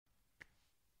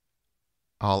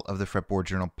All of the Fretboard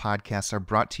Journal podcasts are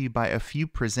brought to you by a few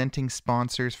presenting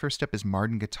sponsors. First up is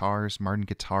Martin Guitars. Martin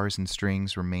Guitars and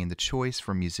Strings remain the choice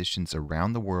for musicians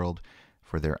around the world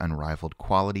for their unrivaled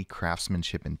quality,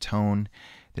 craftsmanship, and tone.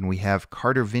 Then we have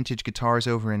Carter Vintage Guitars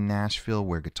over in Nashville,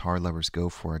 where guitar lovers go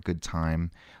for a good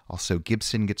time. Also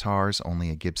Gibson Guitars,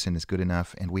 only a Gibson is good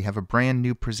enough. And we have a brand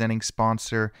new presenting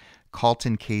sponsor,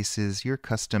 Calton Cases. Your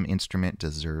custom instrument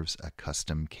deserves a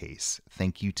custom case.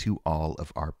 Thank you to all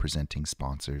of our presenting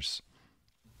sponsors.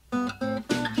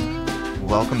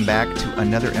 Welcome back to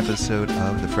another episode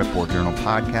of the Fretboard Journal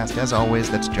podcast. As always,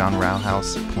 that's John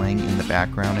Rauhaus playing in the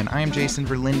background, and I am Jason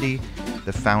Verlinde,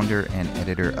 the founder and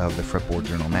editor of the Fretboard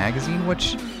Journal magazine,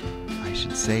 which I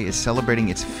should say is celebrating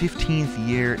its 15th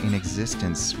year in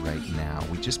existence right now.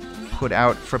 We just put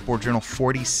out Fretboard Journal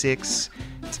 46.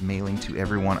 It's mailing to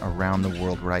everyone around the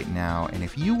world right now, and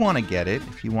if you want to get it,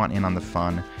 if you want in on the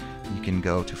fun, you can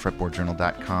go to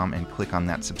fretboardjournal.com and click on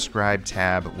that subscribe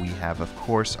tab. We have, of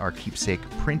course, our keepsake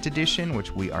print edition,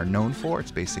 which we are known for.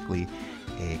 It's basically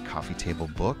a coffee table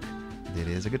book that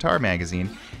is a guitar magazine.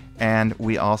 And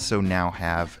we also now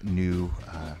have new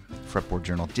Fretboard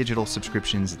Journal digital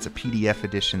subscriptions. It's a PDF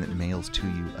edition that mails to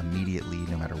you immediately,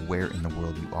 no matter where in the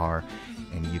world you are.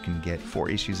 And you can get 4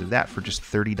 issues of that for just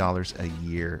 $30 a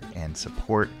year and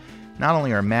support not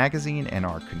only our magazine and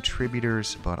our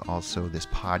contributors, but also this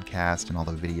podcast and all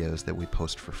the videos that we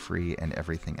post for free and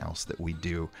everything else that we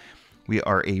do. We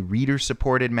are a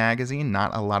reader-supported magazine,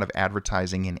 not a lot of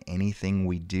advertising in anything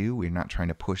we do. We're not trying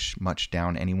to push much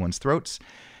down anyone's throats.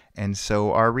 And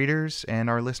so our readers and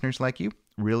our listeners like you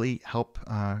really help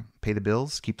pay the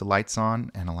bills, keep the lights on,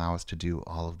 and allow us to do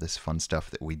all of this fun stuff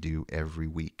that we do every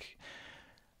week.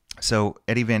 So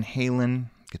Eddie Van Halen,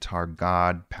 guitar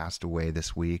god, passed away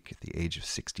this week at the age of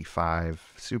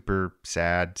 65. Super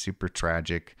sad, super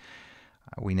tragic.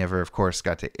 We never, of course,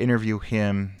 got to interview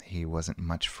him. He wasn't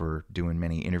much for doing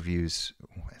many interviews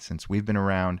since we've been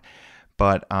around.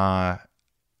 But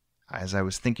as I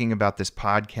was thinking about this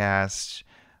podcast,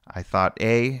 I thought,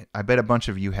 I bet a bunch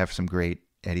of you have some great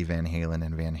Eddie Van Halen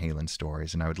and Van Halen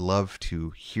stories, and I would love to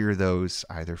hear those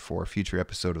either for a future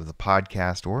episode of the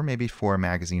podcast or maybe for a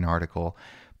magazine article.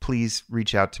 Please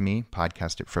reach out to me,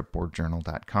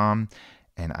 podcast@fretboardjournal.com,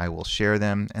 and I will share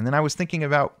them. And then I was thinking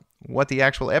about what the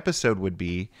actual episode would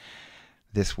be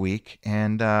this week,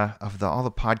 and of all the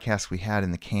podcasts we had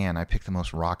in the can, I picked the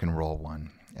most rock and roll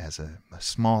one as a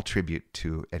small tribute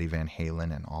to Eddie Van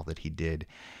Halen and all that he did.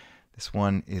 This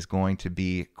one is going to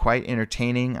be quite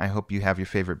entertaining. I hope you have your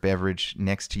favorite beverage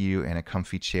next to you and a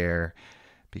comfy chair,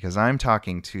 because I'm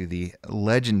talking to the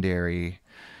legendary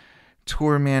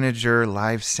tour manager,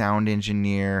 live sound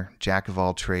engineer, jack of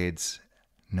all trades,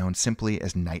 known simply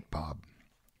as Nitebob.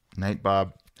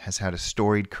 Nitebob has had a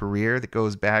storied career that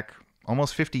goes back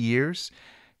almost 50 years.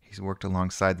 He's worked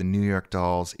alongside the New York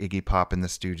Dolls, Iggy Pop and the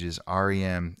Stooges,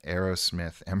 REM,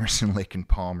 Aerosmith, Emerson, Lake and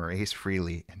Palmer, Ace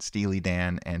Frehley, and Steely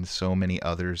Dan, and so many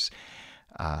others.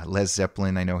 Lez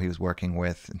Zeppelin, I know he was working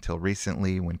with until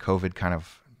recently when COVID kind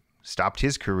of stopped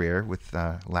his career with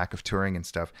lack of touring and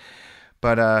stuff.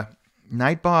 But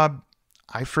Nitebob,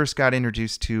 I first got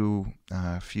introduced to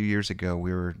a few years ago.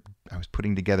 I was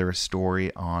putting together a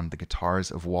story on the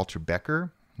guitars of Walter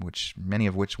Becker, many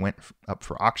of which went up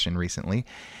for auction recently.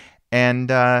 And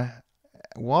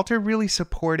Walter really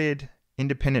supported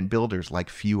independent builders like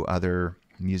few other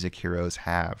music heroes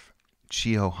have.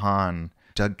 Chio Han,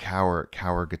 Doug Cower at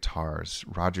Cower Guitars,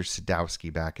 Roger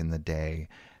Sadowski back in the day,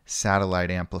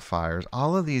 Satellite Amplifiers,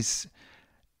 all of these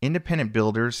independent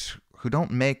builders who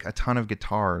don't make a ton of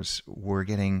guitars were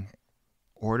getting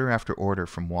order after order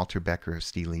from Walter Becker of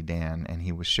Steely Dan, and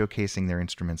he was showcasing their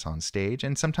instruments on stage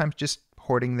and sometimes just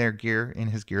hoarding their gear in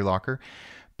his gear locker.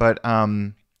 But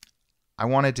I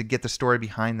wanted to get the story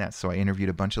behind that, so I interviewed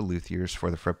a bunch of luthiers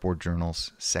for the Fretboard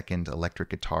Journal's second electric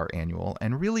guitar annual,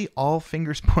 and really all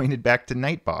fingers pointed back to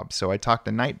Nitebob. So I talked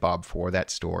to Nitebob for that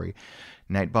story.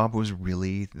 Nitebob was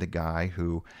really the guy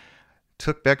who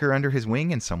took Becker under his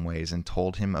wing in some ways and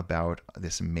told him about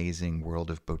this amazing world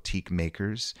of boutique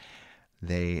makers.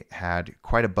 They had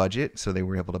quite a budget, so they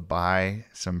were able to buy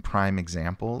some prime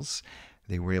examples.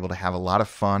 They were able to have a lot of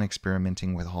fun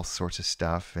experimenting with all sorts of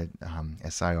stuff at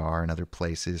SIR and other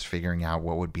places, figuring out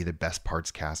what would be the best parts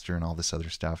caster and all this other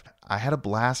stuff. I had a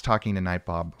blast talking to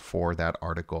Nitebob for that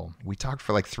article. We talked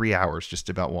for like 3 hours just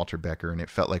about Walter Becker, and it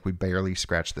felt like we barely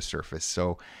scratched the surface.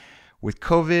 So with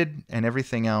COVID and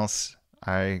everything else,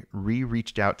 I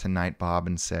reached out to Nitebob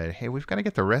and said, hey, we've got to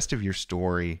get the rest of your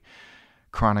story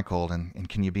chronicled, and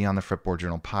can you be on the Fretboard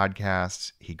Journal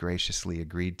podcast? He graciously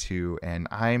agreed to, and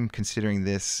I'm considering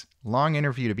this long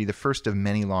interview to be the first of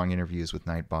many long interviews with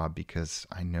Nitebob because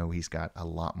I know he's got a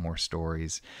lot more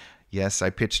stories. Yes, I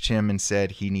pitched him and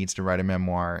said he needs to write a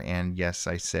memoir, and yes,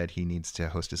 I said he needs to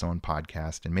host his own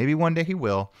podcast, and maybe one day he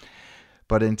will.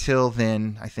 But until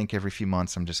then, I think every few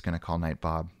months I'm just going to call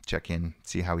Nitebob, check in,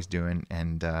 see how he's doing,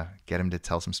 and get him to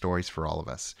tell some stories for all of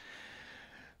us.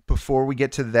 Before we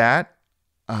get to that,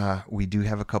 we do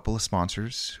have a couple of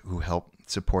sponsors who help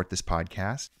support this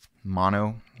podcast.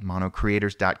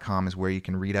 Monocreators.com is where you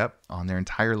can read up on their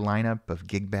entire lineup of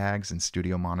gig bags and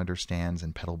studio monitor stands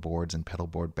and pedal boards and pedal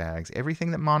board bags.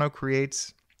 Everything that Mono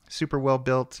creates, super well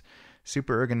built,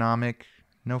 super ergonomic,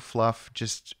 no fluff,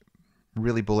 just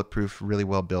really bulletproof, really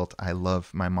well built. I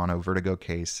love my Mono Vertigo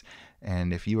case.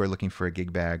 And if you are looking for a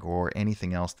gig bag or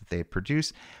anything else that they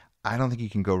produce, I don't think you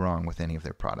can go wrong with any of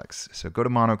their products. So go to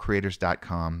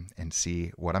monocreators.com and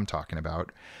see what I'm talking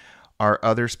about. Our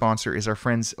other sponsor is our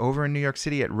friends over in New York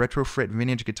City at Retrofit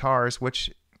Vintage Guitars,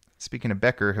 which, speaking of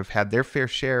Becker, have had their fair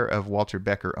share of Walter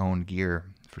Becker owned gear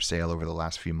for sale over the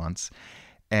last few months.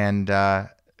 And I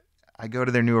go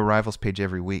to their new arrivals page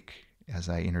every week as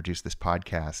I introduce this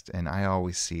podcast, and I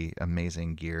always see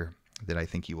amazing gear that I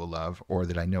think you will love, or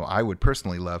that I know I would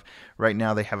personally love. Right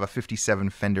now, they have a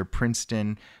 57 Fender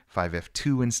Princeton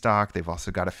 5F2 in stock. They've also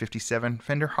got a 57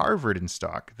 Fender Harvard in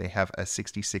stock. They have a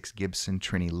 66 Gibson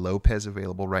Trini Lopez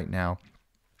available right now,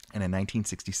 and a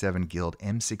 1967 Guild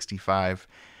M65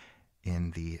 in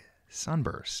the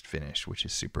Sunburst finish, which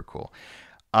is super cool.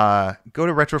 Go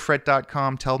to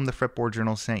retrofret.com. Tell them the Fretboard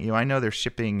Journal sent you. I know they're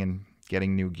shipping and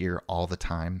getting new gear all the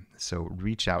time, so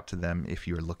reach out to them if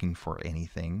you're looking for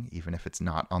anything, even if it's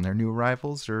not on their new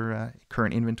arrivals or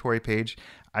current inventory page.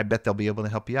 I bet they'll be able to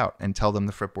help you out, and tell them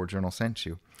the Fretboard Journal sent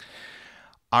you.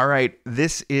 All right,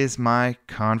 this is my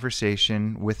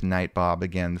conversation with Nitebob.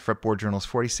 Again, the Fretboard Journal's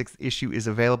 46th issue is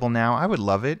available now. I would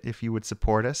love it if you would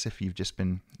support us, if you've just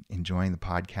been enjoying the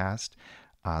podcast.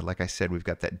 Like I said, we've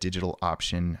got that digital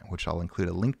option, which I'll include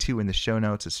a link to in the show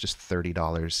notes. It's just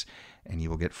 $30, and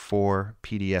you will get 4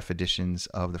 PDF editions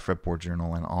of the Fretboard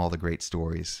Journal and all the great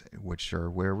stories, which are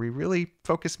where we really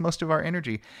focus most of our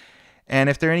energy. And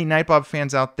if there are any Nitebob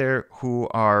fans out there who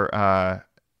are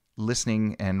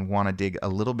listening and want to dig a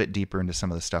little bit deeper into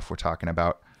some of the stuff we're talking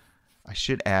about, I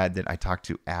should add that I talked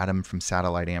to Adam from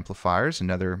Satellite Amplifiers,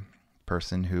 another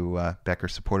person who Becker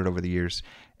supported over the years,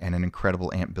 and an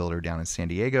incredible amp builder down in San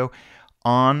Diego,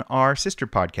 on our sister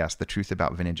podcast, The Truth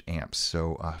About Vintage Amps.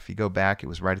 So if you go back, it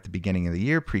was right at the beginning of the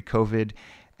year, pre-COVID,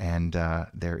 and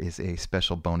there is a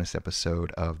special bonus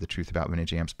episode of The Truth About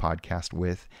Vintage Amps podcast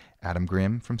with Adam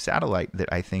Grimm from Satellite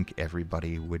that I think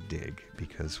everybody would dig,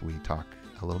 because we talk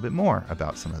a little bit more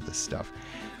about some of this stuff.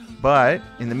 But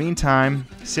in the meantime,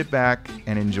 sit back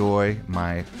and enjoy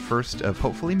my first of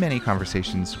hopefully many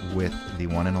conversations with the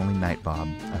one and only Nitebob.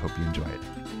 I hope you enjoy it.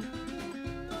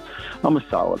 I'm a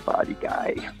solid body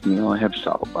guy. I have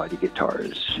solid body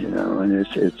guitars, and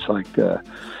it's like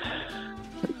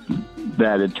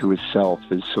that into itself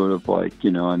is sort of like,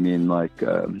 this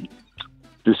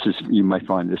is, you might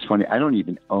find this funny, I don't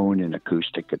even own an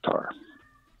acoustic guitar.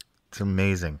 It's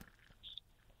amazing.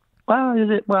 Well,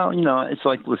 is it? Well, it's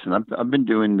like, listen, I've been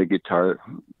doing the guitar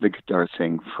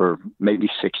thing for maybe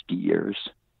 60 years.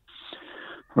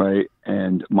 Right.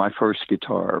 And my first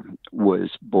guitar was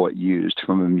bought used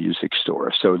from a music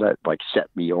store. So that set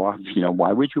me off.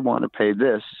 Why would you want to pay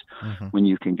this when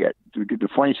you can get, the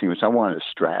funny thing was I wanted a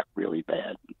Strat really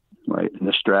bad. Right. And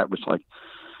the Strat was like,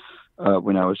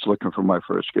 when I was looking for my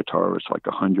first guitar, it was like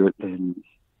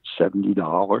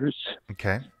 $170.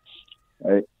 Okay.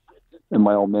 Right. And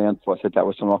my old man thought that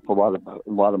was an awful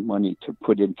lot of money to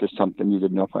put into something. You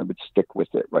didn't know if I would stick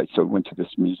with it, right? So I went to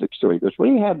this music store. He goes, "Well,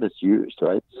 you have this used,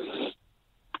 right?"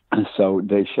 And so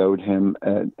they showed him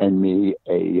and me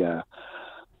a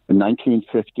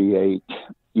 1958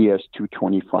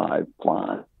 ES-225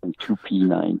 blonde and 2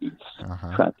 P90s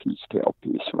trapeze scale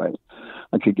piece, right?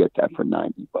 I could get that for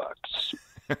 $90.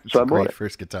 It's so a great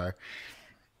first guitar.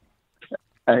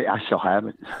 I still have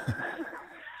it.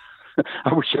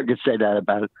 I wish I could say that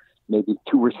about maybe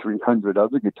 200 or 300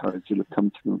 other guitars that have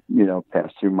come through,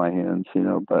 passed through my hands,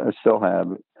 but I still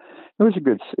have it. It was a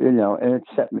good, and it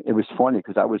set me, it was funny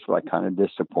because I was like kind of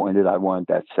disappointed. I wanted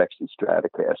that sexy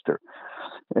Stratocaster,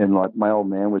 and like my old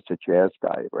man was a jazz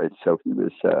guy, right? So he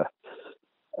was,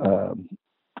 and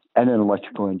an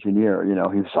electrical engineer, he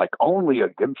was like, only a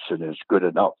Gibson is good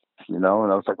enough, and I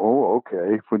was like, oh,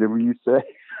 okay, whatever you say.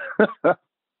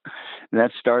 And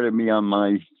that started me on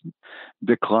my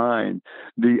decline.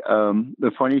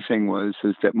 The funny thing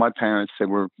is that my parents, they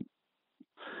were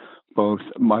Both.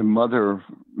 My mother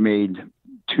made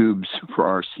tubes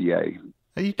for RCA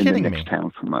Are you in the kidding next me?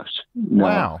 town from us.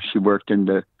 Wow. No, she worked in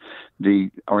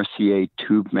the RCA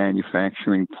tube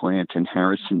manufacturing plant in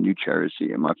Harrison, New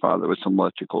Jersey, and my father was an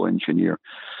electrical engineer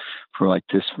for like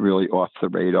this really off the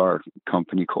radar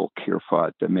company called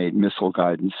Kirfot that made missile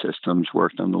guidance systems,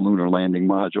 worked on the lunar landing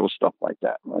module, stuff like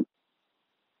that. Right?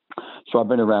 So I've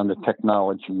been around the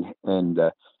technology, and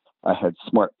I had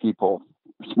smart people,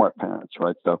 smart parents,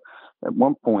 right? So at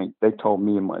one point they told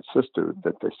me and my sister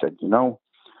that they said,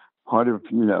 part of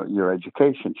your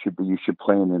education should be you should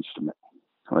play an instrument.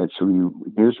 Right, so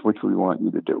here's what we want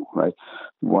you to do. Right,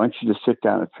 we want you to sit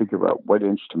down and figure out what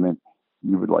instrument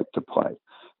you would like to play,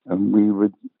 and we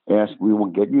will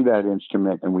get you that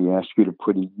instrument, and we ask you to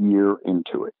put a year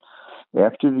into it.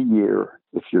 After the year,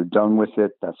 if you're done with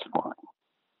it, that's fine.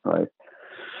 Right,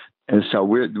 and so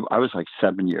I was like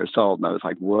 7 years old, and I was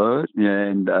like, what?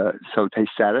 And so they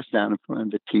sat us down in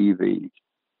front of the TV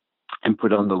and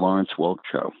put on the Lawrence Welk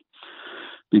show.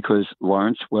 Because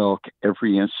Lawrence Welk,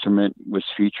 every instrument was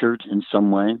featured in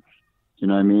some way. You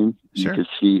know what I mean? Sure. You could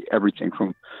see everything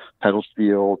from pedal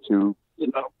steel to,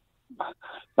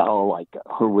 balalaika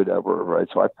or whatever, right?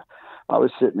 So I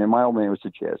was sitting there. My old man was a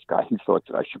jazz guy. He thought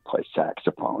that I should play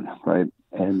saxophone, right?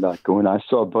 And when I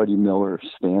saw Buddy Merrill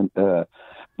stand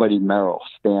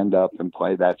up and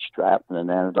play that strap and an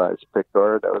anodized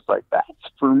pickguard, I was like, that's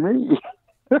for me.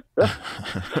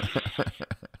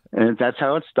 And that's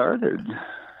how it started.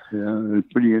 Yeah, it's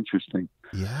pretty interesting.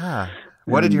 Yeah.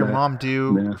 What did your mom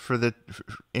do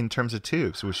in terms of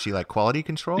tubes? Was she like quality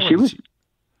control?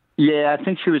 Yeah, I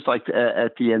think she was like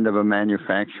at the end of a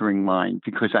manufacturing line,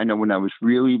 because I know when I was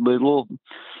really little,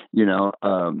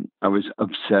 I was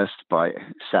obsessed by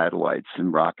satellites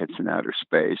and rockets in outer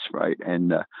space, right?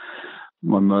 And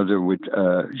my mother would,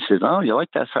 she said, oh, you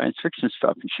like that science fiction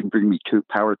stuff? And she'd bring me 2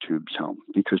 power tubes home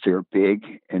because they were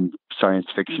big and science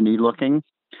fiction-y looking,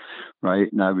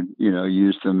 right? And I would,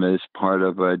 use them as part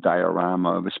of a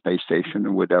diorama of a space station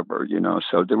or whatever,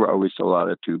 So there were always a lot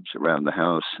of tubes around the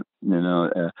house,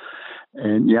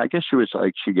 and yeah, I guess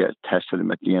she got tested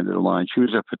them at the end of the line. She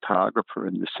was a photographer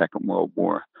in the Second World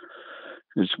War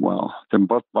as well. Then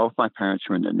both my parents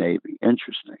were in the Navy.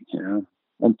 Interesting,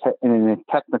 and in a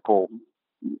technical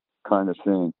kind of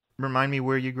thing. Remind me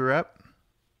where you grew up?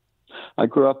 I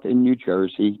grew up in New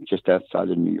Jersey, just outside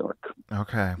of New York.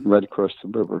 Okay. Right across the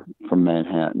river from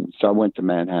Manhattan. So I went to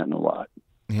Manhattan a lot.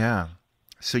 Yeah.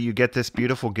 So you get this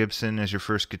beautiful Gibson as your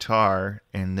first guitar,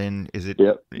 and then is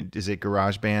it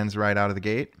garage bands right out of the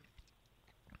gate?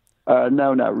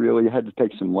 No, not really. I had to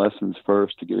take some lessons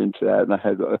first to get into that, and I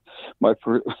had my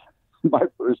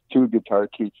first 2 guitar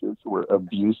teachers were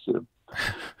abusive,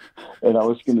 and I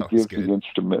was going to give the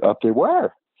instrument up. They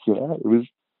were, it was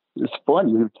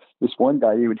fun. This one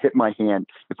guy, he would hit my hand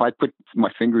if I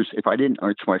didn't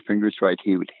arch my fingers right.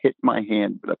 He would hit my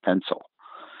hand with a pencil.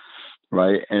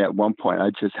 Right. And at one point I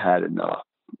just had enough.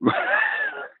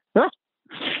 I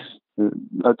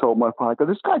told my father,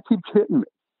 this guy keeps hitting me.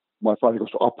 My father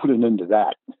goes, I'll put an end to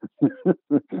that.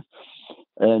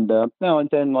 And now and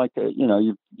then,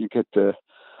 you get to,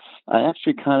 I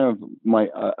actually kind of,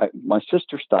 my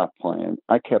sister stopped playing.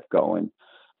 I kept going.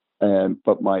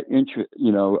 But my interest,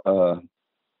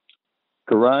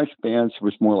 garage bands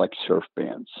was more like surf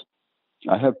bands.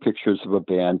 I have pictures of a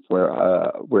band where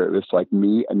it was like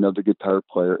me, another guitar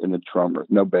player, and a drummer,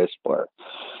 no bass player.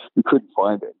 We couldn't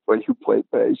find it, but who played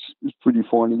bass? It was pretty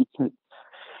funny.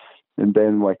 And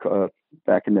then,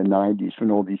 back in the 90s,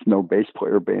 when all these no bass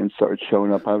player bands started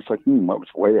showing up, I was like, I was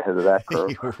way ahead of that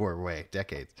curve. You were way,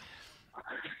 decades.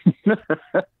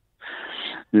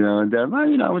 And then,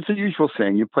 it was the usual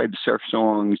thing. You play the surf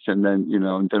songs, and then,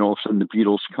 and then all of a sudden the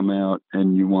Beatles come out,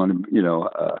 and you want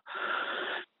to,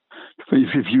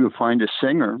 if you find a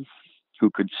singer who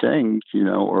could sing,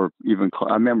 or even,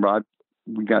 I remember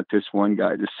we got this one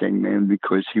guy to sing, man,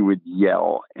 because he would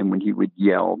yell, and when he would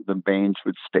yell, the veins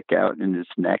would stick out in his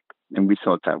neck, and we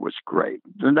thought that was great.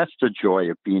 And that's the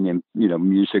joy of being in,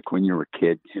 music when you're a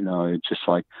kid. It's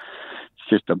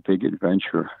just a big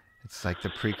adventure. It's like the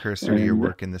precursor to your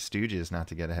work in the Stooges, not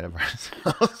to get ahead of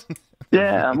ourselves.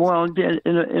 Yeah, well,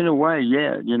 in a way,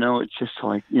 yeah. It's just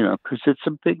like, because it's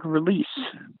a big release.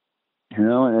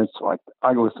 And it's like,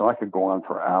 I could go on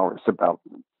for hours about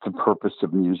the purpose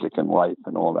of music and life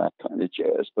and all that kind of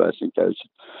jazz. But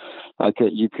I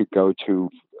think you could go to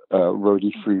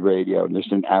Roadie Free Radio, and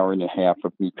there's an hour and a half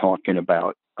of me talking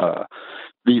about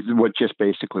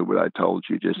basically what I told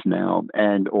you just now,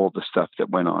 and all the stuff that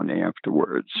went on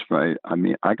afterwards, right? I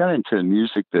mean, I got into the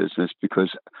music business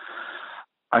because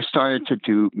I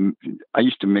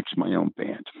used to mix my own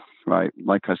band. right?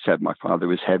 Like I said, my father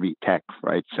was heavy tech,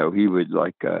 right? So he would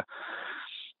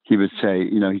he would say,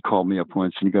 he called me up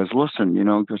once and he goes, listen,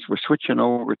 because we're switching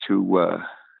over to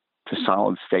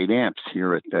solid state amps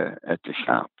here at the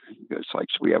shop. He goes, like,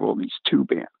 so we have all these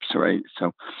tube amps, right?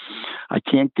 So I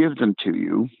can't give them to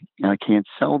you and I can't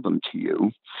sell them to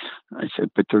you. I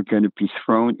said, but they're going to be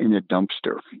thrown in a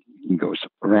dumpster. He goes,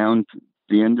 around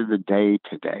the end of the day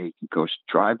today, he goes,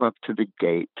 drive up to the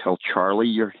gate, tell Charlie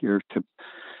you're here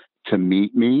to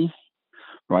meet me,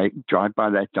 right? Drive by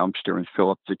that dumpster and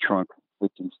fill up the trunk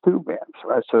with these tube amps,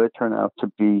 right? So they turn out to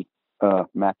be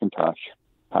Macintosh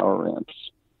power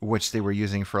amps. Which they were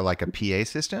using for like a PA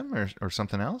system or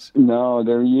something else? No,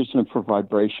 they're using it for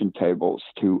vibration tables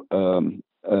to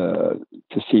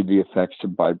see the effects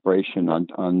of vibration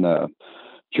on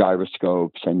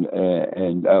gyroscopes and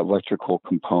electrical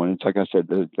components. Like I said,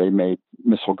 they made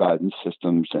missile guidance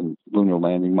systems and lunar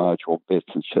landing module bits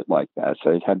and shit like that.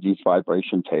 So they had these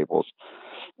vibration tables,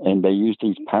 and they used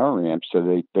these power amps so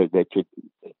they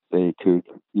could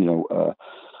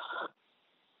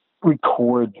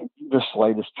record the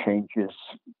slightest changes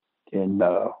in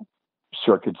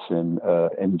circuits and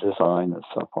design and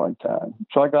stuff like that.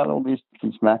 So I got all these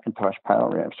Macintosh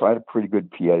power amps. So I had a pretty good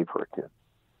PA for a kid.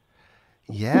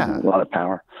 Yeah. A lot of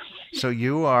power. So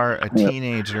you are a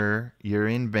teenager, you're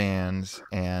in bands,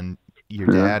 and your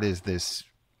dad is this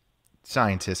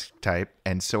scientist type,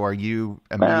 and so are you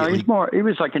immediately... he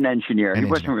was like an engineer. He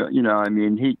wasn't real,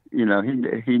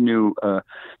 he knew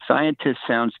scientist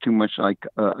sounds too much like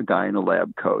a guy in a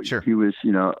lab coat. Sure. He was,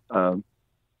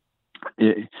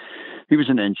 he was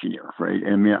an engineer, right?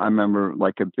 I mean, I remember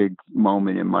like a big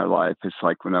moment in my life. It's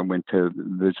like when I went to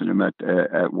visit him at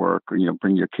work, or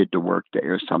bring your kid to work day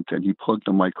or something. He plugged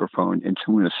the microphone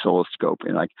into an oscilloscope,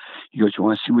 and he goes, "You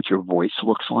want to see what your voice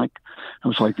looks like?" I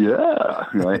was like, "Yeah,"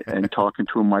 right. And talking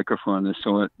to a microphone,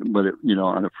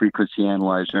 on a frequency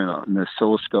analyzer and an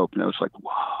oscilloscope, and I was like,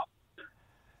 "Wow!"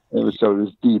 It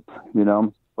was deep,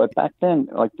 But back then,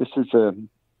 like this is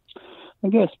I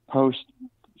guess post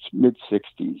mid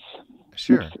 60s.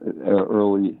 Sure.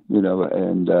 Early,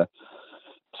 and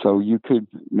so you could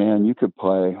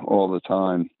play all the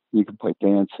time. You could play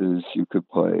dances, you could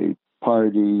play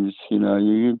parties,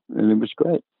 and it was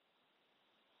great.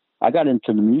 I got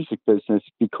into the music business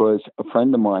because a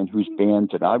friend of mine whose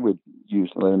band that I would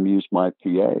let him use my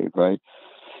PA, right?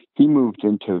 He moved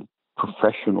into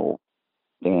professional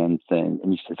band thing,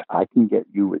 and he says, I can get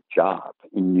you a job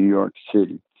in New York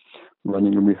City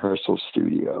running a rehearsal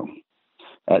studio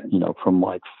at from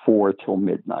like 4 till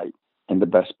midnight, and the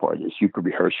best part is you could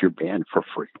rehearse your band for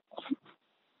free.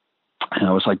 And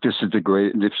I was like, this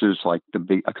is like the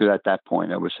big, because at that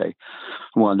point I would say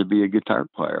I wanted to be a guitar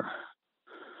player.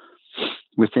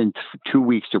 Within 2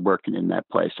 weeks of working in that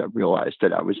place, I realized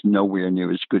that I was nowhere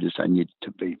near as good as I needed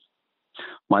to be.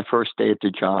 My first day at the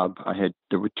job,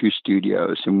 there were 2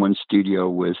 studios, and one studio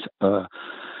was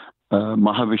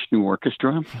Mahavishnu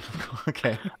Orchestra.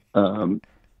 Okay.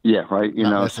 Yeah, right.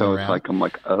 Not so around. It's like, I'm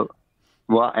like, oh,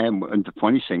 well, and the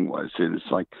funny thing was, it was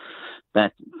like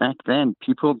back then,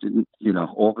 people didn't,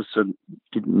 all of a sudden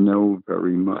didn't know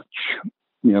very much,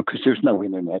 because there's no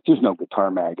internet, there's no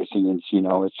guitar magazines,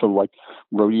 it's sort of like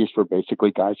roadies were basically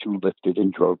guys who lifted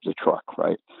and drove the truck,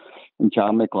 right? And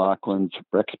John McLaughlin's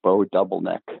Rexbo double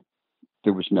neck,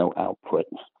 there was no output,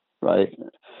 right?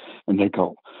 And they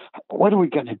go, what are we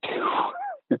going to do?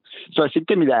 So I said,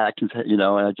 give me that. And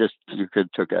I just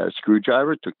took a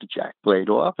screwdriver, took the jack blade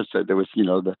off. I said there was,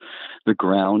 the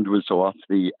ground was off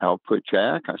the output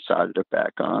jack. I soldered it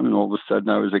back on, and all of a sudden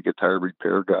I was a guitar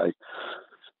repair guy.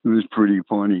 It was pretty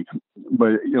funny.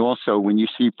 But also, when you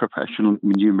see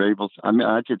when you're able to,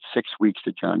 I did 6 weeks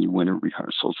of Johnny Winter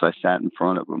rehearsals. I sat in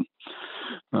front of him,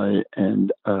 right?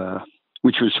 And,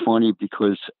 which was funny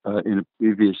because in a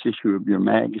previous issue of your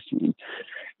magazine,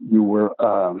 you were,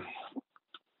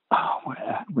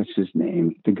 what's his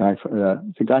name? The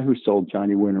guy who sold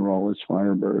Johnny Winter all his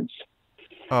Firebirds.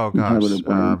 Oh gosh,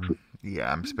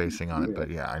 yeah, I'm spacing on it, but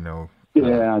yeah, I know.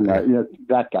 Yeah, I know. Yeah,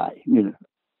 that guy.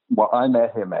 Well, I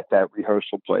met him at that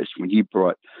rehearsal place when he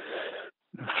brought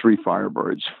 3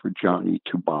 Firebirds for Johnny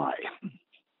to buy,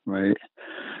 right?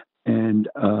 And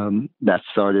that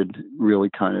really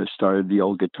kind of started the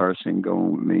old guitar thing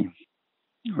going with me,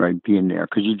 right? Being there,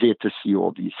 because you get to see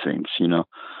all these things,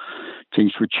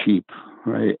 things were cheap,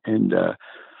 right? And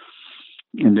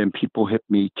then people hit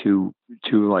me to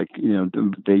like,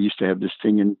 they used to have this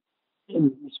thing in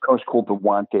the East Coast called the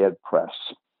Want Ad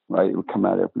Press, right? It would come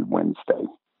out every Wednesday.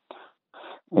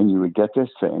 And you would get this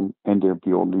thing, and there'd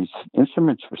be all these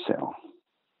instruments for sale,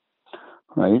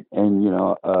 right? And,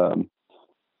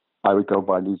 I would go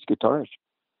buy these guitars.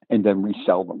 and then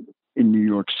resell them in New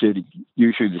York City,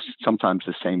 usually sometimes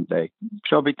the same day.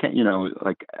 So it became,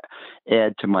 like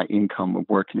add to my income of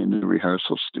working in the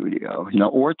rehearsal studio,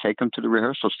 or take them to the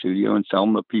rehearsal studio and sell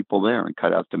them to people there and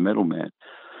cut out the middleman.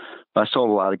 I sold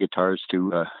a lot of guitars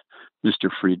to Mr.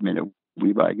 Friedman at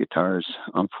We Buy Guitars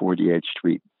on 48th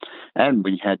Street. And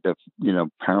we had the,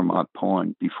 Paramount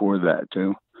Pawn before that,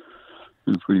 too.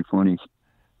 It was pretty funny.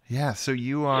 Yeah, so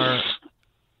you are,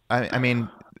 I mean,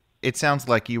 it sounds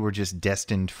like you were just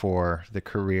destined for the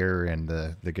career and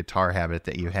the guitar habit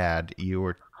that you had. You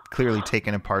were clearly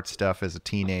taking apart stuff as a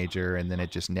teenager, and then it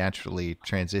just naturally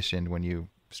transitioned when you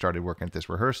started working at this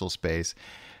rehearsal space.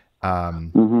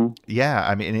 Yeah,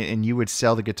 I mean, and you would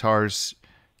sell the guitars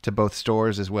to both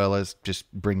stores as well as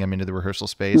just bring them into the rehearsal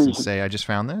space and say, I just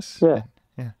found this? Yeah.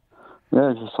 Yeah.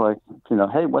 Yeah, it's just like,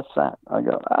 hey, what's that? I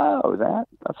go, oh,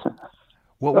 that's it.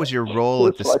 What was your role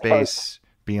at the space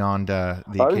beyond the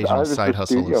occasional side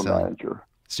hustle of selling?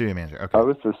 Studio manager. Okay. I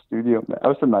was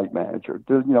the night manager.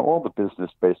 All the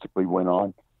business basically went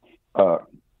on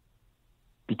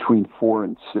between 4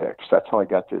 and 6. That's how I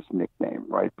got this nickname,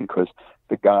 right? Because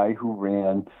the guy who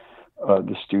ran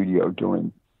the studio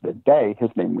during the day,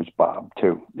 his name was Bob,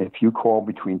 too. If you call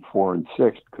between 4 and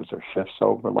 6, because their shifts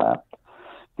overlapped,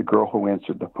 the girl who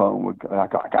answered the phone would go, I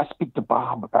got to speak to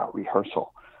Bob about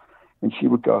rehearsal. And she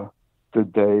would go, the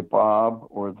day Bob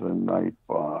or the night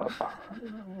Bob?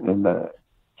 And the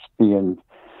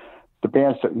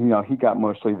bands that, he got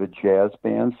mostly the jazz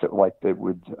bands that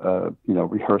would,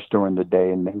 rehearse during the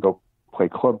day and then go play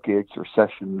club gigs or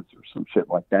sessions or some shit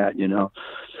like that, And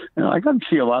I got to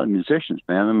see a lot of musicians,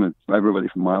 man. I mean, everybody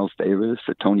from Miles Davis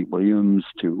to Tony Williams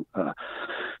to,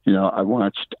 I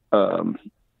watched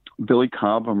Billy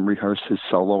Cobham rehearse his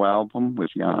solo album with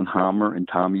Jan Hammer and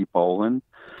Tommy Bolin.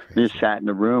 I just sat in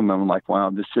the room. I'm like, wow,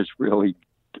 this is really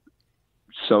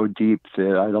so deep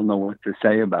that I don't know what to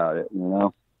say about it,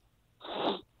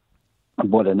 I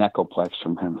bought an Echoplex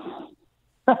from him.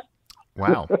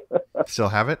 Wow. Still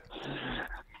have it?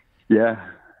 Yeah.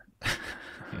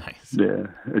 Nice. Yeah.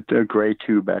 It's a gray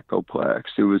tube Echoplex.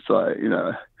 It was like,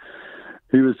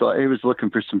 he was looking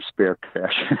for some spare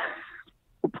cash.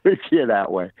 Put it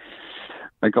that way.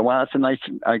 I go, wow, that's a nice.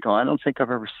 I go, I don't think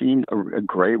I've ever seen a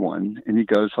gray one. And he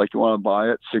goes, like, you want to buy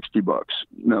it? $60.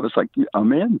 And I was like,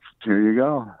 I'm in. Here you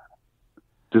go.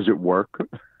 Does it work?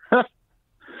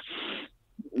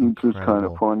 It's just kind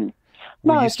of funny.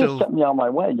 No, it just set me on my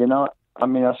way. I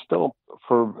mean, I still,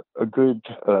 for a good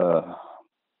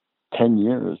 10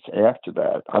 years after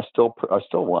that, I still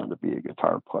wanted to be a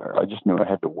guitar player. I just knew I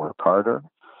had to work harder.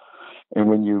 And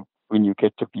when you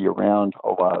get to be around a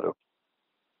lot of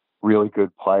really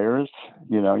good players,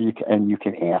 you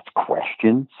can ask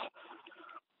questions,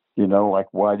 like,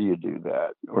 why do you do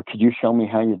that? Or could you show me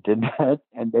how you did that?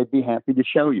 And they'd be happy to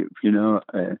show you,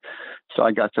 so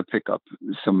I got to pick up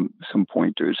some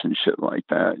pointers and shit like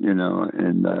that, and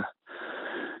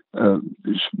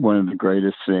it's one of the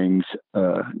greatest things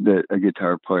that a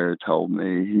guitar player told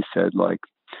me. He said, like,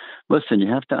 listen,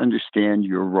 you have to understand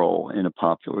your role in a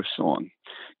popular song.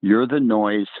 You're the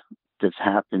noise that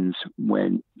happens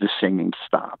when the singing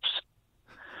stops.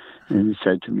 And he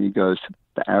said to me, he goes,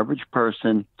 the average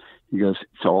person, he goes,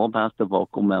 it's all about the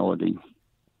vocal melody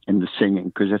and the singing,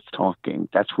 because it's talking.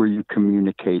 That's where you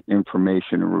communicate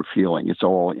information or feeling. It's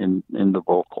all in the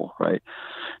vocal, right?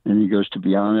 And he goes, to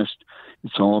be honest,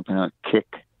 it's all about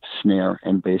kick, snare,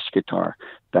 and bass guitar.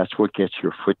 That's what gets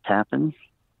your foot tapping,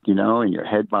 and your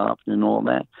head bobbing and all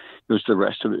that. He goes, the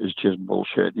rest of it is just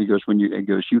bullshit. He goes,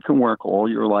 you can work all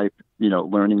your life,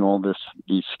 learning all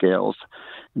these scales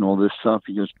and all this stuff.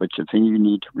 He goes, but the thing you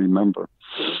need to remember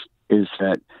is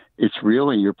that it's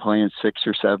really, you're playing 6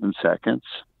 or 7 seconds.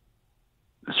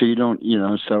 So you don't,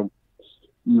 so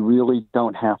you really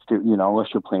don't have to,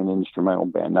 unless you're playing an instrumental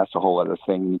band. That's a whole other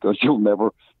thing. He goes, you'll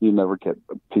never get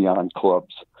peon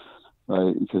clubs.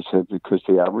 Right, because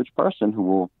the average person who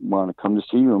will want to come to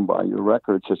see you and buy your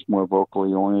records is more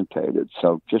vocally orientated.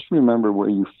 So just remember where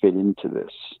you fit into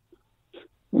this.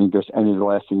 And he goes, and the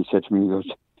last thing he said to me, he goes,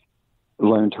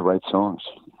 learn to write songs.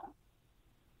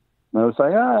 And I was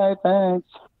like, all right, thanks.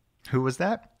 Who was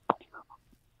that?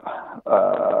 I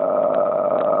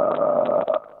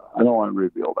don't want to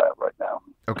reveal that right now.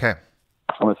 Okay.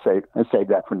 I'm going to save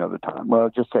that for another time. Well,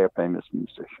 just say a famous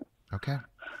musician. Okay.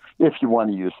 If you want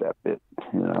to use that bit,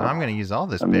 I'm going to use all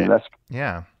this bit.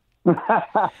 Yeah.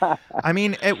 I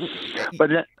mean,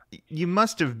 you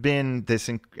must have been this.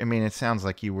 I mean, it sounds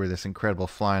like you were this incredible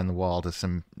fly on the wall to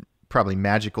some probably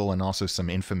magical and also some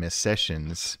infamous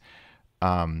sessions.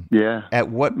 Yeah. At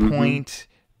what point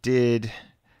did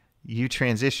you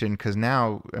transitioned, because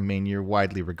now, I mean, you're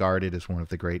widely regarded as one of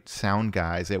the great sound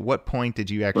guys. At what point did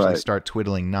you actually start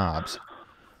twiddling knobs?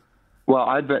 Well,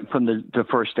 I've been from the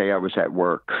first day I was at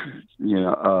work, when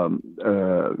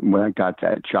I got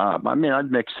that job. I mean,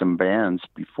 I'd mixed some bands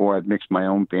before. I'd mixed my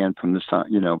own band from the side,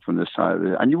 from the side of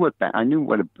it. I knew what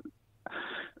an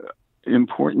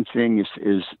important thing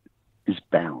is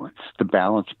balance, the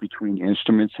balance between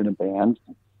instruments in a band,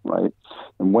 right?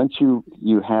 And once you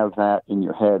have that in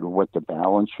your head, what the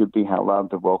balance should be, how loud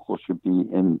the vocals should be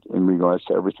in regards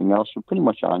to everything else, you're pretty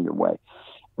much on your way.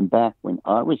 And back when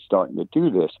I was starting to do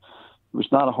this, there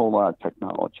was not a whole lot of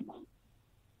technology.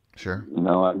 Sure.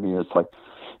 I mean, it's like,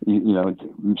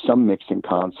 some mixing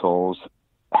consoles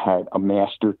had a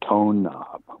master tone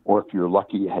knob, or if you're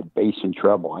lucky, you had bass and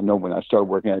treble. I know when I started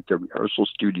working at the rehearsal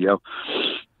studio,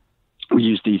 we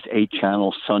used these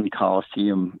 8-channel Sun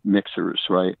Coliseum mixers,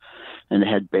 right? And they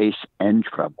had bass and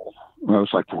treble. And I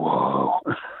was like, whoa.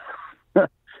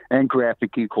 And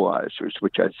graphic equalizers,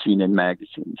 which I'd seen in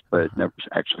magazines, but never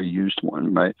actually used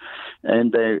one, right?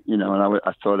 And they, and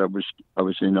I thought I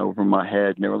was in over my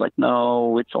head, and they were like,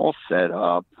 "No, it's all set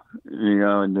up,"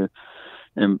 and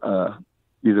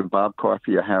either Bob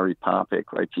Coffey or Harry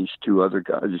Popick, right? These two other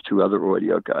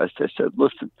audio guys. They said,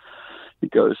 "Listen," he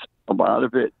goes, "a lot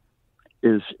of it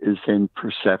is in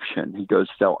perception." He goes,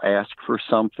 "They'll ask for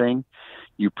something,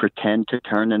 you pretend to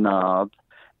turn a knob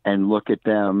and look at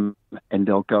them, and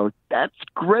they'll go, 'That's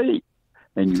great,'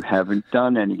 and you haven't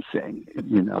done anything,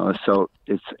 So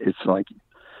it's like,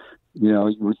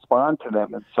 you respond to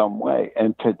them in some way,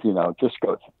 and to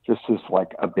this is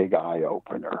like a big eye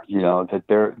opener, that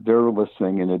they're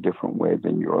listening in a different way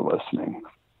than you're listening,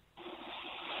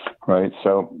 right?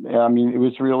 So I mean, it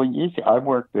was really easy. I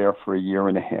worked there for a year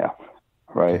and a half,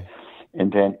 right? Okay.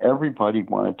 And then everybody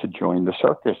wanted to join the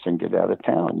circus and get out of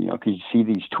town, because you see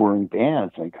these touring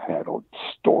bands, they had old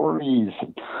stories.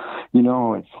 And,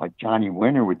 it's like Johnny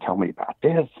Winter would tell me about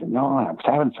this. And, I was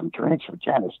having some drinks with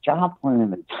Janis Joplin.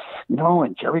 And,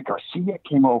 and Jerry Garcia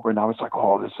came over. And I was like,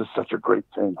 oh, this is such a great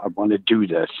thing. I want to do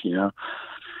this,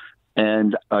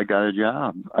 And I got a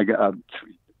job.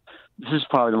 This is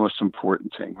probably the most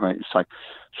important thing, right? It's like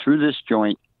through this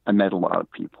joint, I met a lot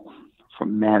of people,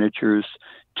 from managers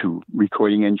to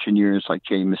recording engineers like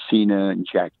Jay Messina and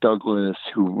Jack Douglas,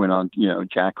 who went on,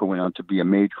 Jack went on to be a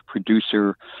major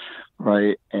producer,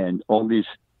 right? And all these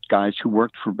guys who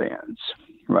worked for bands,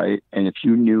 right? And if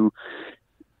you knew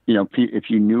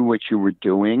what you were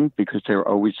doing, because they were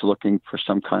always looking for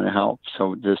some kind of help.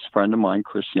 So this friend of mine,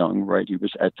 Chris Young, right? He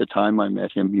was, at the time I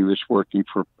met him, he was working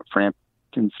for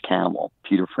Frampton's Camel,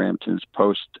 Peter Frampton's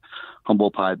post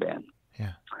Humble Pie band.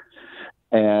 Yeah.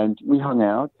 And we hung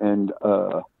out, and,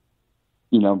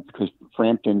 because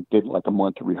Frampton did like a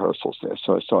month of rehearsals there.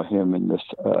 So I saw him in this,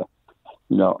 a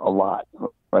lot,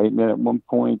 right? And then at one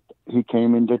point he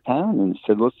came into town and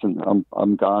said, "Listen,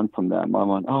 I'm gone from them." I'm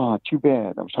on, "Oh, too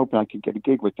bad. I was hoping I could get a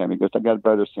gig with them." He goes, "I got a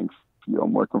better thing for you.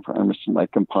 I'm working for Emerson,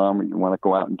 Lake and Palmer. You want to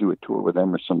go out and do a tour with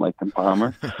Emerson, Lake and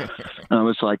Palmer?" And I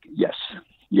was like, yes.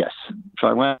 So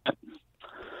I went.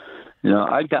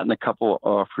 I'd gotten a couple of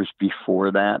offers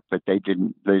before that, but they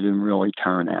didn't really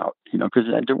turn out, because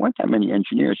there weren't that many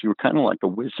engineers. You were kind of like a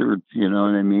wizard, you know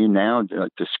what I mean? Now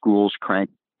the schools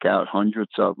crank out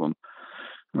hundreds of them,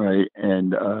 right?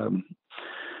 And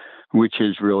which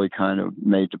has really kind of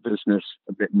made the business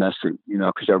a bit messy,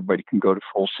 because everybody can go to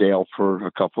Full Sail for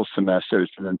a couple semesters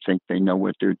and then think they know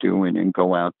what they're doing and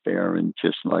go out there and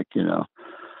just like,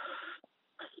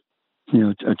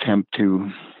 attempt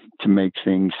to make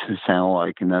things sound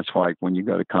like. And that's why when you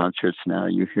go to concerts now,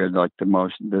 you hear like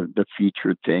the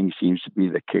featured thing seems to be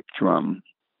the kick drum,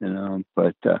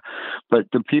 but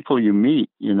the people you meet,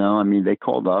 they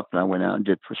called up, and I went out and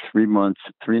did for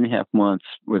 3.5 months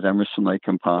with Emerson, Lake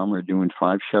and Palmer, doing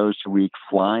 5 shows a week,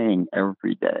 flying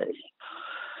every day,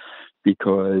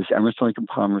 because Emerson, Lake and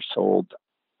Palmer sold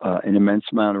an immense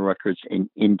amount of records in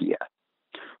India.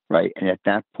 Right. And at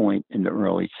that point in the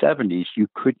early 70s, you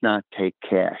could not take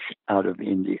cash out of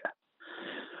India.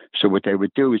 So what they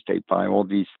would do is they'd buy all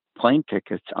these plane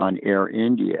tickets on Air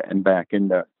India. And back in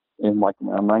like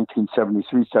around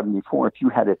 1973, 74, if you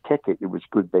had a ticket, it was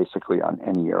good basically on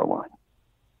any airline.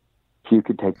 So you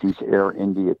could take these Air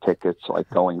India tickets, like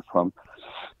going from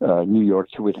New York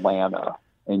to Atlanta,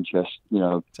 and just,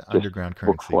 it's an underground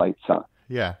currency. Book flights on.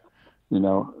 Yeah.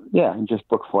 And just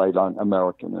book flight on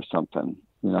American or something.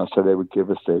 So they would give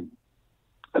us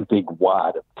a big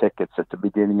wad of tickets at the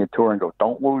beginning of the tour and go,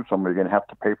 "Don't lose them. You're going to have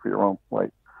to pay for your own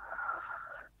flight."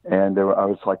 And I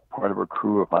was like part of a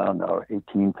crew of, I don't know,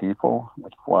 18 people.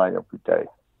 I'd fly every day.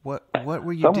 What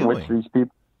were you doing? Which these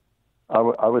people, I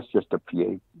was just a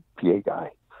PA guy.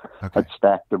 Okay. I'd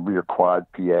stack the rear quad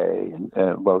PA and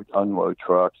unload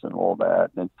trucks and all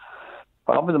that. And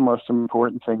probably the most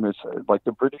important thing was like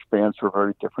the British bands were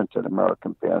very different than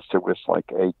American bands. There was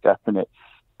like a definite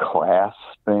class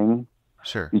thing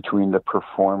between the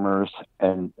performers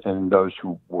and those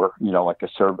who were, like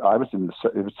I was in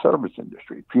the service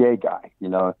industry, PA guy,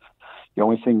 the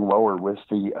only thing lower was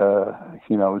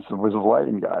was the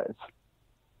lighting guys.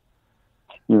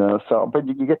 But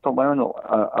you get to learn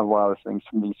a lot of things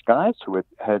from these guys who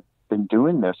had been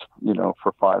doing this,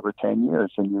 for 5 or 10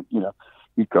 years. And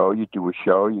you go, you do a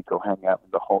show, you go hang out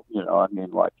with the whole,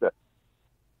 like the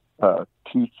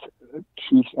Keith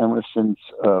Emerson's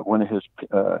one of his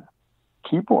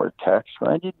keyboard techs,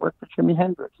 right? He'd work for Jimi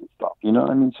Hendrix and stuff,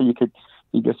 So you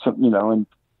get some, and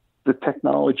the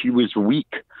technology was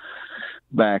weak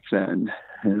back then,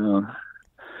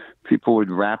 People would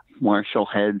wrap Marshall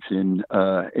heads in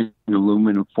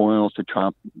aluminum foil to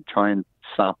try and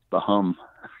stop the hum.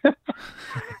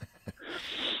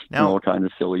 Now, all kinds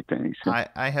of silly things.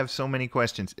 I have so many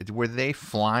questions. Were they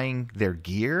flying their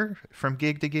gear from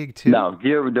gig to gig too? No,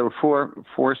 gear. There were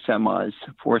four semis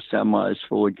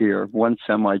full of gear. One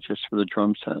semi just for the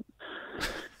drum set,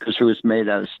 because it was made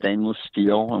out of stainless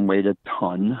steel and weighed a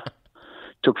ton.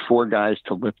 Took 4 guys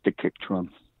to lift the kick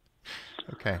drum.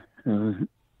 Okay.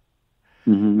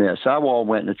 Yeah, so I all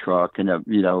went in a truck, and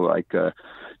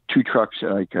 2 trucks,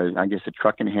 I guess a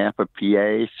truck and a half of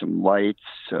PA, some lights,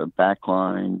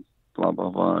 backline, blah blah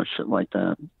blah, shit like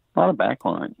that. A lot of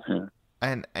backline. Yeah.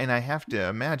 And I have to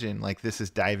imagine, like, this is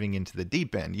diving into the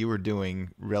deep end. You were doing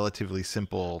relatively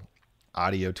simple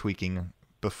audio tweaking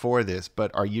before this, but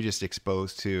are you just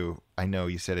exposed to? I know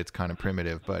you said it's kind of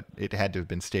primitive, but it had to have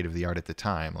been state of the art at the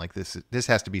time. Like this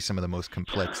has to be some of the most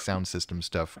complex sound system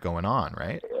stuff going on,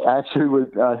 right? Actually,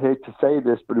 I hate to say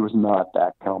this, but it was not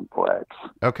that complex.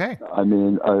 Okay. I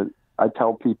mean, I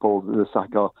tell people this. I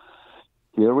go,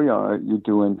 here we are. You're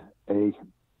doing a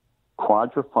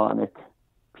quadraphonic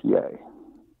PA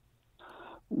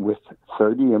with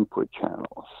 30 input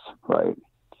channels, right?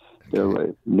 Okay. There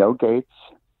were no gates,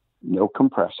 no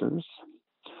compressors,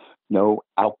 no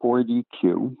outboard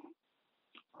EQ,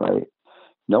 right?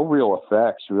 No real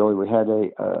effects, really. We had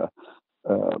a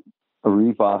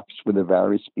Revox with a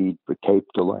vari-speed for tape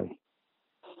delay,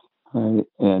 right?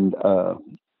 And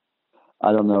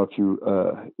I don't know if you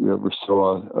ever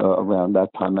saw around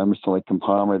that time, Emerson, Lake and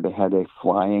Palmer, they had a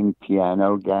flying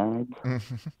piano gag,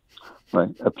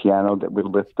 right? A piano that would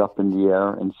lift up in the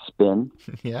air and spin,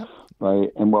 yeah, right?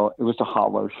 And it was a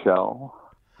hollow shell.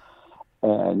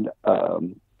 And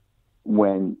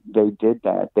when they did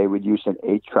that, they would use an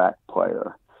 8-track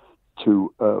player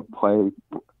to play,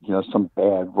 some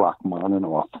bad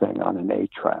Rachmaninoff thing on an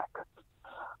 8-track.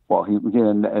 Well,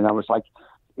 and I was like,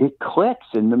 it clicks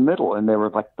in the middle, and they were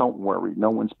like, "Don't worry, no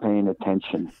one's paying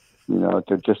attention.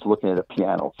 They're just looking at a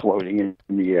piano floating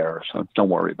in the air, so don't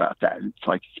worry about that. It's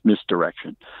like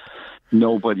misdirection.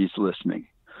 Nobody's listening."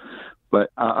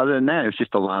 But other than that, it was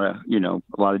just a lot of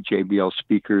JBL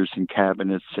speakers and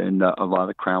cabinets and a lot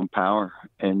of Crown Power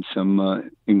and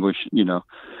some English, we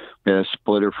had a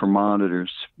splitter for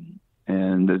monitors,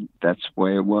 and that's the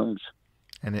way it was.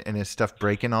 And is stuff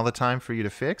breaking all the time for you to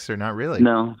fix, or not really?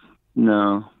 No.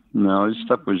 This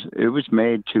stuff was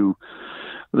made to,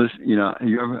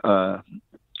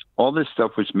 all this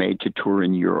stuff was made to tour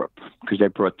in Europe because they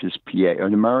brought this PA,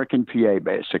 an American PA,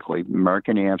 basically,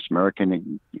 American amps,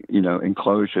 American,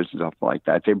 enclosures and stuff like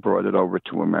that. They brought it over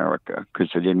to America because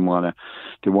they wanted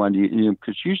to,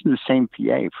 because using the same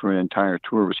PA for an entire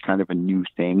tour was kind of a new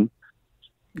thing.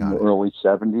 In the early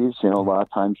 70s, a lot of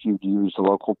times you'd use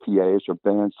local PAs or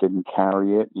bands didn't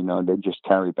carry it. They'd just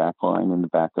carry backline in the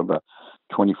back of a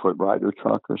 20-foot rider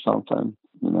truck or something,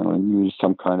 and use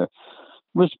some kind of,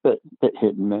 it was a bit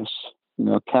hit and miss.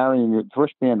 Carrying it.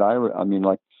 First band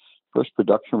first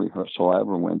production rehearsal I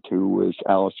ever went to was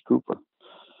Alice Cooper.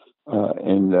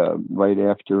 And right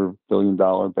after $1 Billion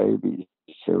Babies,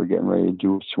 they were getting ready to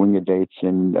do swing of dates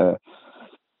in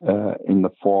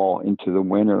the fall into the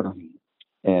winter.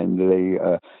 And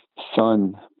the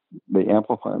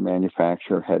amplifier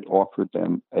manufacturer had offered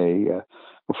them a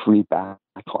free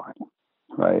backline,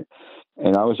 right?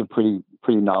 And I was a pretty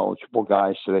knowledgeable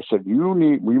guy, so they said, we're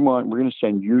going to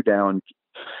send you down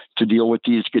to deal with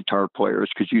these guitar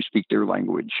players because you speak their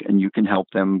language and you can help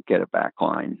them get a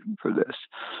backline for this.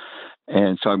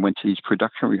 And so I went to these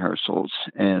production rehearsals,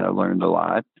 and I learned a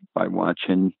lot by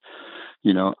watching,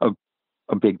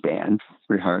 a big band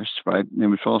rehearse, right? And it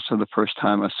was also the first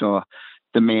time I saw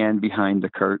the man behind the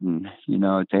curtain.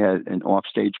 They had an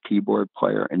offstage keyboard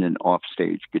player and an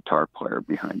offstage guitar player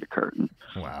behind the curtain.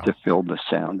 Wow. To fill the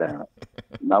sound out.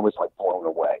 And I was like blown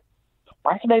away.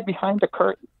 Why are they behind the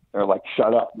curtain? They're like,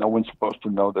 shut up. No one's supposed to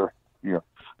know they're here.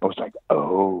 I was like,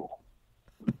 oh.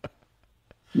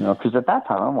 Because at that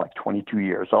time, I'm like 22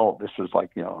 years old. This was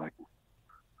like,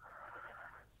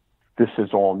 this is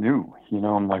all new.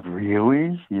 I'm like,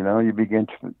 really? You begin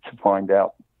to find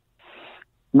out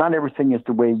not everything is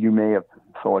the way you may have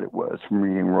thought it was from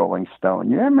reading Rolling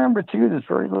Stone. Yeah, remember, too, there's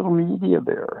very little media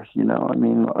there. You know what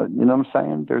I'm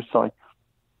saying? There's like,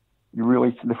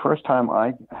 the first time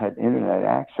I had internet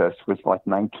access was like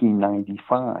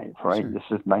 1995, right? Sure. This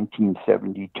is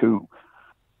 1972.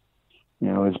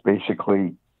 It's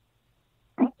basically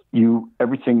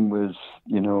everything was,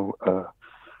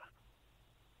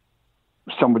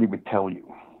 somebody would tell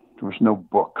you. There was no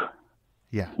book.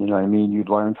 Yeah. You know what I mean? You'd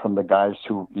learn from the guys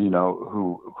who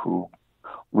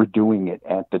were doing it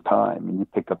at the time, and you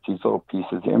pick up these little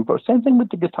pieces of info. Same thing with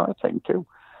the guitar thing, too.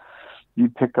 You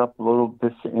pick up little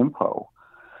bits of info,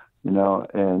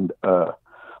 and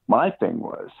my thing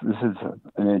was, this is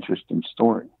an interesting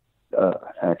story,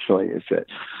 actually, is that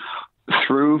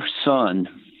through Sun,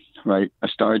 right, I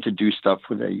started to do stuff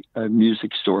with a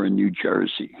music store in New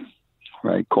Jersey,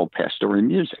 right, called Pastory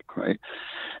Music, right?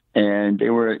 And they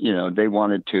were, they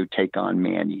wanted to take on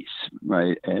Manny's,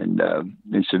 right? And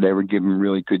so they were giving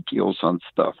really good deals on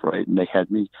stuff, right? And they had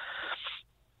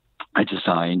I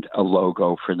designed a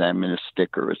logo for them and a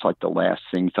sticker. It's like the last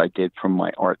things I did from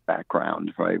my art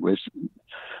background, right?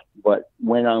 But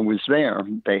when I was there,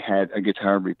 they had a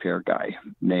guitar repair guy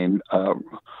named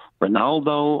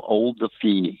Ronaldo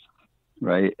Oldafini,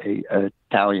 right? An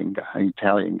Italian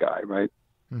guy, right?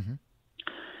 Mm-hmm.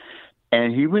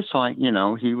 And he was like,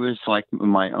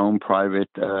 my own private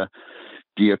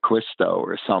Diaquisto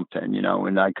or something,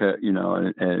 and I could,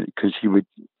 because he would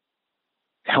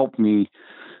help me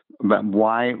about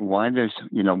why does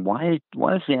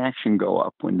the action go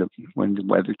up when the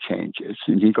weather changes?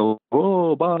 And he go,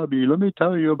 oh, Bobby, let me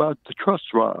tell you about the truss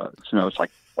rods. And I was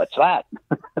like, what's that?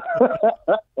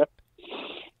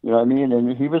 You know what I mean?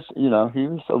 And he was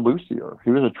a luthier.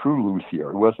 He was a true luthier.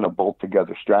 He wasn't a bolt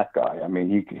together Strat guy. I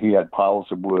mean, he had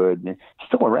piles of wood. And he's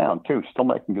still around too, still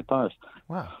making guitars.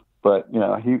 Wow. But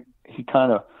he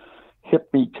kind of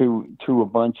hipped me to a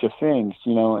bunch of things,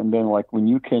 and then like when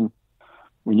you're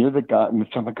the guy, when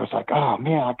someone goes like, oh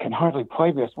man, I can hardly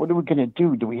play this. What are we going to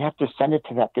do? Do we have to send it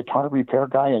to that guitar repair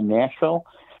guy in Nashville?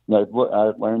 And I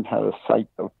learned how to sight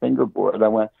the fingerboard. I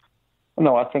went,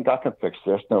 no, I think I can fix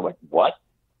this. And they're like, what?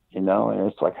 And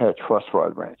it's like I had a truss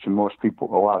rod wrench, and most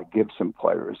people, a lot of Gibson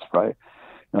players, right?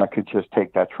 And I could just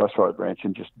take that truss rod wrench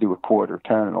and just do a quarter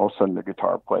turn, and all of a sudden the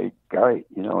guitar played great,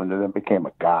 and then it became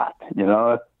a god,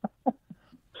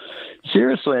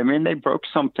 Seriously, I mean, they broke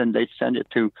something, they sent it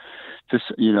to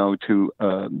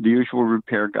the usual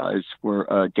repair guys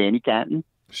were Danny Gatton,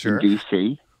 sure, in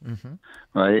D.C., mm-hmm,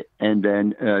 right, and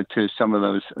then to some of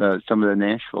the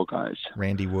Nashville guys,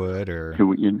 Randy Wood, or who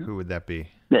would that be?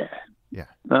 Yeah. Yeah.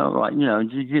 Well, like,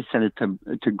 you send it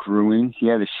to Grewing. He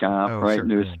had a shop, right? Sure. And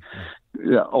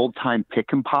there's old time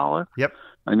pick and power. Yep.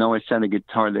 I know I sent a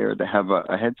guitar there to have a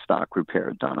headstock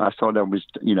repair done. I thought that was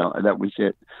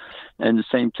it. And the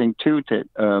same thing too, that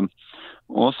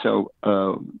also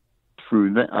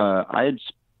through I had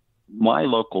my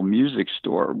local music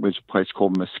store was a place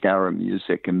called Mascara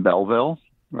Music in Belleville,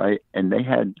 right? And they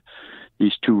had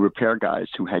these two repair guys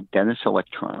who had Dennis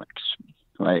Electronics,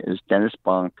 right? It was Dennis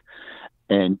Bonk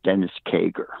and Dennis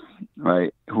Kager,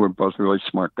 right? Who were both really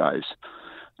smart guys.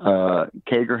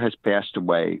 Kager has passed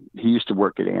away. He used to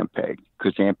work at Ampeg,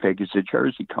 because Ampeg is a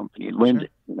Jersey company, Linden,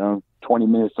 sure, 20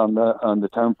 minutes on the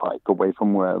turnpike away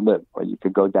from where I live. Or you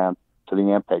could go down to the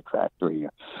Ampeg factory.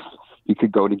 You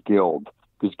could go to Guild,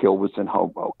 because Guild was in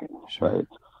Hoboken, sure, right?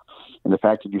 And the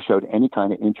fact that you showed any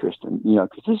kind of interest in,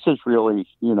 because this is really,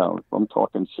 I'm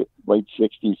talking late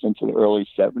 60s into the early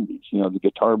 70s, the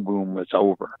guitar boom was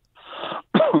over.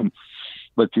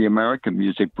 But the American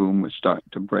music boom was starting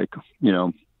to break,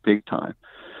 big time.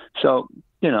 So,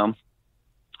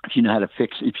 if you know how to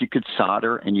if you could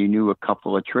solder and you knew a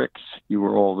couple of tricks, you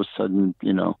were all of a sudden,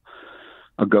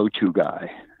 a go-to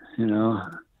guy,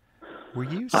 Were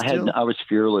you still? I was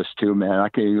fearless too, man.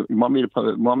 You want me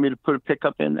to put a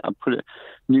pickup in? I put it.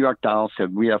 New York Dial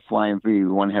said we have Flying V. We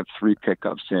want to have 3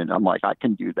 pickups in. I'm like, I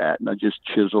can do that, and I just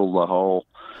chisel the whole.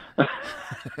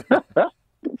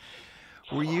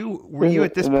 Were you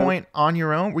at this point on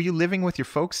your own? Were you living with your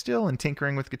folks still and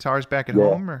tinkering with guitars back at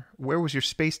home, or where was your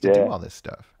space to do all this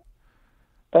stuff?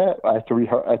 At the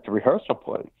rehearsal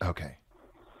place. Okay.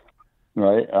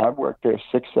 Right. I worked there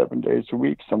 6-7 days a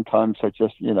week. Sometimes I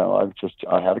just,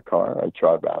 I had a car. I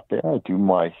drive out there. I do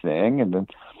my thing and then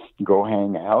go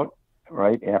hang out.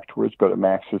 right? Afterwards, go to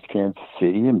Max's Kansas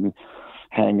City and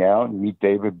hang out and meet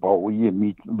David Bowie and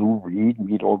meet Lou Reed,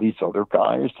 meet all these other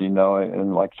guys,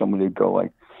 and like somebody would go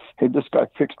like, hey, this guy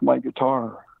fixed my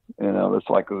guitar. It's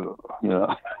like,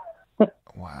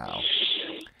 Wow.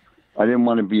 I didn't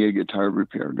want to be a guitar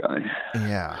repair guy.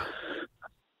 Yeah.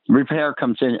 Repair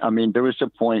comes in. I mean, there was a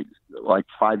point like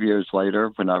 5 years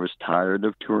later when I was tired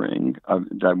of touring. I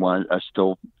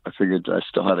figured I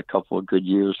still had a couple of good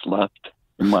years left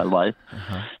in my life.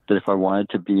 That if I wanted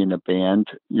to be in a band,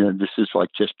 this is like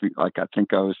I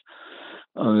think I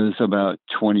was about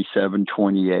 27,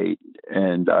 28,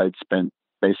 and I'd spent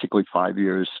basically 5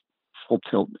 years full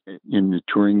tilt in the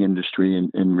touring industry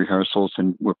and in rehearsals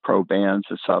and with pro bands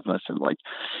and stuff. And I said, like,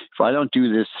 if I don't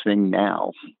do this thing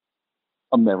now,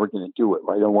 I'm never going to do it.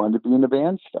 Right? I wanted to be in the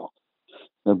band still.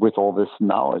 And with all this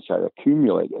knowledge I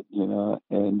accumulated,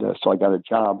 and so I got a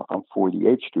job on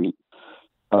 48th Street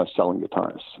selling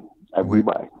guitars at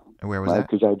Rebuy. Where was that?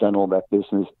 Because I had done all that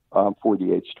business on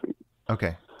 48th Street.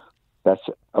 Okay. That's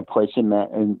a place in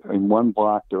one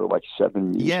block. There are like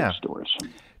 7 music stores.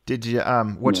 Did you?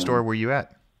 What store were you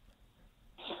at?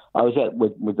 I was at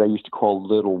what they used to call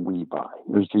Little Rebuy.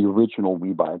 It was the original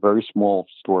Rebuy, very small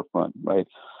storefront, right?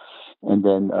 And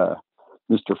then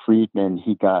Mr. Friedman,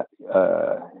 he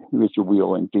was a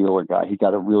wheel and dealer guy. He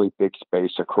got a really big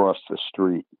space across the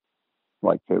street.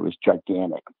 Like it was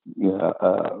gigantic,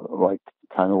 like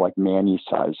kind of like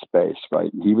Manny-sized space,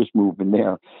 right? And he was moving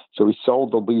there. So he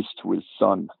sold the lease to his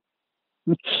son.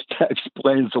 That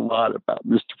explains a lot about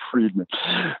Mr. Friedman,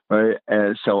 right?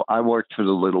 And so I worked for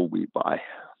the Little Rebuy.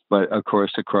 But of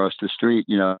course, across the street,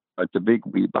 at the big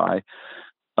Rebuy,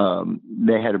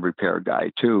 they had a repair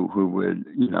guy too who would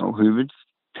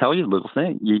tell you little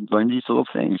things. You'd learn these little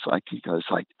things. Like he goes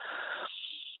like,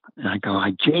 and I go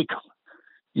like, Jake,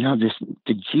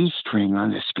 the G string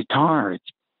on this guitar,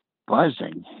 it's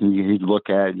buzzing. He'd look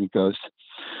at it and he goes,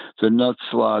 the nut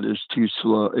slot is too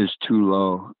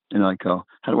low. And I go,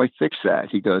 how do I fix that?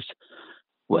 He goes,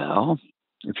 well,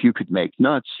 if you could make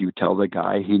nuts, you tell the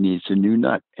guy he needs a new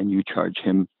nut and you charge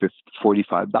him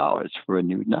 $45 for a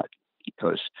new nut. He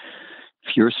goes,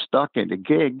 if you're stuck at a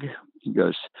gig, he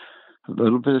goes, a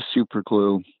little bit of super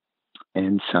glue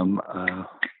and some,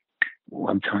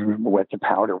 I'm trying to remember what the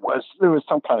powder was. There was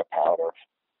some kind of powder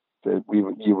that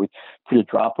you would put a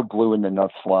drop of glue in the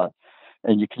nut slot,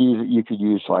 and you could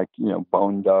use like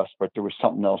bone dust, but there was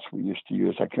something else we used to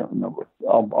use. I can't remember.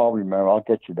 I'll remember. I'll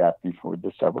get you that before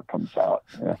this ever comes out.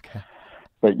 Yeah. Okay.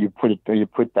 But you put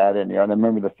that in there, and I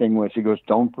remember the thing was he goes,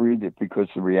 don't breathe it because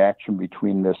the reaction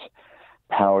between this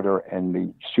powder and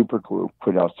the super glue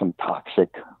put out some toxic.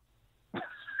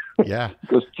 Yeah. He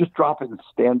goes, just drop it and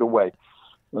stand away.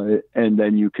 And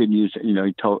then you could use, he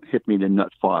hit me the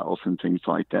nut files and things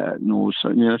like that. And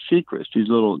also, secrets, these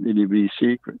little itty-bitty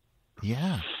secrets.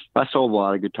 Yeah. I sold a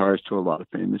lot of guitars to a lot of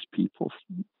famous people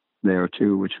there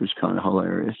too, which was kind of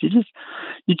hilarious.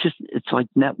 It's like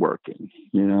networking,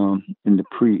 in the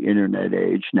pre-internet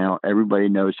age. Now everybody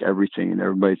knows everything and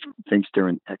everybody thinks they're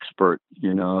an expert,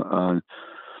 on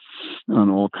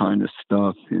all kind of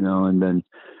stuff, and then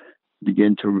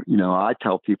begin to, I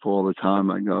tell people all the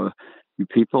time, I go, you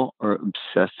people are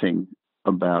obsessing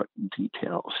about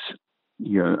details.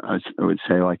 I would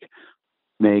say like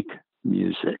make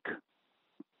music,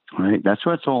 right? That's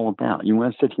what it's all about. You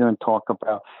want to sit here and talk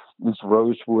about this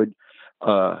rosewood,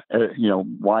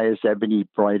 why is ebony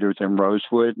brighter than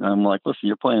rosewood? And I'm like, listen,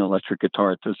 you're playing electric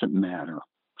guitar. It doesn't matter.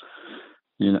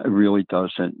 It really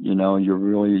doesn't.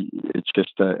 It's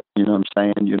just what I'm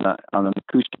saying, you're not on an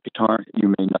acoustic guitar. You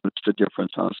may notice the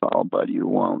difference on a solid, but you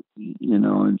won't.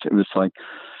 It was like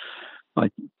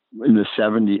in the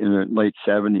late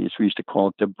 70s, we used to call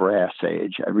it the brass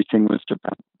age. Everything was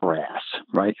about brass,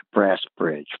 right? Brass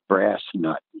bridge, brass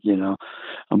nut.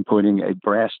 I'm putting a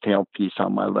brass tailpiece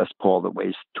on my Les Paul that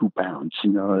weighs 2 pounds.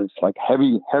 It's like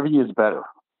heavy is better.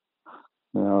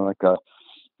 Like a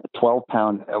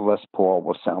 12-pound Les Paul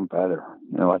will sound better.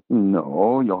 Like,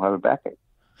 no, you'll have a backache.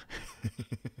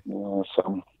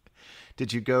 So.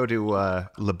 Did you go to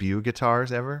LeBeau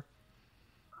Guitars ever?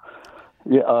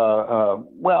 Yeah.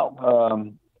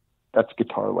 That's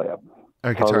Guitar Lab.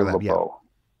 Guitar Lab,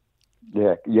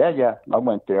 yeah. Yeah. I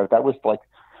went there. That was like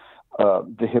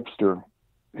the hipster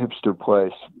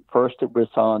place. First, it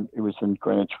was in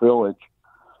Greenwich Village.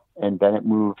 And then it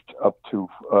moved up to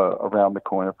around the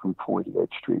corner from 48th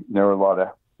Street. And there were a lot of,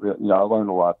 I learned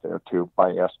a lot there too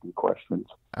by asking questions.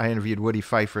 I interviewed Woody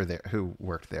Pfeiffer there, who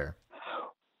worked there.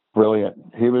 Brilliant.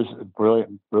 He was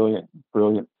brilliant.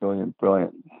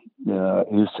 Yeah,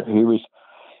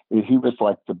 he was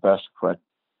like the best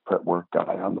fretwork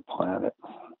guy on the planet.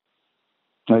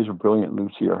 He's a brilliant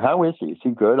luthier. How is he? Is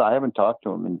he good? I haven't talked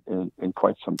to him in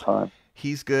quite some time.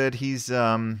 He's good. He's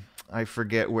I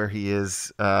forget where he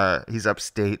is. He's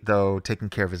upstate though, taking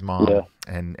care of his mom, Yeah.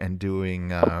 and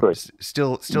doing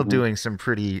still doing some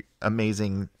pretty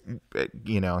amazing.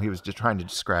 He was just trying to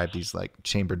describe these like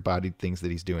chambered bodied things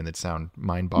that he's doing that sound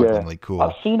mind-bogglingly cool.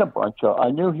 I've seen a bunch of. I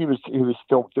knew he was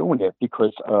still doing it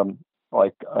because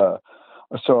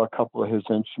I saw a couple of his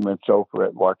instruments over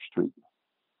at Lark Street,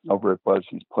 over at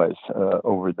Buzzy's place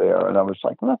over there, and I was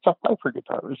like, well, that's a Piper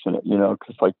guitar, isn't it?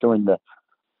 Because like doing the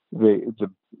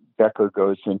Becker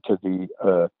goes into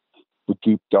the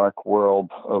deep dark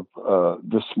world of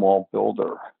the small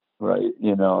builder, right?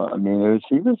 He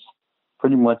was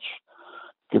pretty much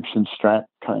Gibson Strat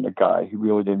kind of guy. He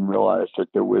really didn't realize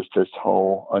that there was this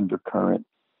whole undercurrent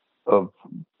of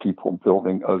people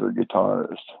building other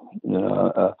guitars. He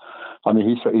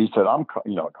said,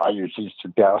 I use these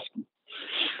Czaykowski.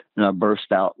 And I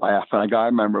burst out laughing. I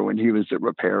remember when he was a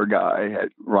repair guy at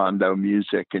Rondo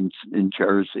Music in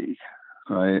Jersey,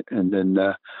 right? And then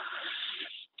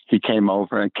he came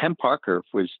over, and Ken Parker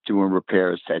was doing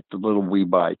repairs at the Little We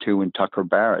Buy too, and Tucker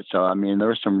Barrett. So there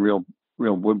were some real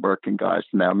woodworking guys.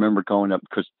 And I remember going up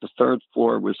because the third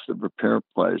floor was the repair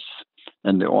place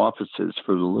and the offices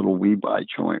for the Little We Buy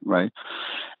joint, right?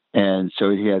 And so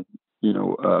he had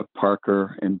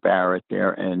Parker and Barrett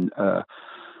there, and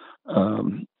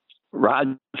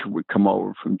Roger would come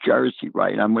over from Jersey,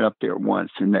 right? I went up there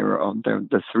once, and they were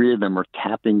the three of them were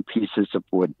tapping pieces of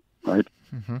wood, right?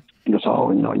 Mm-hmm. He goes,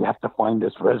 you have to find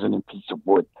this resonant piece of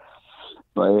wood,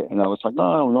 right? And I was like, no,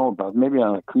 I don't know about maybe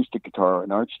an acoustic guitar or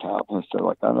an arch tablet. So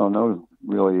like, I don't know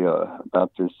really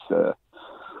about this.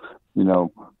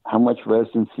 How much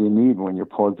resonance you need when you're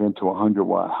plugged into a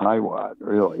 100-watt high watt?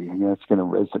 Really, it's going to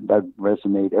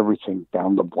resonate everything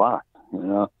down the block,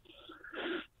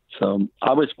 So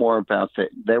I was more about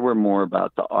they were more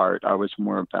about the art. I was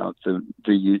more about the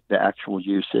actual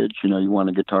usage. You want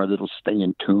a guitar that'll stay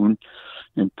in tune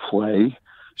and play,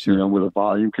 sure. With a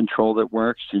volume control that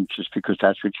works, and just because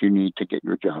that's what you need to get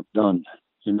your job done.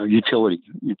 Utility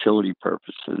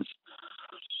purposes.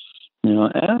 And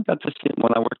I got to see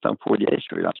when I worked on 48th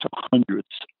Street, I saw hundreds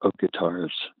of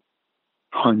guitars,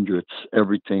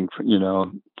 everything,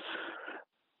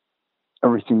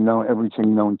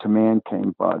 everything known to man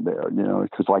came by there,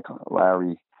 because like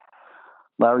Larry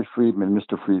Friedman,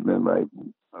 Mr. Friedman, right?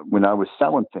 When I was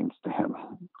selling things to him,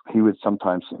 he would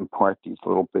sometimes impart these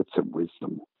little bits of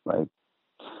wisdom, right?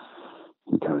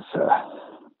 He goes,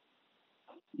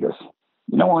 you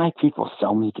know why people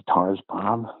sell me guitars,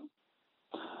 Bob?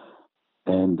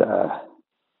 And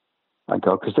I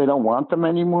go, because they don't want them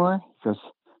anymore? Because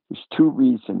there's two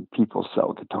reasons people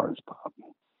sell guitars, Bob.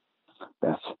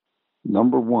 That's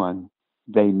number one,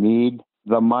 they need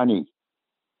the money,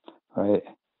 right?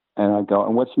 And I go,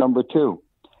 and what's number two?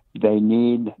 They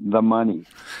need the money.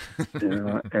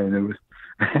 And it was,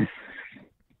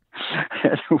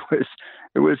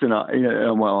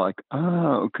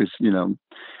 because,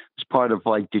 it's part of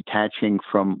like detaching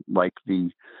from like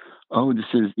this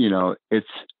is, it's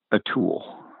a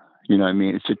tool.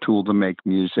 It's a tool to make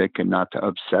music and not to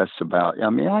obsess about.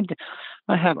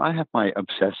 I have my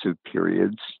obsessive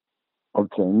periods of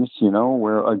things,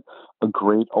 where a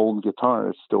great old guitar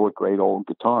is still a great old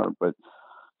guitar, but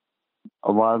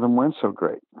a lot of them weren't so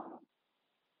great,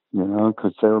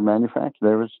 because they were manufactured.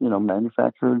 There was,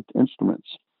 manufactured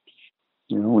instruments,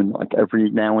 and like every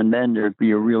now and then there'd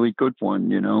be a really good one,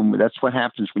 That's what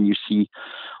happens when you see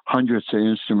hundreds of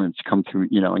instruments come through,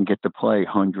 and get to play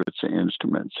hundreds of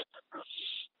instruments.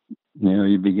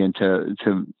 You begin to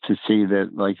see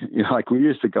that, like we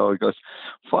used to go, it goes,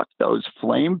 fuck those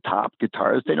flame top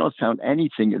guitars. They don't sound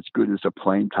anything as good as a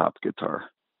plain top guitar.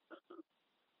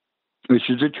 Which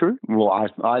is it true? Well, I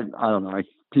don't know.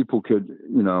 People could,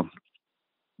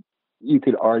 you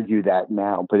could argue that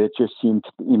now, but it just seemed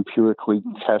empirically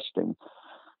testing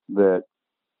that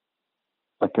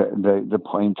the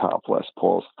plain top Les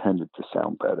Pauls tended to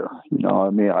sound better.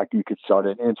 You could start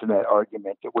an internet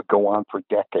argument that would go on for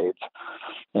decades.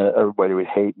 Everybody would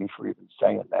hate me for even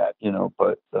saying that,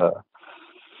 but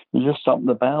there's just something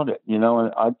about it, and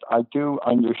I do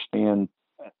understand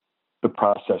the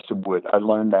process of wood. I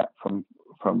learned that from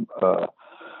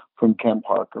Ken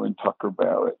Parker and Tucker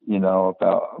Barrett,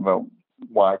 about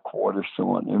why quarter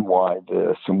sawn and why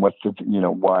this and what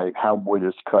how wood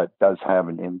is cut does have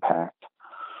an impact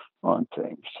on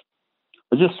things.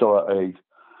 I just saw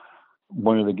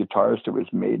one of the guitars that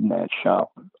was made in that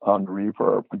shop on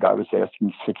Reverb. The guy was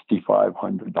asking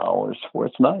 $6,500 for it.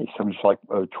 It's nice. It was like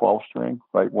a 12-string,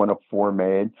 right? One of four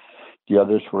made. The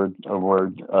others were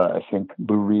I think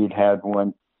Lou Reed had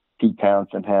one. Pete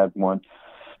Townsend had one,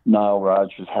 Nile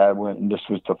Rodgers had one, and this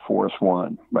was the fourth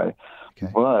one, right?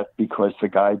 Okay. But because the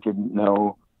guy didn't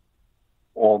know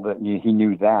all that, he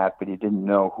knew that, but he didn't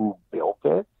know who built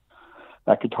it.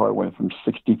 That guitar went from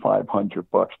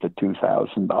 $6,500 to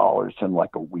 $2,000 in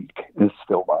like a week. It's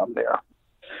still on there.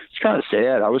 It's kind of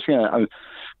sad. I was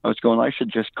going, I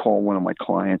should just call one of my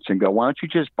clients and go, why don't you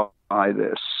just buy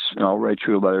this? And I'll write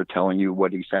you a letter telling you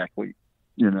what exactly,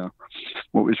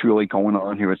 what was really going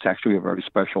on here. It's actually a very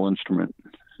special instrument,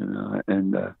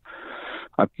 and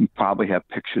I probably have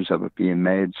pictures of it being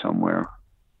made somewhere.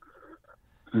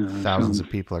 Thousands of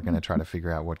people are going to try to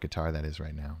figure out what guitar that is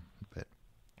right now. But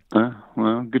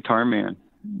well, Guitar Man.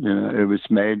 It was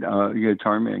made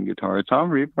Guitar Man guitar. It's on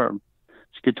Reverb.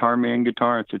 It's Guitar Man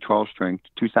guitar. It's a 12-string,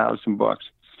 $2,000.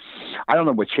 I don't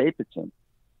know what shape it's in.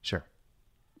 Sure.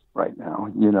 Right now,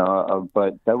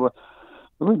 but it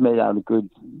was made out of good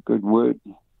wood.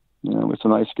 It's a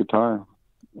nice guitar,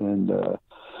 and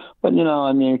but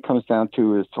it comes down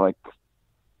to it's like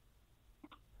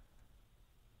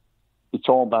it's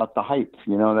all about the hype.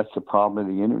 That's the problem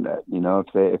of the internet.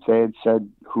 If they had said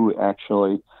who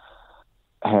actually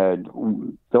had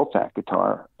built that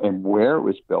guitar and where it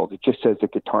was built, it just says a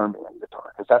Guitar Man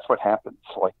guitar, because that's what happens.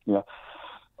 Like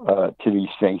to these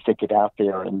things, they get out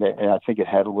there and I think it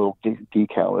had a little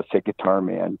decal that said Guitar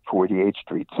Man, 48th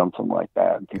Street, something like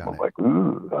that. And people are like,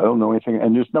 ooh, I don't know anything,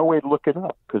 and there's no way to look it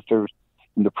up because there's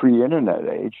in the pre-internet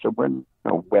age there were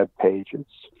no web pages.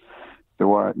 There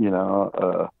weren't,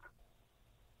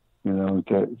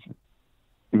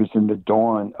 it was in the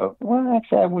dawn of, well,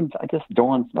 actually, I guess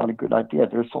dawn's not a good idea.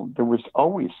 There was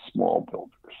always small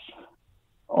builders,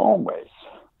 always.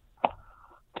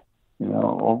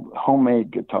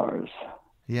 Homemade guitars.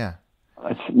 Yeah.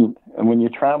 And when you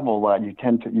travel a lot,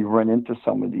 you run into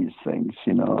some of these things.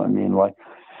 Like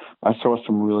I saw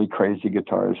some really crazy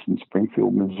guitars in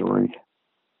Springfield, Missouri,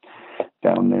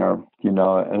 down there. And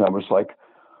I was like,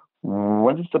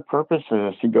 what is the purpose of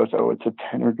this? He goes, oh, it's a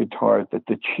tenor guitar that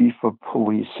the chief of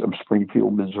police of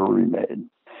Springfield, Missouri made.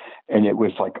 And it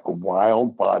was like a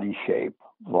wild body shape,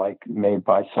 like made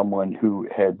by someone who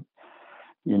had,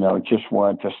 just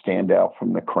wanted to stand out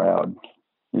from the crowd,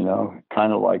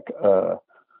 kind of like, oh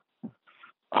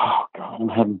God, I'm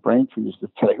having brain freeze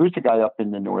today. Who's the guy up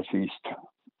in the Northeast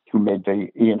who made the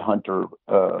Ian Hunter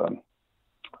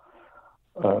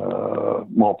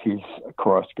Maltese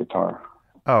cross guitar?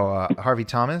 Oh, Harvey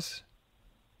Thomas?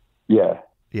 Yeah.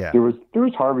 Yeah. There was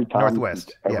Harvey Thomas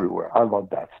Northwest everywhere. Yeah. I love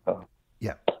that stuff.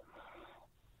 Yeah.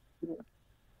 The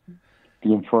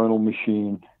Infernal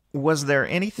Machine. Was there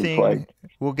anything,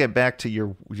 we'll get back to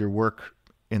your work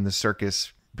in the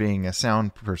circus being a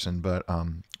sound person, but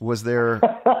was there,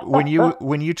 when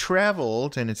you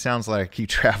traveled, and it sounds like you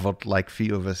traveled like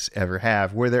few of us ever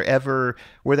have, were there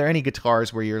any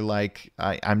guitars where you're like,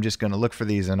 I'm just going to look for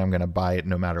these and I'm going to buy it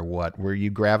no matter what? Were you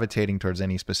gravitating towards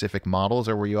any specific models,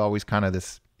 or were you always kind of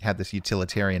had this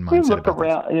utilitarian mindset? You look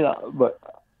around, but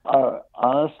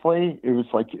honestly, it was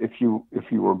like if you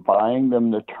were buying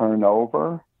them to turn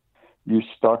over, you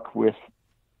stuck with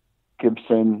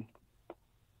Gibson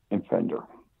and Fender.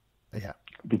 Yeah.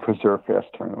 Because they're a fast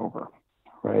turnover,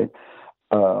 right?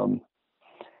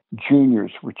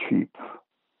 Juniors were cheap.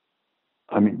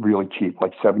 I mean, really cheap,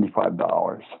 like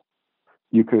 $75.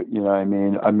 You could, I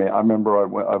remember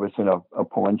I was in a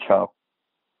pawn shop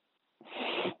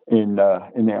in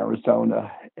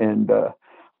Arizona, and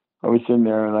I was in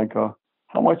there, and I go,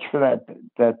 "How much for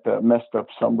that messed up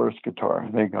Sunburst guitar?"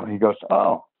 And he goes,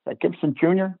 "Oh, that Gibson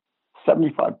Junior,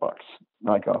 $75." And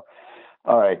I go,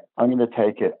 all right, I'm going to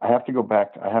take it. I have to go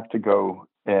back. I have to go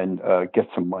and get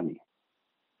some money,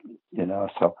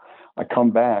 So I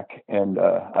come back and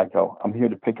I go, I'm here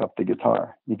to pick up the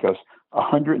guitar. He goes,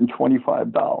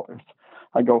 $125.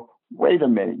 I go, wait a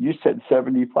minute, you said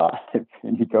 75.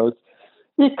 And he goes,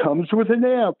 it comes with an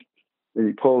amp. And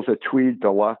he pulls a Tweed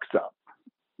Deluxe up.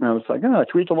 And I was like,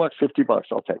 Tweed Deluxe, $50.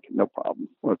 I'll take it. No problem.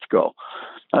 Let's go.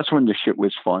 That's when the shit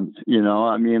was fun.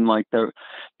 Like the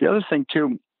other thing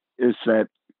too, is that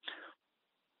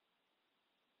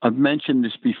I've mentioned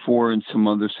this before in some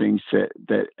other things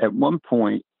that at one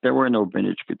point there were no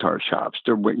vintage guitar shops.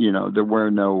 There were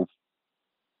no,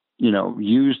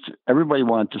 used. Everybody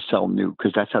wanted to sell new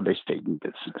because that's how they stayed in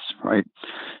business, right?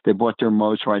 They bought their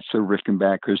Mozarts, their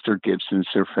Rickenbackers, their Gibsons,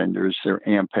 their Fenders, their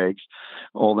Ampegs,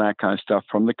 all that kind of stuff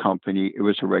from the company. It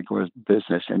was a regular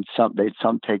business, and they'd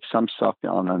take some stuff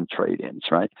on trade-ins,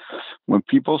 right? When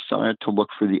people started to look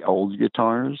for the old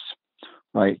guitars,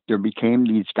 right, there became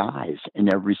these guys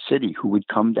in every city who would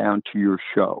come down to your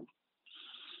show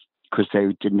because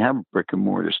they didn't have a brick and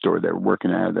mortar store. They were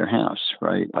working out of their house,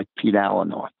 right? Like Pete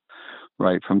Allenoff.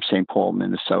 right, from St. Paul,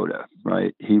 Minnesota,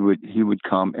 right? He would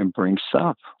come and bring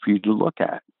stuff for you to look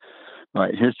at.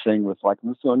 Right, his thing was like,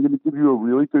 listen, I'm going to give you a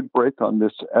really good break on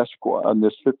this Esquire, on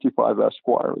this 55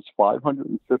 Esquire. It's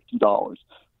 $550,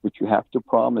 but you have to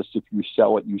promise if you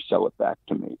sell it back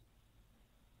to me.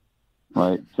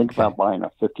 Right, think about buying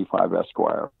a 55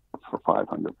 Esquire for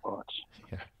 $500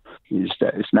 these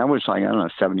days. And that was like, I don't know,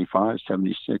 75,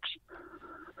 76.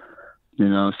 You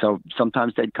know, so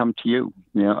sometimes they'd come to you.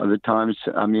 You know, other times,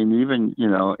 I mean, even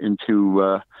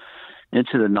into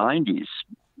the 90s.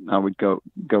 I would go,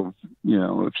 you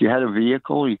know, if you had a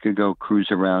vehicle, you could go cruise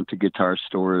around to guitar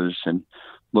stores and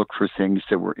look for things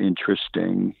that were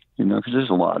interesting, you know, because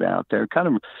there's a lot out there. Kind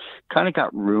of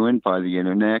got ruined by the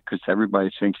internet because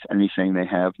everybody thinks anything they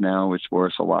have now is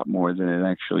worth a lot more than it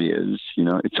actually is. You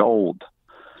know, it's old.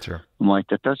 Sure. I'm like,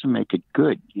 that doesn't make it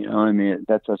good. You know what I mean?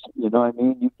 That doesn't, you know what I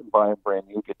mean? You can buy a brand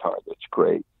new guitar that's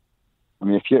great. I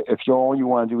mean, if you all you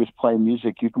want to do is play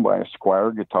music, you can buy a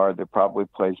Squier guitar that probably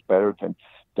plays better than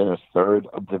a third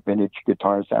of the vintage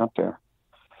guitars out there,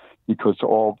 because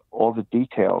all the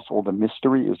details, all the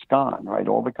mystery is gone, right?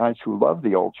 All the guys who love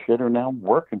the old shit are now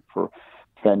working for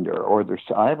Fender, or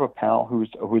I have a pal who's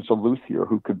a luthier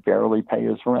who could barely pay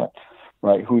his rent,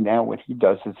 right? Who now what he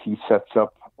does is he sets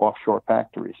up offshore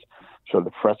factories, so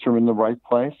the frets are in the right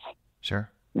place. Sure.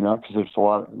 You know, because there's a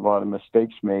lot of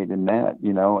mistakes made in that,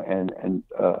 you know, and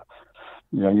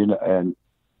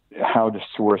how to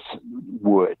source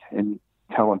wood, and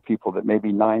telling people that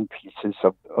maybe 9 pieces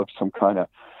of some kind of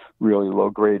really low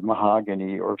grade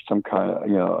mahogany or some kind of,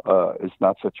 is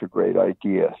not such a great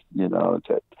idea,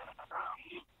 so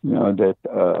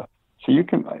you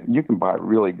can buy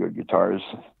really good guitars.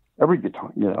 Every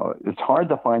guitar, it's hard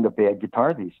to find a bad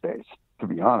guitar these days, to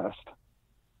be honest.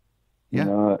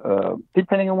 Yeah.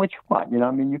 Depending on what you want,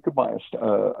 I mean, you could buy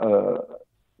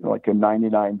like a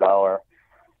 $99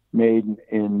 made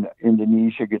in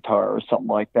Indonesia guitar or something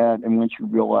like that. And once you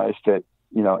realize that,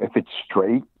 if it's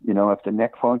straight, if the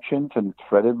neck functions and it's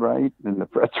fretted right and the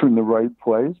frets are in the right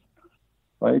place,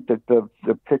 right, that the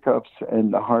pickups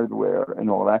and the hardware and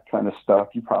all that kind of stuff,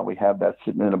 you probably have that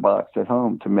sitting in a box at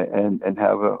home and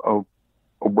have a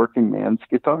working man's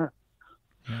guitar,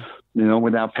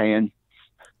 without paying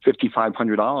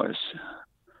 $5,500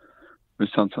 or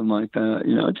something like that.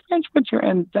 It depends what your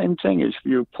end thing is. If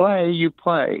you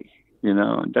play,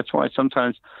 and that's why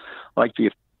sometimes like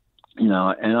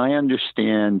and I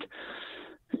understand,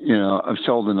 I've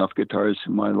sold enough guitars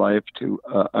in my life to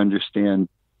understand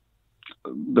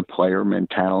the player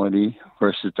mentality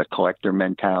versus the collector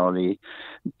mentality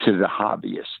to the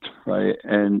hobbyist, right?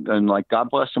 And like, God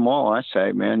bless them all, I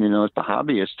say, man, if the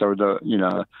hobbyists are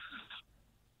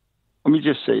let me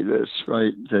just say this,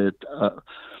 right, that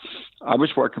I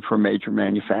was working for a major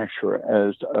manufacturer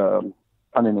as on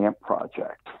an amp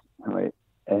project, right?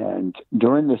 And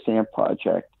during this amp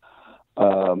project,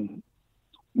 one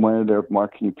of their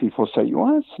marketing people said, you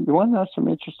want to know some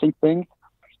interesting things?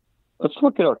 Let's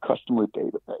look at our customer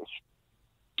database.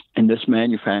 And this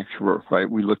manufacturer, right,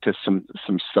 we looked at some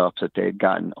stuff that they had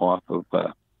gotten off of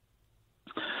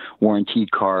warranty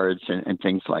cards and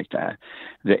things like that.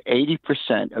 The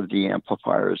 80% of the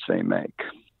amplifiers they make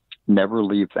never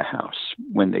leave the house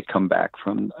when they come back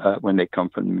from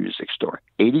the music store.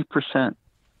 80%.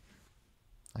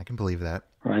 I can believe that.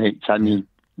 Right. So, I mean,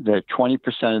 the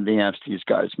 20% of the amps these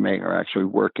guys make are actually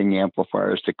working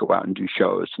amplifiers that go out and do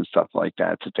shows and stuff like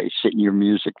that. So they sit in your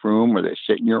music room or they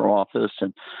sit in your office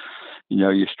and,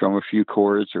 you strum a few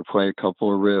chords or play a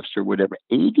couple of riffs or whatever.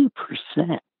 80%.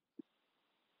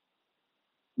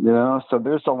 So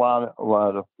there's a lot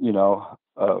of,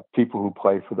 people who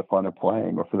play for the fun of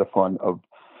playing or for the fun of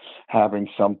having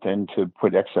something to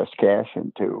put excess cash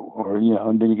into, or,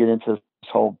 and then you get into this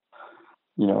whole,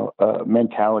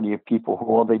 mentality of people who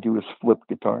all they do is flip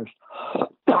guitars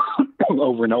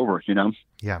over and over,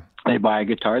 Yeah. They buy a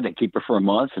guitar, they keep it for a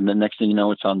month, and the next thing you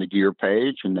know, it's on the gear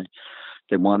page, and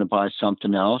they want to buy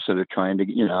something else, or they're trying to,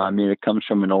 it comes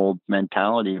from an old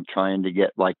mentality of trying to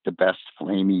get like the best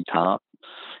flamey top.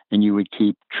 And you would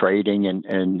keep trading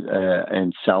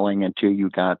and selling until you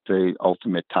got the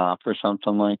ultimate top or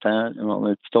something like that. Well,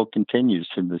 it still continues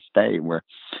to this day, where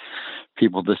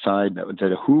people decide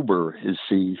that a Huber is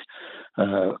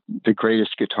the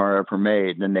greatest guitar ever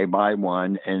made. And then they buy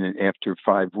one, and after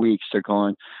 5 weeks, they're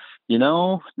going,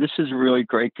 this is a really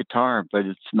great guitar, but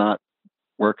it's not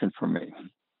working for me.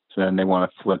 So then they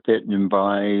want to flip it and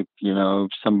buy,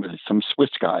 some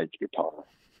Swiss guy's guitar.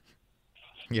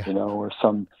 Yeah. Or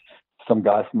some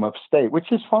guy from upstate,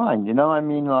 which is fine.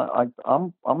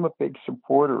 I'm a big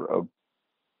supporter of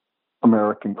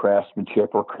American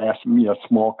craftsmanship or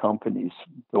small companies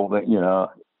building,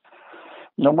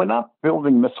 we're not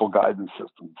building missile guidance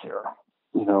systems here,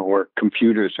 or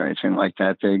computers or anything like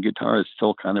that. The guitar is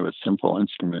still kind of a simple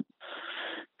instrument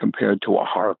compared to a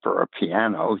harp or a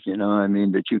piano,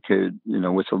 that you could,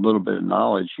 with a little bit of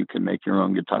knowledge, you can make your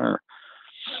own guitar.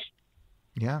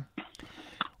 Yeah.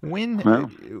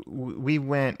 When we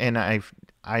went, and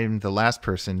I'm the last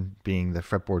person, being the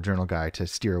Fretboard Journal guy, to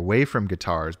steer away from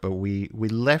guitars, but we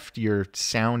left your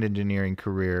sound engineering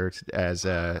career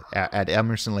at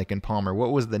Emerson, Lake and Palmer.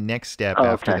 What was the next step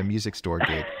after the music store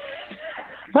gig?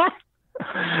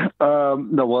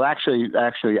 No, well, actually,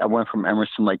 I went from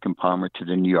Emerson, Lake and Palmer to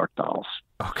the New York Dolls.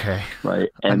 Okay. Right.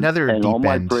 Another deep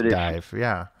end dive.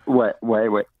 Yeah. Wait.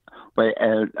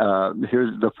 And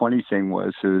here's the funny thing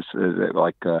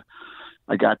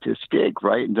I got this gig,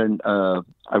 right? And then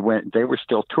they were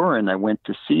still touring. I went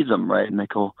to see them, right? And they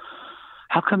go,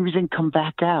 "How come you didn't come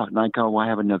back out?" And I go, "Well, I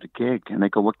have another gig." And they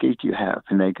go, "What gig do you have?"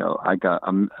 And they go, I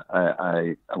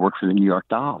work for the New York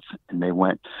Dolls. And they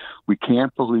went, "We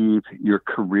can't believe your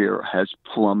career has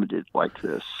plummeted like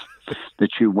this,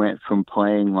 that you went from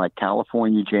playing like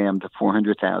California Jam to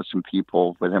 400,000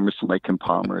 people with Emerson, Lake and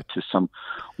Palmer to some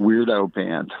weirdo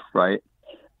band," right?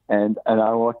 And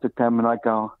I looked at them and I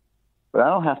go, "But I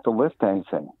don't have to lift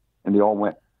anything." And they all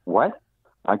went, "What?"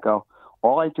 I go,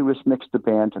 "All I do is mix the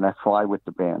band and I fly with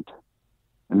the band."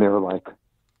 And they were like,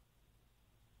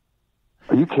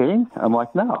 "Are you kidding?" I'm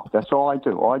like, "No, that's all I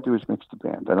do. All I do is mix the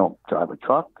band. I don't drive a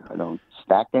truck. I don't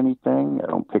stack anything. I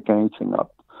don't pick anything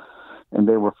up." And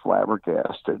they were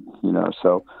flabbergasted,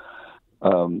 So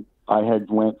I had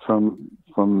went from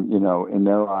in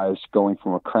their eyes, going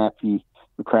from a crappy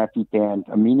band,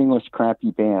 a meaningless,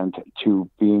 crappy band, to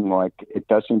being like, it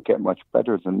doesn't get much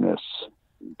better than this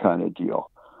kind of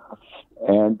deal.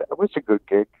 And it was a good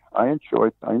gig. I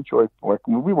enjoyed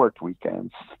working. We worked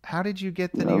weekends. How did you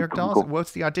get the New York Dolls?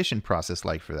 What's the audition process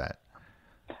like for that?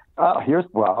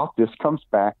 This comes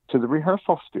back to the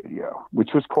rehearsal studio,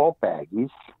 which was called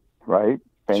Baggies, right?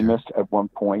 Famous at one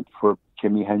point for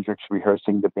Jimi Hendrix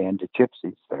rehearsing the band of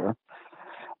Gypsies there,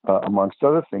 amongst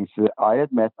other things. I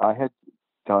had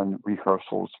done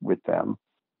rehearsals with them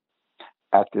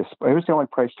at this. It was the only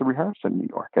place to rehearse in New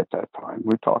York at that time.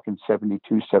 We're talking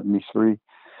 72, 73. It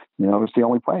was the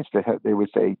only place. There was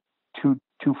two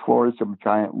floors of a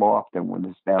giant loft in what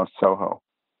is now Soho.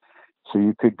 So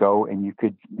you could go and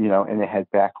and it had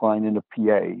backline and a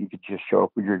PA. You could just show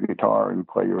up with your guitar and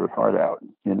play your heart out,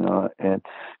 And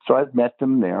so I'd met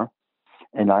them there,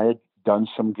 and I had done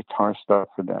some guitar stuff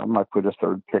for them. I put a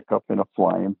third pickup in a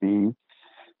Flying V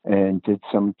and did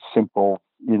some simple,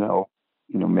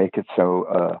 make it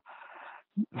so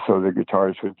the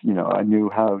guitars would, I knew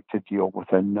how to deal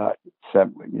with a nut set,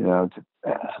 how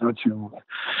to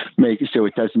make it so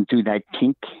it doesn't do that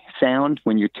kink sound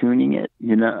when you're tuning it,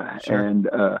 Sure. And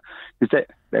because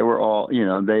they were all,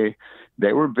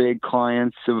 they were big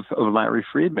clients of Larry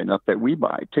Friedman up at We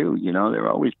Buy too. They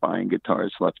were always buying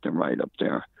guitars left and right up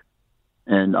there.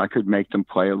 And I could make them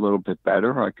play a little bit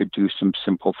better. I could do some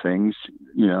simple things,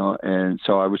 and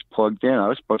so I was plugged in. I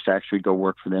was supposed to actually go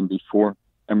work for them before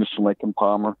Emerson, Lake and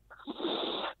Palmer.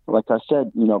 Like I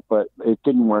said, but it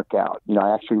didn't work out.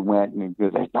 I actually went and they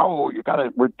said, "No,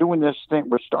 we're doing this thing.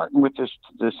 We're starting with this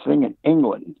thing in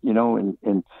England,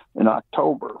 in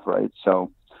October." Right.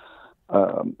 So,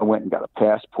 I went and got a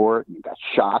passport and got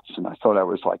shots, and I thought I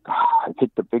was like, I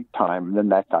hit the big time. And then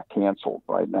that got canceled.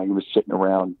 Right. And I was sitting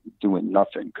around doing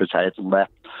nothing because I had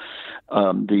left.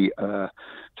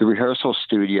 The rehearsal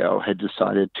studio had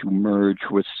decided to merge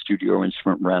with Studio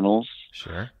Instrument Rentals.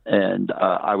 Sure. And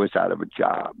I was out of a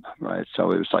job, right?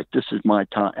 So it was like, this is my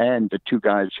time. And the two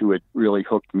guys who had really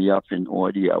hooked me up in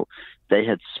audio, they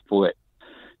had split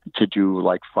to do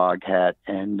like Foghat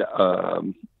and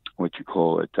Earth,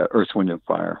 Wind and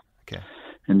Fire. Okay.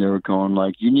 And they were going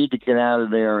like, "You need to get out of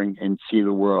there and see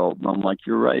the world." And I'm like,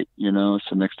 "You're right."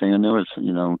 So next thing I know is,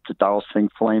 the Dolls thing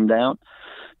flamed out.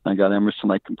 I got Emerson,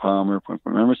 Lake and Palmer, went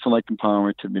from Emerson, Lake and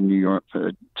Palmer to the New York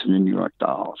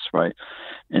Dolls, right?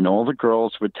 And all the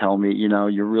girls would tell me,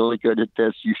 "You're really good at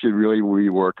this. You should really be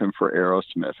working for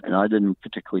Aerosmith." And I didn't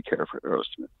particularly care for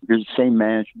Aerosmith. It's the same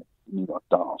management, New York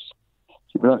Dolls.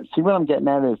 See what I'm getting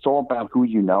at? It's all about who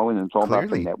you know, and it's all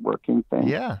Clearly. about the networking thing.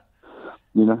 Yeah.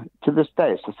 To this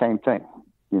day, it's the same thing.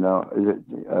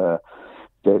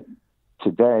 That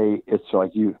today it's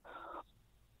like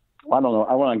I don't know.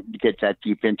 I want to get that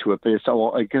deep into it, but it's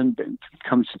all, again, it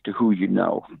comes to who you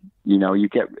know. You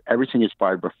get everything is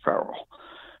by referral.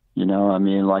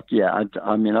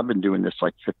 I've been doing this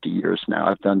like 50 years now.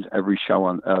 I've done every show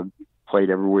on played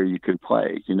everywhere you could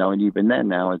play, and even then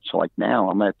now it's like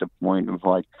now I'm at the point of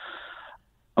like,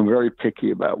 I'm very picky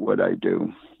about what I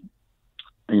do.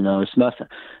 It's nothing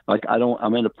like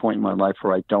I'm at a point in my life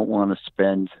where I don't want to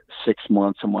spend 6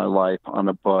 months of my life on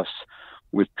a bus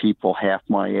with people half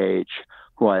my age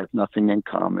who I have nothing in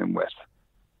common with.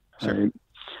 Sure.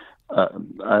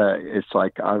 It's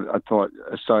like I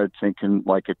started thinking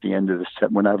like at the end of the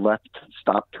set when I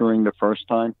stopped touring the first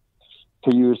time,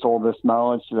 to use all this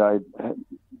knowledge that I had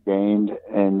gained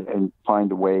and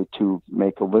find a way to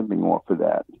make a living off of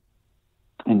that.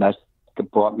 And that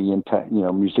brought me into,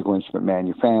 musical instrument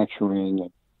manufacturing.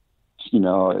 And,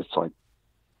 it's like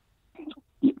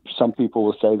some people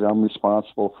will say that I'm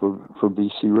responsible for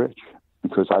BC Rich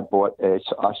because I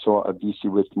saw a BC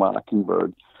Rich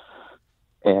Mockingbird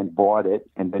and bought it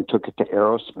and then took it to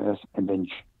Aerosmith, and then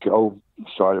Joe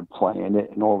started playing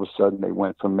it, and all of a sudden they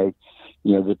went from the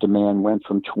demand went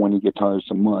from 20 guitars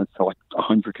a month to like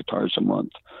 100 guitars a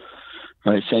month.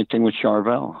 Right? Same thing with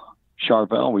Charvel.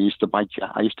 I used to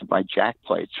buy jack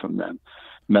plates from them,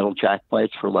 metal jack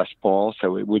plates for Les Paul,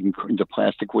 so the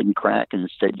plastic wouldn't crack, and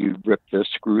instead you'd rip the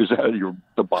screws out of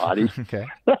the body. Okay.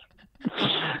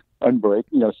 Unbreak,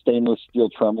 stainless steel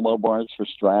tremolo bars for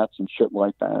Strats and shit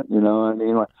like that.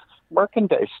 Like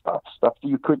merchandise stuff that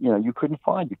you couldn't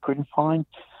find. You couldn't find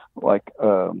like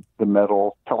the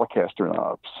metal Telecaster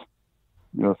knobs,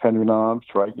 Fender knobs,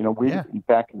 right?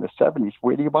 Back in the 70s,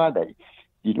 where do you buy that?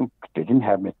 They didn't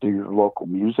have them at your local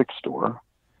music store,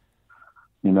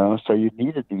 so you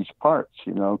needed these parts,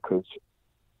 because,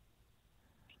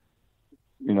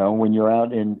 when you're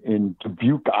out in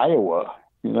Dubuque, Iowa,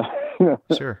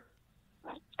 Sure.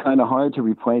 It's kind of hard to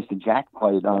replace the jack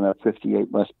plate on a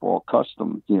 58 Les Paul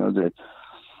Custom, that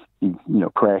he,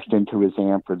 crashed into his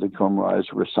amp or the drum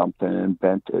riser or something and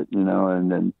bent it,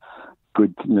 and then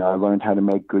I learned how to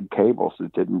make good cables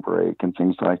that didn't break and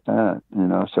things like that,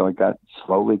 so I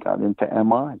slowly got into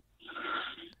MI,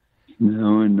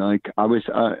 and like I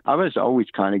was always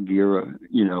kind of gear,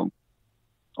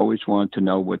 always wanted to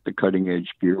know what the cutting edge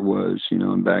gear was,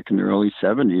 and back in the early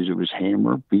 70s, it was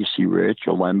Hammer, BC Rich,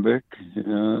 Alembic,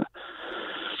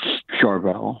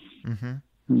 Charvel,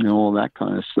 all that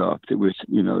kind of stuff. It was,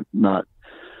 not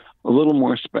a little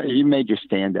more, it made you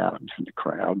stand out in the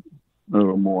crowd a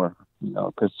little more,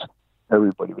 because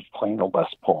everybody was playing a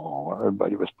Les Paul, or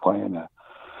everybody was playing a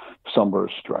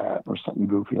Sunburst Strat or something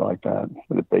goofy like that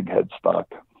with a big headstock.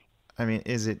 I mean,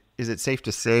 is it safe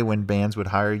to say when bands would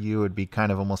hire you, it would be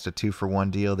kind of almost a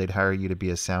 2-for-1 deal? They'd hire you to be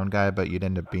a sound guy, but you'd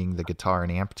end up being the guitar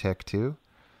and amp tech too?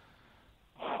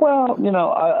 Well,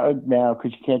 I now,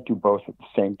 because you can't do both at the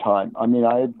same time. I mean,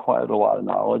 I acquired a lot of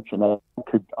knowledge, and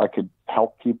I could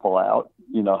help people out,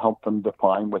 help them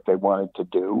define what they wanted to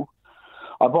do.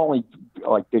 I've only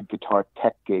did guitar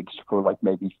tech gigs for like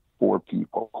maybe 4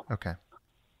 people. Okay.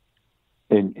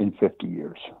 In 50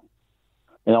 years.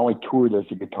 And I only toured as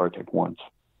a guitar tech once.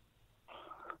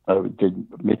 I did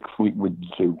Mick Fleetwood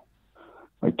Zoo.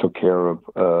 I took care of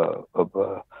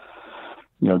the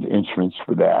instruments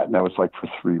for that, and that was like for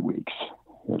 3 weeks,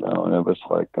 and it was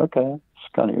like, okay,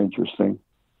 it's kind of interesting,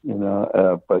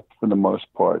 but for the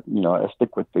most part, I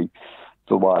stick with the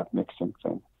live mixing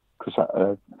thing,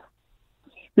 because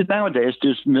nowadays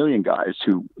there's a million guys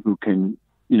who can,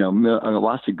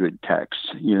 lots of good techs,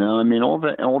 I mean, all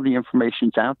the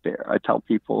information's out there. I tell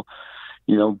people,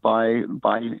 buy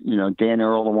Dan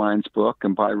Erlewine's book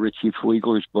and buy Richie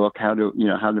Fleegler's book, how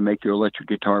to make your electric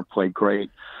guitar play great.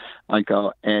 I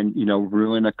go and,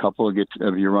 ruin a couple of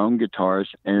your own guitars,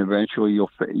 and eventually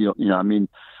you'll I mean,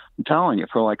 I'm telling you,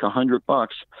 for like $100,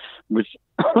 which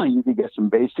you can get some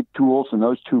basic tools and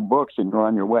those 2 books, and you're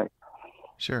on your way.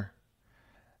 Sure.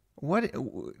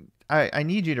 I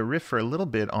need you to riff for a little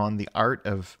bit on the art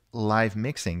of live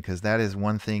mixing, because that is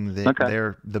one thing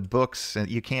that the books, and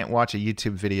you can't watch a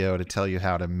YouTube video to tell you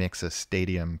how to mix a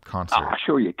stadium concert. Oh,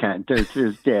 sure you can. There's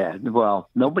well,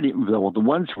 the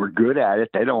ones who are good at it,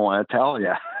 they don't want to tell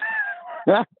you.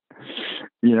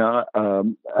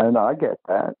 And I get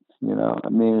that. I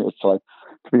mean, it's like,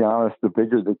 to be honest, the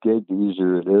bigger the gig, the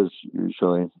easier it is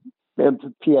usually.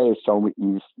 The PA is so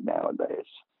easy nowadays.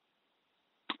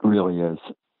 It really is.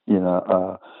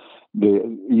 It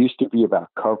used to be about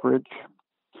coverage,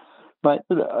 but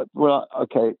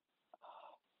okay,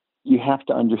 you have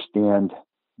to understand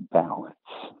balance,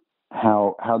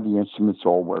 how the instruments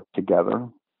all work together,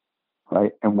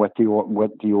 right, and what the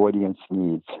audience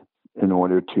needs in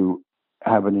order to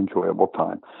have an enjoyable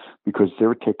time, because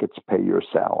their tickets pay your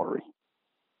salary,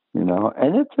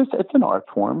 and it's an art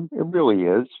form. It really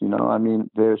is. I mean,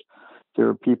 there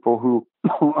are people who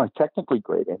are technically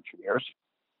great engineers,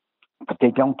 but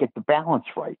they don't get the balance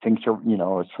right. Things are,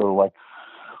 it's sort of like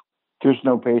there's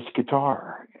no bass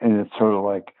guitar, and it's sort of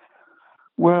like,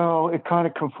 well, it kind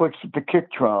of conflicts with the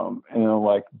kick drum, and I'm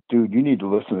like, dude, you need to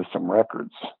listen to some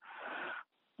records.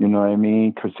 You know what I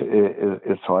mean? Because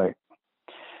it's like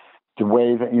the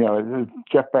way that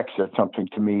Jeff Beck said something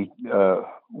to me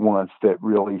once that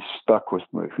really stuck with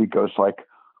me. He goes like,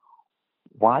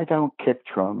 "Why don't kick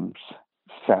drums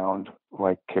sound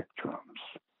like kick drums?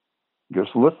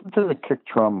 Just listen to the kick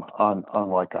drum on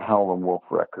like a Howlin' Wolf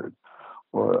record,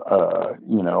 or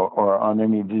or on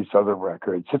any of these other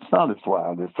records. It's not as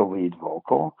loud as the lead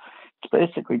vocal. It's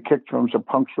basically kick drums a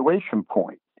punctuation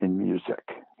point in music,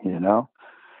 and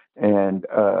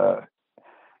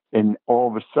all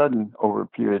of a sudden, over a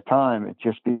period of time, it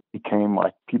just became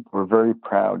like people were very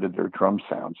proud of their drum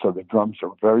sound. So the drums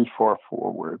are very far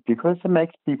forward because it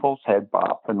makes people's head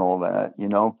bop and all that,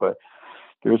 but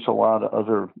there's a lot of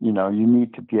other, you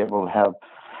need to be able to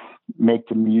make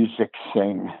the music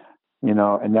sing,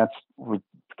 and that's with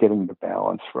getting the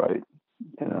balance right.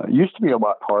 It used to be a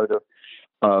lot harder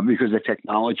because the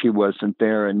technology wasn't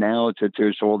there. And now that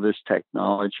there's all this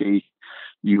technology,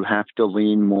 you have to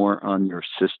lean more on your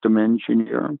system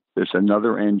engineer. There's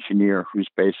another engineer who's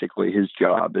basically his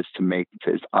job is to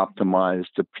optimize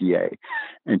the PA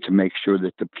and to make sure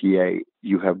that the PA,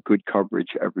 you have good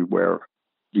coverage everywhere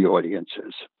the audience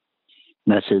is.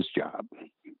 And that's his job,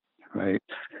 right?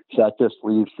 So that just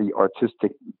leaves the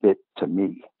artistic bit to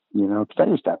me, because I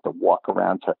used to have to walk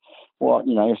around I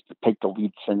used to take the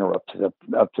lead singer up to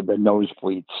the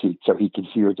nosebleed seat so he could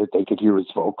hear that they could hear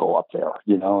his vocal up there,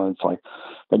 and it's like,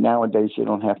 but nowadays you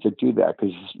don't have to do that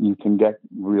because you can get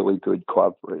really good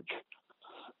coverage,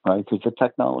 right? Because the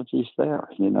technology's there,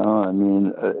 I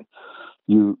mean,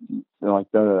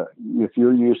 if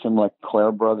you're using like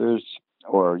Claire Brothers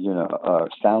or,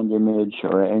 Sound Image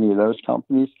or any of those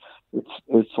companies,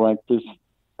 it's like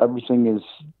everything is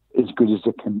as good as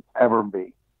it can ever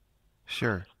be.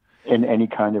 Sure. In any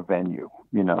kind of venue,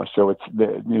 so it's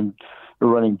the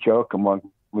running joke among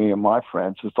me and my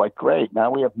friends. It's like, great, now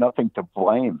we have nothing to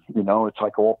blame. It's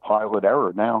like all pilot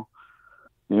error now.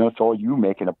 It's all you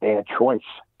making a bad choice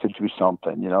to do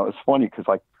something. It's funny because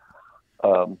like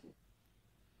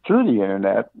through the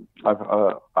internet,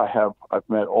 I've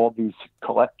met all these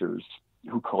collectors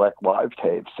who collect live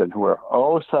tapes and who are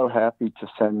so happy to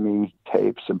send me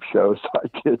tapes of shows I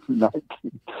did in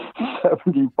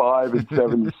 1975 and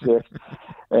 76.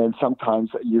 And sometimes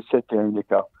you sit there and you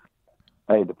go,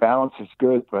 hey, the balance is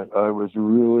good, but I was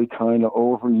really kind of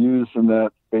overusing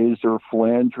that phaser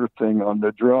flanger thing on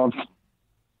the drums.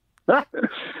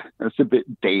 That's a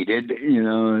bit dated,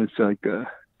 it's like,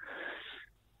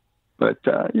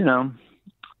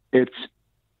 it's,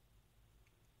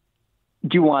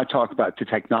 do you want to talk about the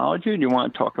technology or do you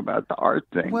want to talk about the art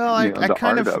thing? Well, I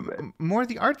kind of more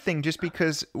the art thing, just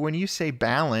because when you say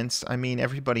balance, I mean,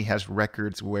 everybody has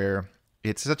records where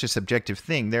it's such a subjective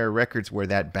thing. There are records where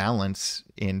that balance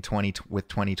with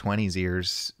 2020's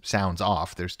ears sounds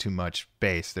off. There's too much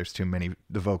bass. There's too many,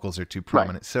 the vocals are too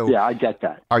prominent. Right. So yeah, I get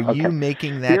that. Are you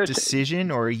making that decision,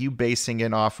 or are you basing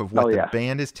it off of what the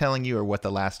band is telling you or what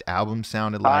the last album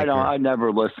sounded like? I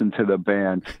never listened to the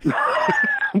band.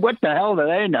 What the hell do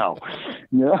they know?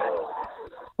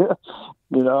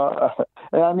 And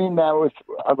I mean,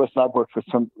 I've worked with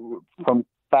some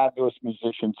fabulous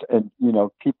musicians and,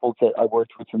 people that I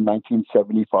worked with in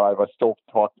 1975, I still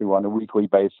talk to on a weekly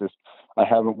basis. I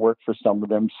haven't worked for some of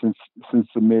them since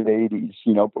the mid 80s,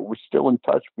 but we're still in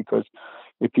touch because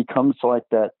it becomes like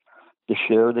that, the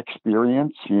shared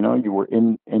experience, you were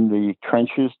in the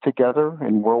trenches together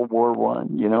in World War I,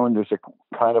 and there's a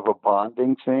kind of a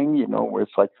bonding thing, where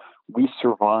it's like, we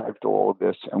survived all of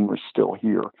this and we're still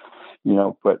here,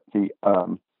 but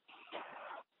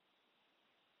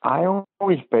I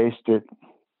always based it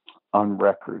on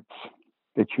records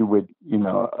that you would,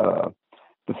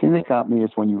 the thing that got me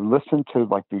is when you listen to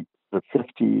like the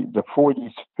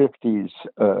 40s, 50s,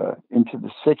 into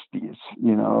the 60s,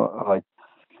 like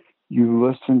you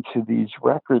listen to these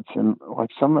records and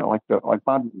like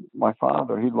my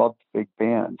father, he loved big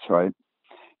bands, right?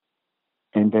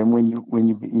 And then when you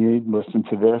listen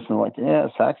to this and like, yeah,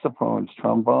 saxophones,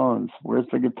 trombones, where's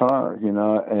the guitar,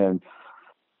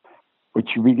 but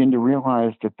you begin to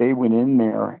realize that they went in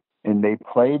there and they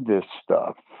played this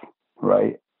stuff,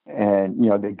 right? And,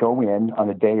 they go in on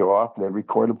a day off, they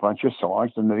record a bunch of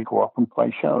songs, and they go up and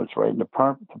play shows, right? And the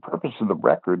purpose of the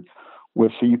record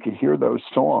was so you could hear those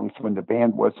songs when the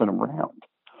band wasn't around,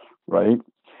 right?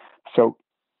 So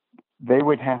they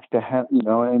would have to have,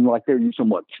 and like they're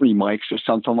using, 3 mics or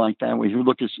something like that. When you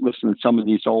listen to some of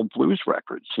these old blues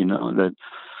records, that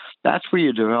that's where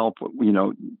you develop,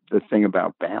 the thing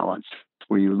about balance,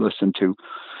 where you listen to,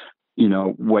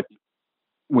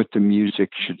 what the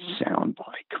music should sound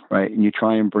like, right? And you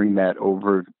try and bring that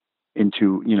over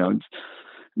into, to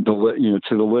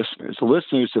the listeners. The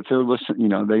listeners, if they're listening,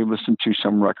 they listen to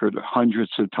some record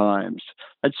hundreds of times.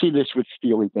 I'd see this with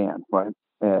Steely Dan, right?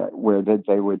 Where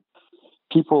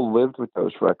people lived with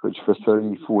those records for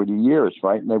 30, 40 years,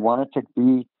 right? And they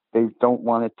don't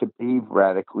want it to be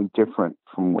radically different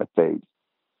from what they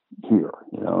hear.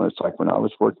 It's like when I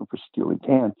was working for Steely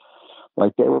Dan,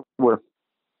 like they were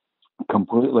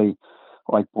completely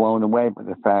like blown away by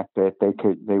the fact that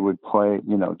they would play,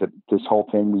 this whole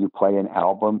thing where you play an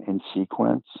album in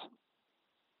sequence,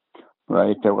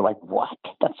 right? They were like, what?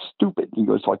 That's stupid. He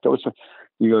goes,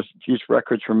 these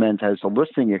records were meant as a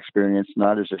listening experience,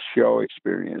 not as a show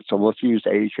experience. So let's use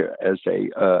Asia as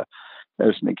an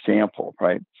example,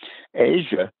 right?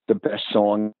 Asia, the best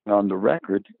song on the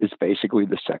record, is basically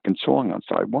the second song on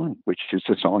side one, which is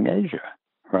the song Asia,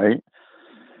 right?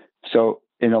 So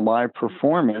in a live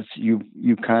performance, you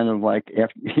kind of like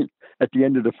at the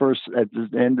end of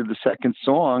the second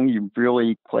song, you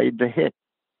really played the hit,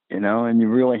 and you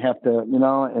really have to,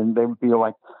 and they would be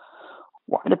like,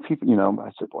 why do people,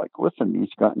 I said, like, listen, these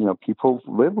guys, people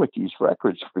live with these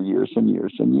records for years and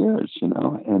years and years,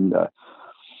 and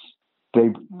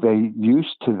they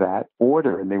used to that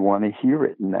order and they want to hear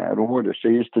it in that order. So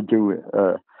they used to do it,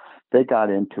 they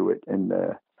got into it, and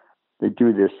they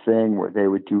do this thing where they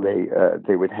would do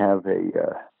they would have they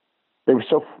were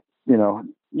so,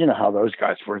 how those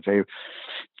guys were.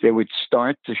 They would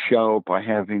start the show by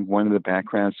having one of the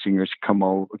background singers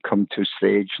come to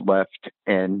stage left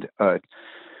and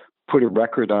put a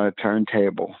record on a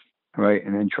turntable, right,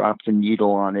 and then drop the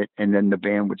needle on it, and then the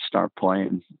band would start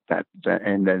playing that,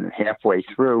 and then halfway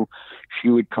through, she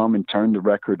would come and turn the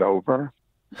record over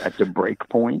at the break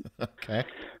point. Okay,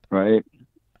 right.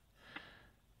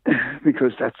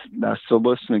 Because that's the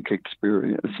listening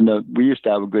experience. We used to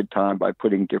have a good time by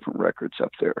putting different records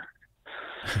up there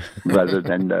rather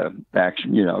than the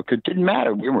action, because it didn't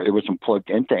matter. It wasn't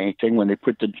plugged into anything. When they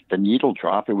put the needle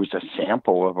drop, it was a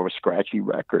sample of a scratchy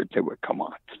record that would come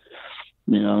on,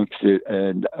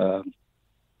 and so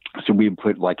we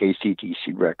put like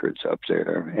AC/DC records up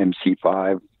there,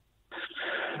 MC5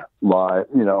 live,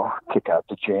 Kick Out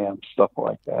the Jam, stuff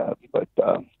like that. But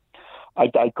I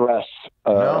digress.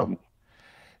 No.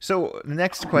 So the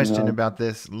next question about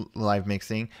this live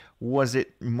mixing, was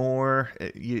it more,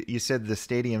 you said the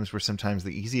stadiums were sometimes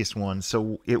the easiest ones.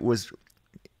 So it was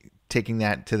taking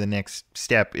that to the next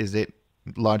step. Is it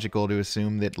logical to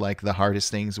assume that like the hardest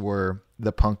things were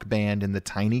the punk band and the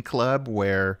tiny club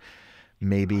where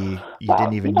maybe you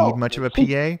didn't even need much of a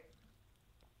PA?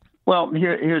 Well,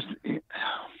 here's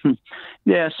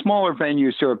smaller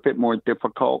venues are a bit more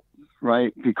difficult.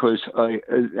 Right, because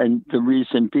and the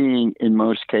reason being, in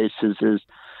most cases, is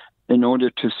in order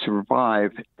to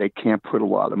survive, they can't put a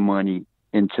lot of money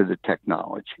into the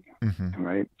technology. Mm-hmm.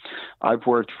 Right, I've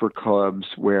worked for clubs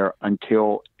where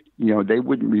until they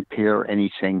wouldn't repair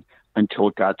anything until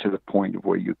it got to the point of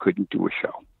where you couldn't do a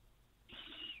show.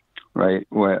 Right,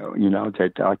 well,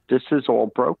 that this is all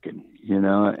broken,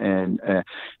 and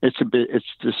it's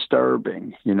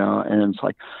disturbing, and it's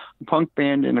like a punk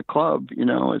band in a club,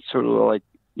 it's sort of like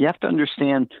you have to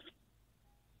understand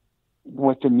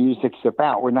what the music's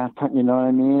about. We're not, you know what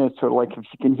I mean? It's sort of like if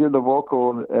you can hear the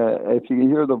vocal,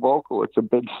 it's a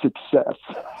big success.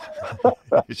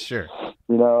 Sure.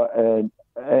 And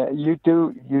you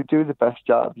do the best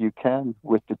job you can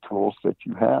with the tools that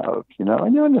you have,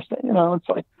 and you understand, it's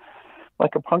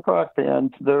like a punk rock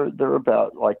band, they're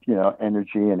about like,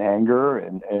 energy and anger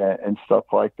and stuff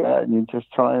like that. And you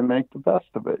just try and make the best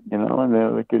of it, and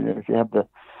then like, if you have the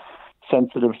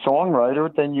sensitive songwriter,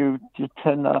 then you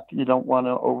tend not, you don't want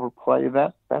to overplay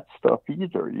that stuff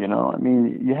either. I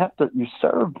mean, you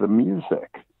serve the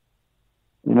music,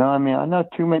 I mean, I know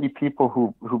too many people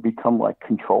who become like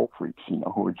control freaks,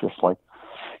 who are just like,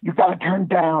 you got to turn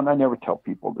down. I never tell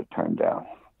people to turn down.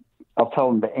 I'll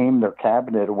tell them to aim their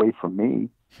cabinet away from me.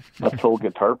 I've told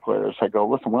guitar players, I go,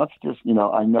 listen, why don't you just,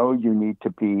 I know you need to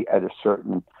be at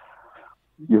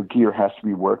your gear has to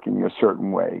be working a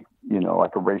certain way,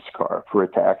 like a race car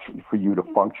for you to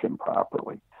function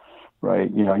properly, right?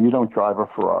 You don't drive a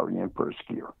Ferrari in first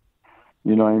gear.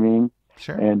 You know what I mean?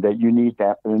 Sure. And that you need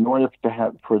that. But in order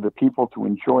for the people to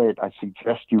enjoy it, I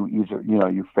suggest you either,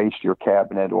 you face your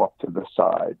cabinet off to the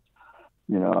side,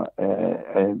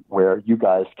 and where you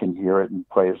guys can hear it and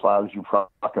play as loud as you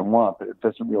fucking want, but it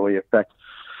doesn't really affect,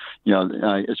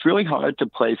 it's really hard to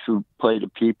play to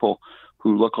people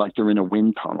who look like they're in a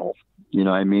wind tunnel, You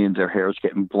know what I mean? Their hair's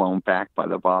getting blown back by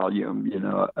the volume.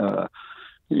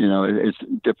 It's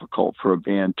difficult for a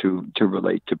band to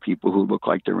relate to people who look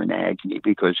like they're in agony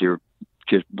because you're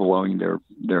just blowing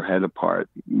their head apart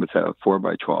with a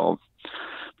 4x12.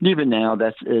 Even now,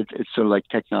 it's sort of like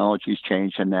technology's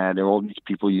changed in that. All these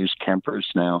people use Kempers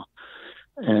now,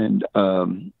 and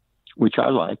which I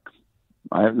like.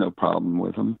 I have no problem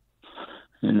with them.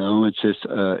 It's just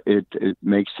it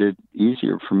makes it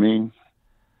easier for me.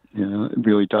 It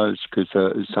really does, because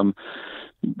some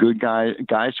good guys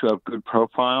who have good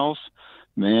profiles,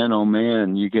 man, oh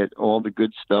man, you get all the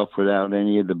good stuff without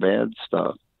any of the bad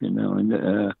stuff.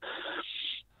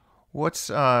 What's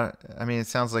I mean, it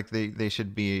sounds like they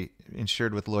should be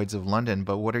insured with Lloyd's of London,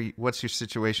 but what's your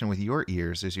situation with your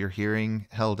ears? Is your hearing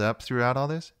held up throughout all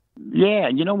this? Yeah,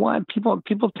 you know what? People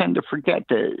tend to forget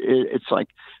that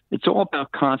it's all about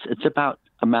it's about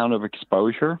amount of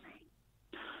exposure,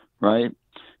 right?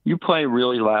 You play a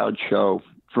really loud show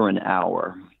for an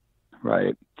hour,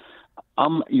 right?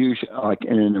 I'm usually like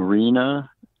in an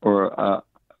arena or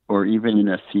even in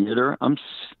a theater. I'm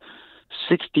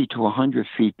 60 to 100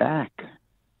 feet back,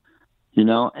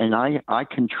 and I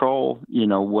control,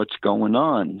 what's going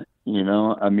on,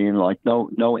 I mean, like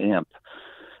no amp,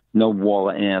 no wall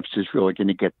of amps is really going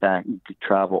to get back,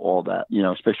 travel all that,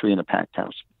 especially in a packed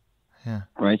house. Yeah.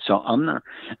 Right. So I'm not,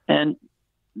 and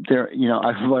there,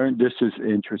 I've learned, this is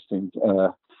interesting.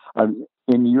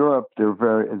 In Europe, they're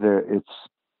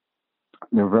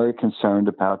very concerned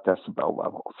about decibel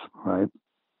levels, right?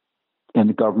 And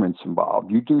the government's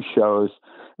involved. You do shows,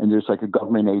 and there's like a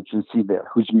government agency there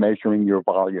who's measuring your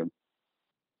volume.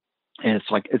 And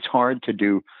it's hard to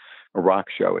do a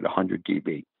rock show at 100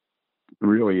 dB. It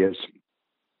really is.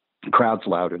 The crowd's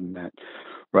louder than that,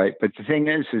 right? But the thing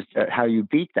is that how you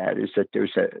beat that is that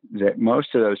that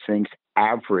most of those things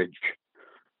average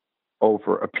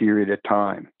over a period of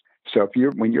time. So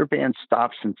when your band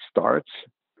stops and starts,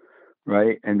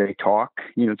 right, and they talk,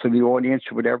 to the audience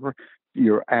or whatever,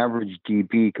 your average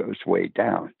dB goes way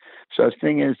down. So the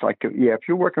thing is, if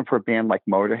you're working for a band like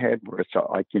Motorhead, where it's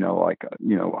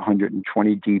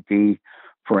 120 dB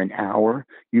for an hour,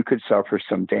 you could suffer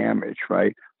some damage,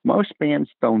 right? Most bands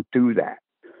don't do that,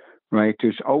 right?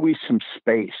 There's always some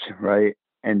space, right?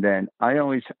 And then I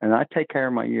take care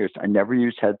of my ears. I never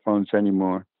use headphones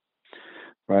anymore,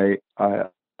 right?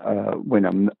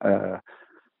 When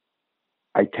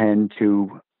I tend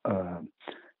to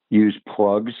use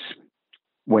plugs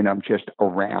when I'm just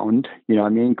around,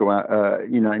 go out,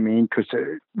 because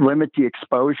limit the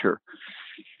exposure.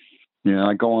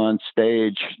 I go on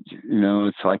stage,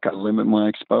 it's like I limit my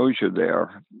exposure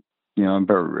there. I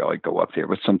very rarely go up there,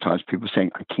 but sometimes people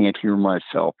saying, I can't hear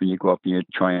myself, and you go up and you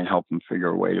try and help them figure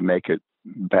a way to make it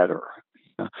better.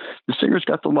 The singer's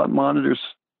got the monitors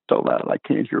so loud I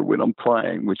can't hear what I'm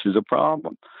playing, which is a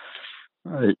problem.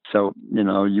 Right. So,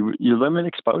 you limit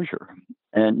exposure.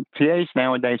 And PAs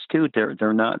nowadays too,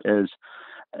 they're not as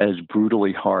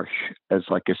brutally harsh as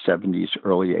like a 70s,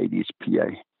 early 80s PA.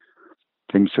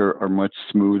 Things are much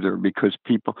smoother because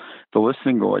the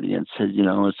listening audience,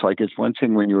 it's one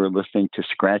thing when you were listening to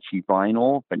scratchy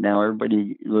vinyl, but now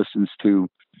everybody listens to,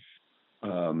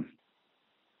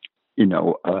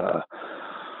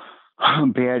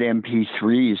 bad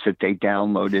MP3s that they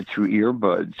downloaded through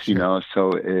earbuds,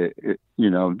 so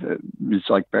it's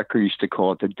like Becker used to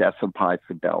call it the death of high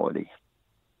fidelity.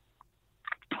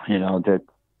 That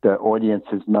the audience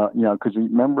is not, because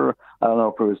remember, I don't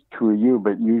know if it was true of you,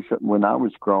 but usually when I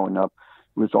was growing up,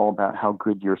 it was all about how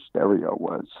good your stereo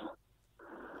was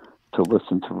to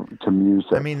listen to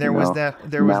music. I mean, there was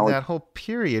that whole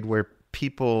period where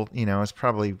people, it's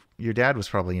probably, your dad was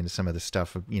probably into some of the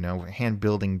stuff of, hand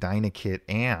building Dynakit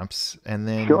amps, and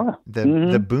then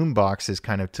the boom boxes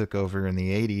kind of took over in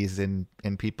the 80s, and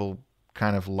people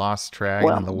kind of lost track,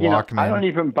 and the Walkman. I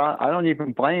don't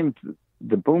even blame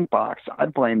the boom box. I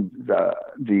blame the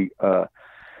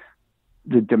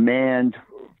demand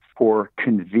for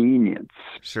convenience,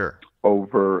 sure,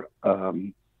 over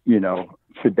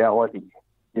fidelity.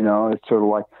 It's sort of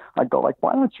like, I go like,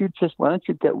 why don't you get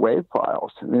WAV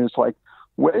files? And it's like,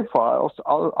 WAV files,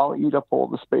 I'll eat up all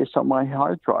the space on my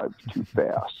hard drive too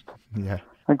fast. Yeah.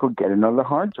 I go get another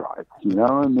hard drive.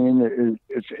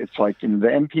 It's like, the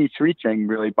MP3 thing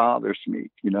really bothers me,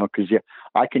 because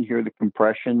I can hear the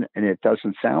compression and it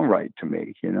doesn't sound right to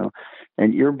me,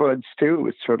 and earbuds too.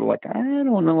 It's sort of like, I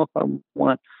don't know if I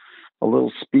want a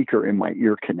little speaker in my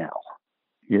ear canal.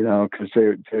 Because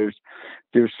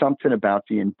there's something about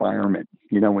the environment,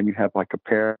 when you have like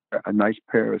a nice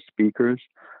pair of speakers.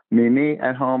 Me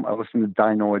at home, I listen to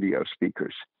Dynaudio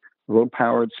speakers, a low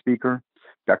powered speaker.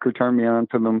 Becker turned me on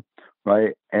to them.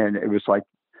 right? And it was like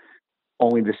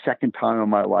only the second time in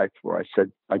my life where I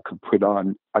said I put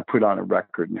on a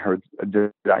record and heard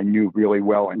that I knew really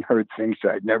well and heard things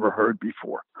that I'd never heard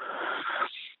before.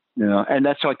 And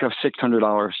that's like a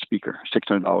 $600 speaker,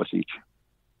 $600 each.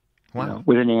 Wow.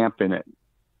 With an amp in it.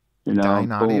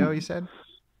 Dyne audio, you said?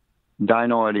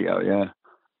 Dyne audio, yeah.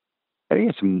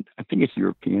 I think it's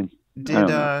European. Did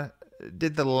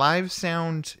the live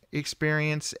sound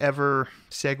experience ever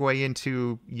segue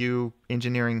into you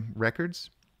engineering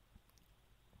records?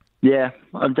 Yeah,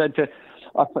 records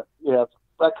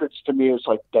to me is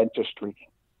like dentistry.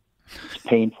 It's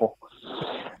painful.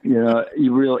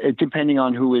 Depending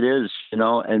on who it is,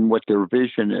 and what their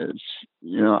vision is.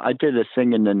 I did a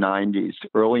thing in the 90s,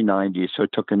 early 90s, so I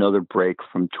took another break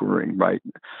from touring, right?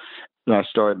 And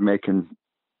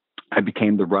I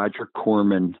became the Roger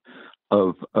Corman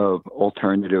of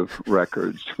alternative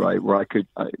records, right? Where I could,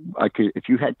 if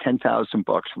you had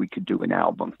 $10,000, we could do an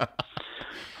album,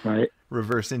 right?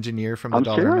 Reverse engineer from the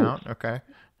dollar amount. Okay.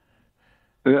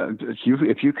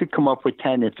 If you could come up with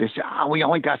 10, if they say, we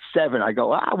only got 7, I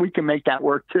go, we can make that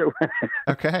work too.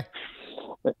 Okay.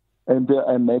 And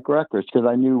make records, because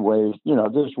I knew ways,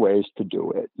 there's ways to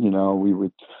do it. We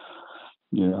would,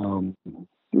 in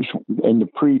the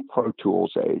pre-Pro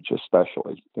Tools age,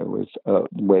 especially, there was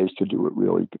ways to do it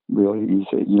really, really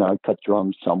easy. I'd cut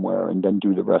drums somewhere and then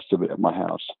do the rest of it at my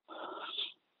house.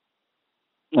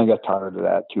 I got tired of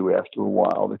that too after a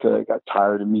while, because I got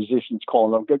tired of musicians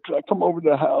calling up, "Can I come over to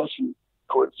the house and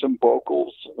record some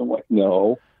vocals?" And I'm like,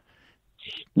 no.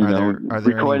 Are there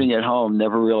recording at home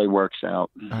never really works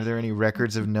out. Are there any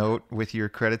records of note with your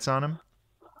credits on them?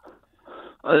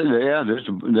 Yeah,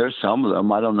 there's some of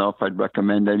them. I don't know if I'd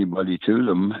recommend anybody to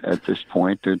them at this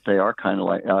point. They are kind of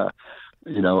like,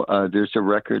 there's a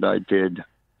record I did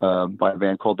by a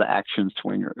band called the Action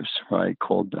Swingers, right?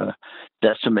 Called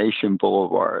Decimation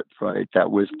Boulevard, right? That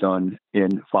was done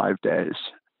in 5 days.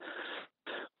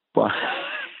 But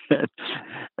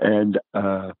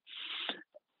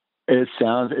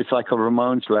it's like a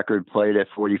Ramones record played at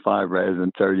 45 rather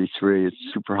than 33. It's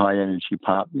super high energy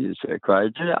pop music,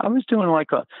 right? I was doing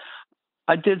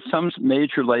I did some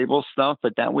major label stuff,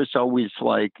 but that was always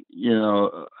like,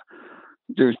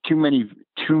 there's too many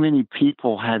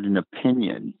people had an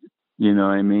opinion, you know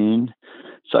what I mean?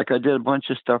 It's like I did a bunch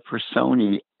of stuff for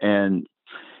Sony, and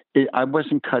I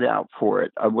wasn't cut out for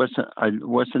it. I didn't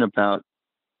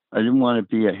want to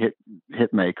be a hit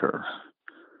maker.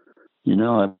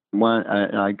 I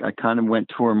kind of went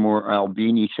to a more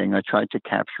Albini thing. I tried to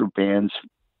capture bands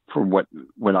for what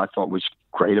I thought was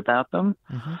great about them,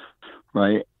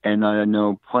 right? And I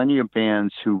know plenty of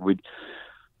bands who would.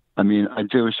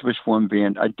 There was one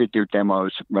band, I did their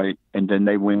demos, right? And then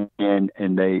they went in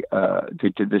and they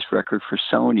did this record for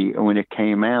Sony. And when it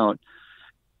came out,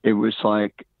 it was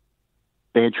like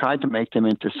they had tried to make them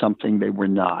into something they were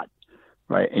not,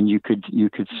 right? And you could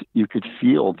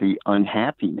feel the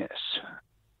unhappiness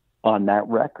on that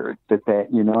record that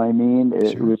you know what I mean?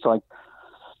 It was like,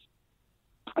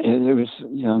 it was,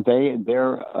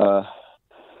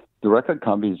 the record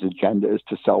company's agenda is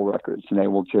to sell records, and they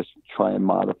will just try and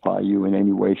modify you in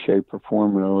any way, shape, or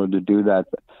form in order to do that.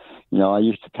 But, I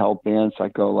used to tell bands, I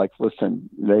go like, listen,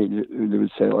 they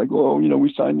would say like, well,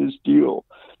 we signed this deal.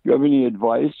 Do you have any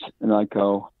advice? And I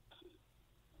go,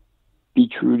 be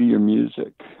true to your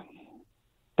music.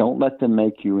 Don't let them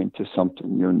make you into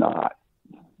something you're not.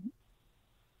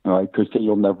 All right, because then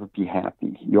you'll never be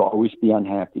happy. You'll always be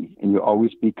unhappy, and you'll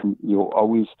always,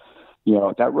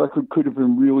 that record could have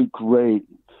been really great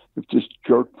if this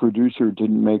jerk producer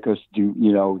didn't make us do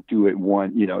it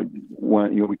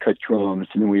we cut drums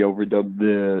and then we overdubbed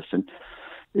this, and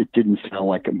it didn't sound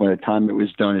like it. By the time it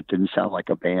was done, it didn't sound like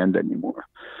a band anymore.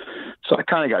 So I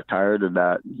kind of got tired of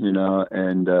that,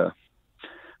 and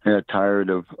I got tired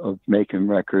of making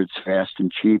records fast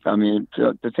and cheap.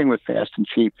 The thing with fast and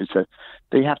cheap is that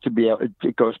they have to be able,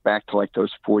 it goes back to like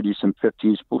those 40s and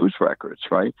 50s blues records,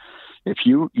 right? If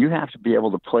you have to be able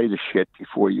to play the shit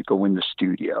before you go in the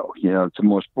studio. It's the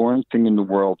most boring thing in the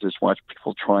world is watch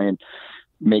people try and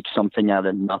make something out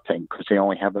of nothing because they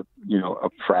only have a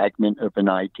fragment of an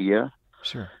idea.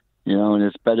 Sure. And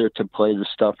it's better to play the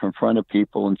stuff in front of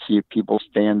people and see if people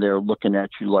stand there looking at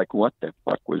you like, what the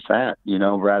fuck was that?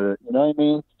 Rather, you know what I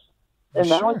mean? And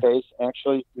nowadays,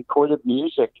 actually, recorded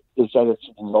music is at its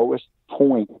lowest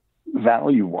point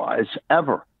value-wise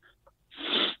ever.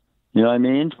 You know what I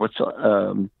mean?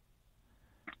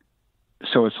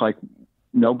 So it's like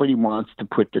nobody wants to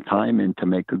put the time in to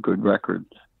make a good record.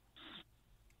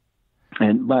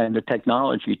 And by the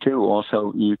technology, too,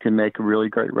 also, you can make a really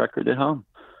great record at home,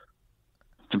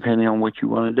 depending on what you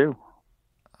want to do.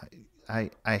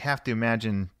 I have to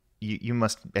imagine you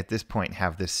must at this point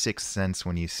have this sixth sense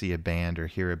when you see a band or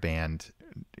hear a band,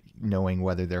 knowing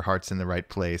whether their heart's in the right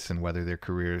place and whether their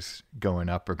career's going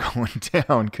up or going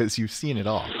down, because you've seen it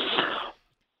all.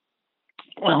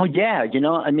 Well, yeah,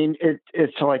 I mean,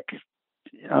 it's like,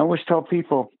 I always tell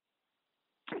people,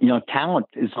 talent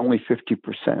is only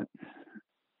 50%.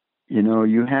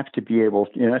 You have to be able,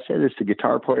 I say this to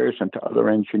guitar players and to other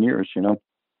engineers,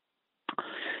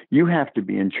 you have to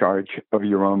be in charge of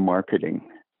your own marketing.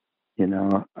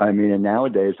 I mean, and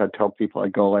nowadays I tell people, I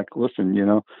go like, listen,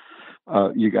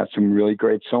 you got some really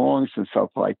great songs and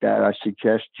stuff like that. I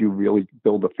suggest you really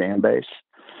build a fan base,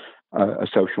 a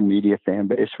social media fan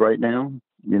base right now,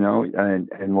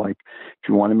 and like, if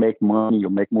you want to make money, you'll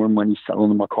make more money selling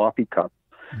them a coffee cup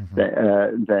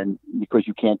than because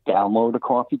you can't download a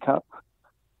coffee cup.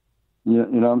 You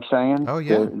know what I'm saying? Oh,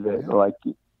 yeah. Like,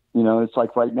 it's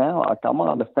like right now, like I'm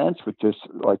on the fence with this,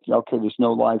 like, okay, there's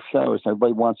no live shows.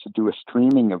 Everybody wants to do a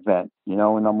streaming event, and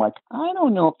I'm like, I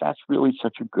don't know if that's really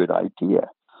such a good idea,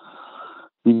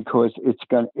 because it's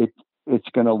going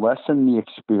to lessen the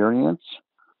experience,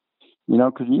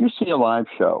 because when you see a live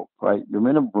show, right, you're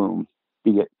in a room,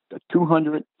 be it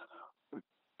 200,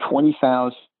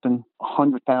 20,000,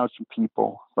 100,000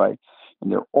 people, right,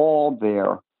 and they're all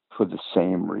there for the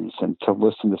same reason, to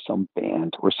listen to some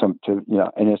band or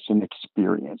and it's an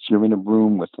experience. You're in a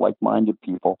room with like-minded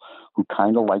people who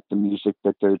kind of like the music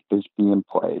that is being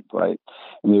played, right?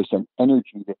 And there's an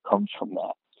energy that comes from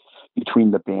that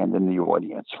between the band and the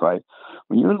audience, right?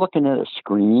 When you're looking at a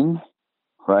screen,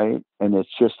 right, and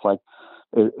it's just like,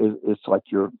 it's like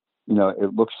you're,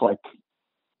 it looks like,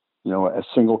 a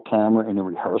single camera in a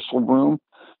rehearsal room.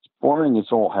 Boring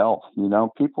as all hell.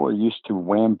 People are used to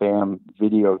wham bam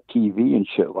video TV and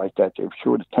shit like that. They have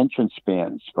short attention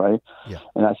spans, right? Yeah.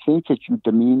 And I think that you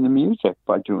demean the music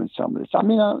by doing some of this. I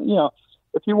mean,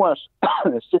 if you want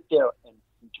to sit there and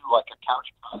do like a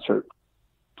couch concert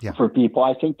for people,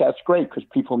 I think that's great, because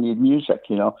people need music,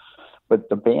 But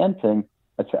the band thing,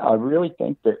 I really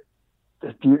think that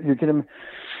you're going to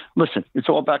listen. It's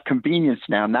all about convenience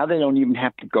now. Now they don't even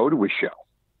have to go to a show.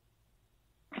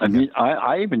 I mean,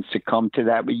 I even succumbed to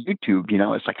that with YouTube.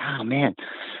 It's like, oh man, I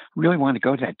really want to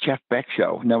go to that Jeff Beck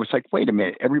show. And I was like, wait a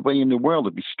minute, everybody in the world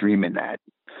would be streaming that.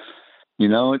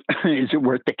 Is it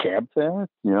worth the cab fare?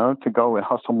 To go and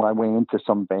hustle my way into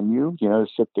some venue, to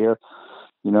sit there,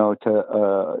 when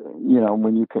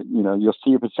you could, you'll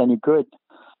see if it's any good.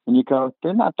 And you go,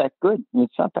 they're not that good.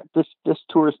 It's not that this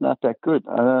tour is not that good.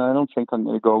 I don't think I'm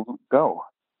going to go.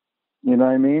 You know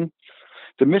what I mean?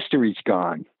 The mystery's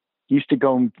gone. Used to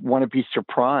go and want to be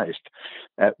surprised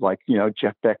at, like,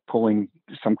 Jeff Beck pulling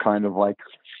some kind of like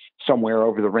Somewhere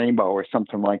Over the Rainbow or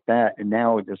something like that. And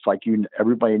now it's like,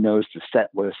 everybody knows the set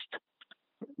list,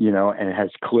 and it has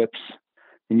clips,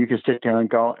 and you can sit there and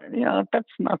go, that's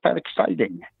not that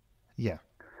exciting. Yeah.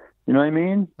 You know what I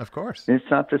mean? Of course. It's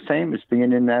not the same as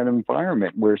being in that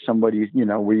environment where somebody,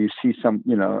 where you see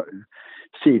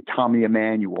see Tommy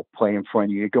Emmanuel play in front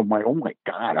of you. You go, oh my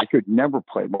God, I could never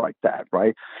play like that,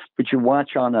 right? But you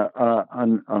watch on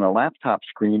a laptop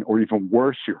screen, or even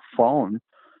worse, your phone.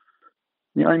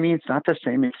 You know what I mean? It's not the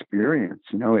same experience.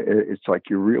 It's like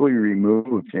you're really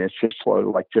removed. It's just sort of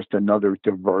like just another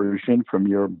diversion from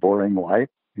your boring life.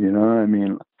 You know what I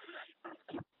mean?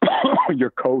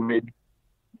 Your COVID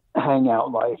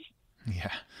hangout life.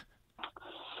 Yeah.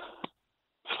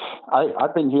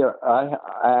 I've been here.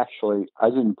 I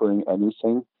didn't bring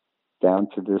anything down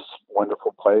to this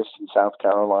wonderful place in South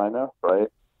Carolina, right?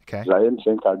 Okay. I didn't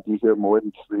think I'd be here more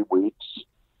than 3 weeks.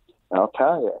 And I'll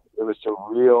tell you, it was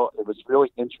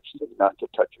really interesting not to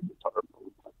touch a guitar for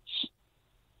months.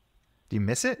 Do you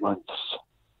miss it? Months.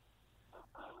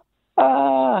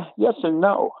 Yes and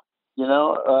no.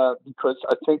 Because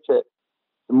I think that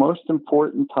the most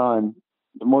important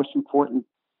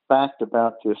fact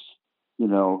about this,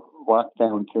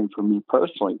 lockdown thing for me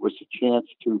personally was a chance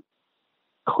to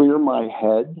clear my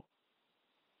head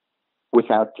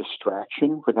without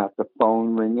distraction, without the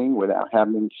phone ringing, without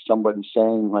having somebody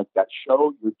saying, like, that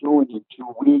show you're doing in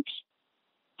 2 weeks,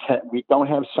 we don't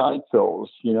have side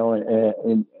fills,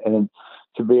 and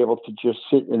to be able to just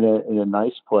sit in a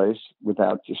nice place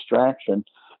without distraction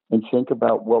and think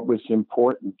about what was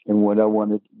important and where I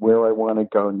want to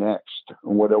go next,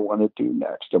 and what I want to do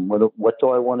next, and what do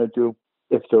I want to do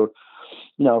if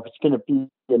it's going to be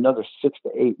another 6 to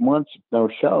 8 months of no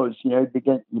shows. You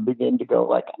begin to go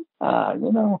like,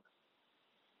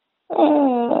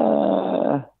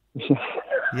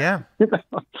 yeah,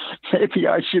 maybe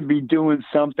I should be doing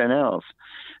something else.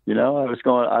 I was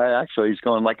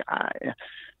going like,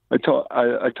 I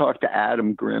talked to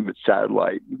Adam Grimm at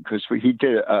Satellite because he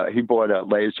bought a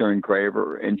laser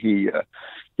engraver and he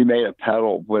made a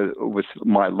pedal with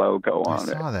my logo on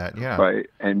it. I saw that, yeah. Right,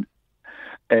 and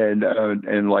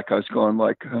like I was going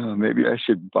like, maybe I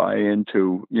should buy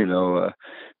into,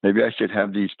 maybe I should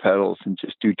have these pedals and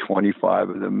just do 25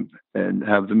 of them and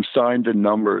have them signed and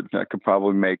numbered. I could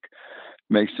probably make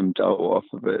some dough off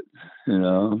of it,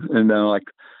 and then like,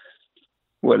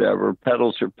 whatever,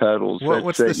 pedals are pedals.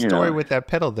 What's the story with that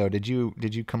pedal though? Did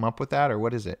you come up with that, or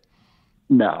what is it?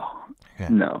 No,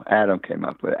 okay. No, Adam came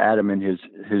up with it. Adam and his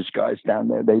guys down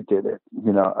there. They did it.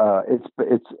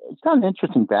 It's got an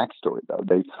interesting backstory though.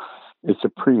 It's a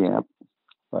preamp,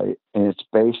 right? And it's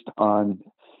based on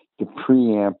the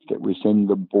preamp that was in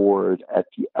the board at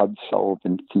the Ed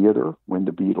Sullivan Theater when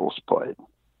the Beatles played.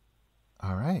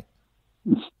 All right.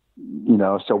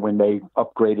 So when they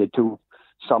upgraded to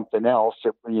something else,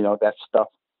 that stuff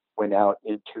went out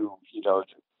into,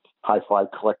 hi-fi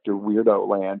collector weirdo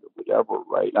land or whatever,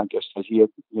 right? I guess that he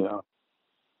had,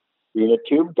 being a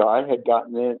tube guy, had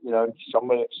gotten it,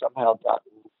 somehow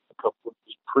gotten a couple of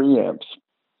these preamps.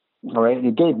 All right. And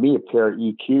he gave me a pair of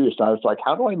EQs. And I was like,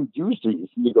 how do I use these?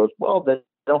 And he goes, well,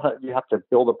 you have to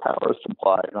build a power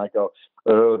supply. And I go,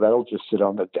 oh, that'll just sit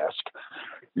on the desk.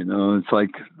 It's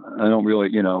like, I don't really,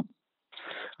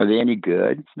 are they any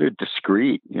good? They're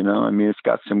discreet, it's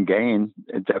got some gain.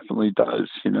 It definitely does,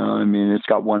 it's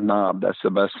got one knob. That's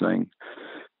the best thing.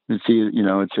 It's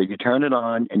you turn it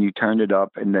on and you turn it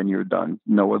up and then you're done.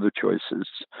 No other choices.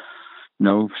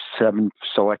 No 7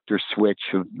 selector switch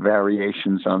of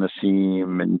variations on the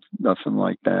seam and nothing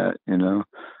like that, The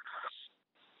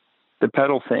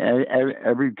pedal thing,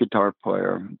 every guitar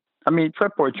player,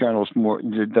 fretboard journals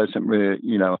it doesn't really,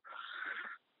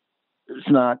 it's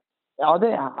not, are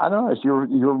they, I don't know, is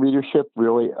your readership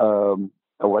really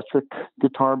electric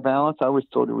guitar balance? I always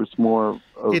thought it was more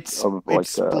it's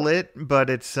split,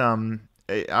 but it's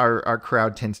our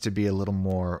crowd tends to be a little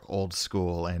more old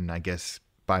school and I guess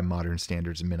by modern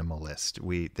standards minimalist.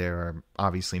 There are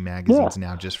obviously magazines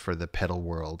now just for the pedal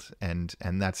world and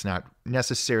that's not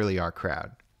necessarily our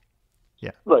crowd.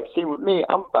 Yeah. Look, see, with me,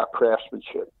 I'm about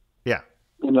craftsmanship. Yeah.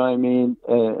 You know what I mean?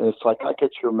 And it's like I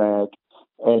get your mag,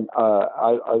 and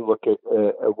I look at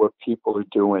what people are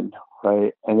doing,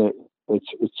 right? And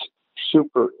it's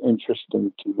super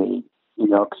interesting to me,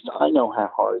 because I know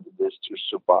how hard it is to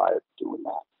survive doing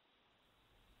that.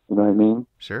 You know what I mean?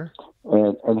 Sure.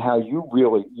 And how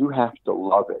you have to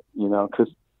love it,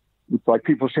 because it's like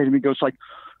people say to me, goes like,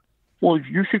 well,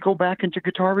 you should go back into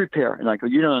guitar repair. And I go,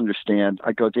 you don't understand.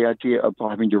 I go, the idea of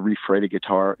having to refret a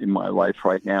guitar in my life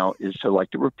right now is so like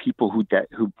there were people who that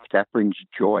brings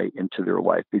joy into their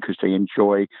life because they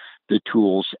enjoy the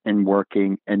tools and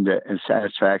working and the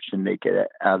satisfaction they get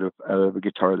out of a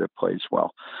guitar that plays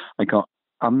well. I go,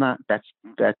 my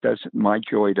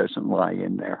joy doesn't lie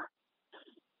in there.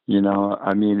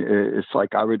 It's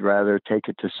like I would rather take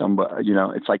it to somebody,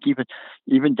 it's like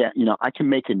even that, I can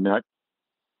make a nut.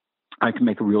 I can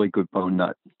make a really good bone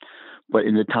nut. But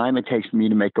in the time it takes me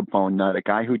to make a bone nut, a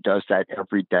guy who does that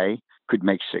every day could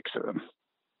make 6 of them.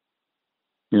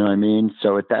 You know what I mean?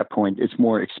 So at that point, it's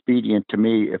more expedient to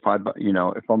me if I'm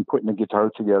putting a guitar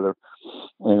together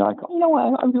and I go,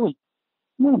 I really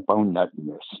want a bone nut in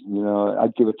this.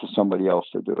 I'd give it to somebody else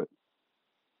to do it.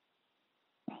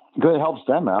 Because it helps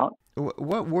them out.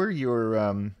 What were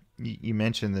your... You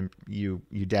mentioned that you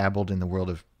dabbled in the world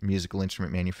of musical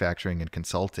instrument manufacturing and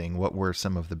consulting. What were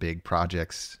some of the big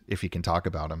projects, if you can talk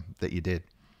about them, that you did?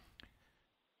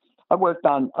 I worked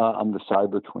on the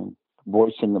Cyber-Twin,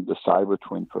 voicing of the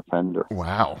Cyber-Twin for Fender.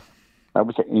 Wow. That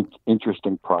was an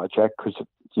interesting project because,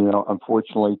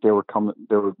 unfortunately they were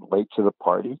late to the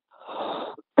party.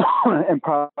 And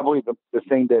probably the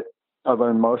thing that I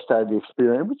learned most out of the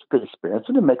experience, it was a good experience.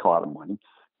 I didn't make a lot of money.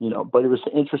 But it was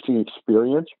an interesting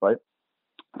experience, right?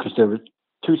 Because there were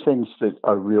 2 things that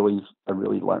I really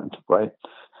learned, right?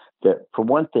 That for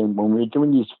one thing, when we were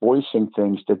doing these voicing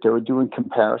things, that they were doing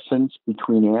comparisons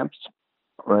between amps,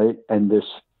 right? And this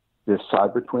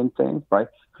Cyber-Twin thing, right?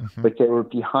 Mm-hmm. But they were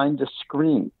behind the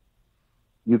screen.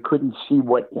 You couldn't see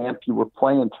what amp you were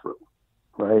playing through,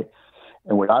 right?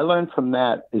 And what I learned from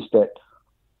that is that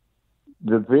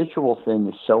the visual thing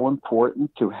is so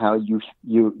important to how you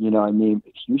know what I mean?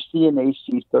 If you see an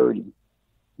AC30,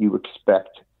 you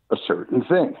expect a certain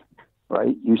thing,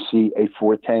 right? You see a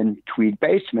 410 Tweed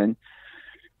Bassman,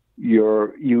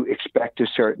 you expect a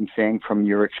certain thing from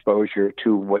your exposure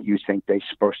to what you think they're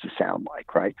supposed to sound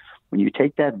like, right? When you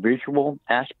take that visual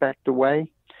aspect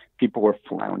away, people are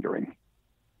floundering,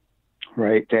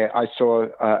 right? I saw,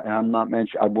 and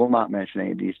I will not mention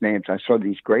any of these names. I saw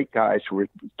these great guys who were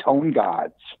tone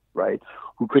gods, right?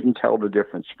 Who couldn't tell the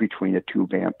difference between a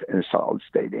tube amp and a solid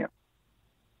state amp.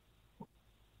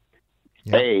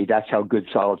 Yep. A, that's how good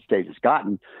solid state has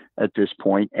gotten at this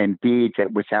point, and B,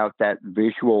 that without that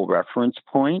visual reference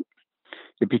point,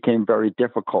 it became very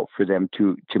difficult for them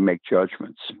to make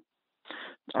judgments.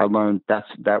 I learned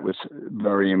that was a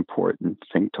very important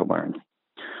thing to learn,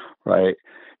 right?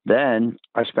 Then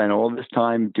I spent all this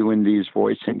time doing these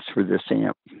voicings for this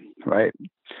amp, right?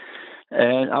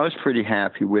 And I was pretty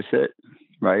happy with it,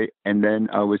 right? And then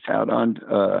I was out,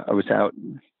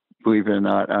 believe it or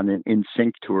not, on an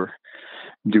NSYNC tour,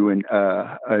 doing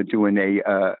a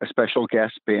special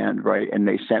guest band, right? And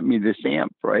they sent me this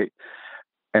amp, right?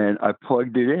 And I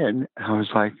plugged it in. I was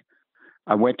like,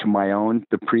 I went to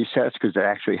the presets, because it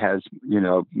actually has,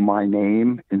 my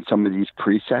name in some of these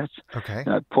presets. Okay.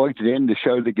 And I plugged it in to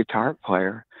show the guitar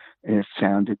player, and it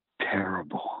sounded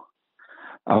terrible.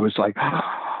 I was like,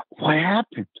 what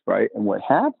happened? Right. And what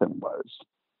happened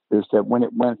is that when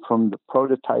it went from the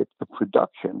prototype to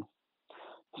production,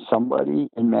 somebody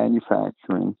in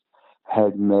manufacturing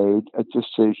had made a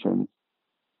decision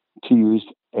to use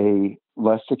a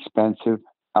less expensive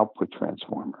output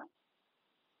transformer,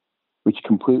 which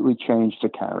completely changed the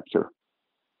character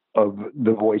of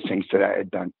the voicings that I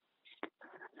had done.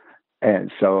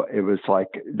 And so it was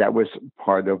like, that was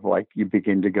part of, like, you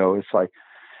begin to go, it's like,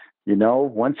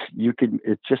 once you can,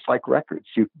 it's just like records.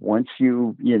 Once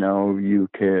you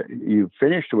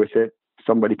finished with it,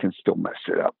 somebody can still mess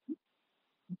it up.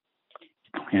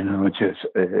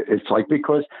 It's like,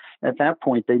 because at that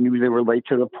point they knew they were late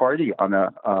to the party on a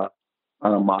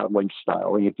modeling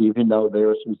style, even though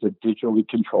theirs was a digitally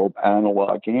controlled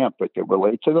analog amp, but they were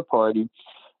late to the party,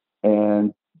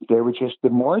 and they were just the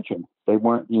margin. They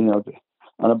weren't,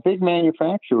 on a big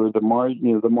manufacturer, the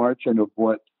margin of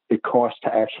what it costs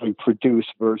to actually produce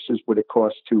versus what it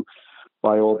costs to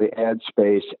buy all the ad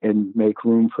space and make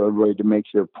room for everybody to make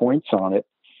their points on it.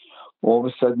 All of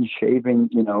a sudden, shaving,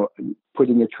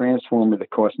 putting a transformer that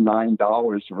costs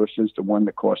 $9 versus the one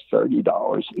that costs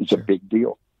 $30 is Sure. a big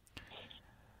deal.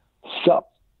 So,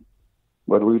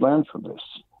 what do we learn from this?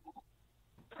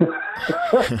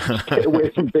 Stay away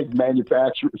from big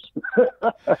manufacturers.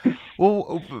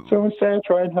 Well, so instead,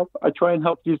 I try and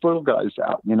help these little guys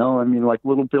out. Like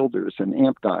little builders and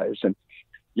amp guys, and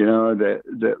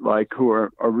that like who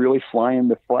are really flying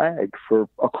the flag for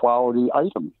a quality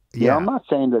item. Yeah. I'm not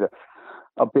saying that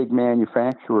a big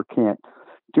manufacturer can't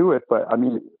do it, but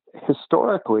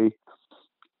historically,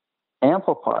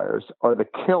 amplifiers are the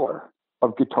killer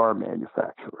of guitar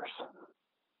manufacturers.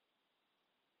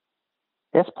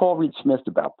 Ask Paul Reed Smith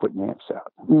about putting amps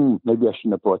out. Maybe I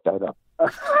shouldn't have brought that up.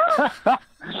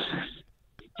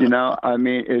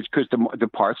 It's because the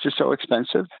parts are so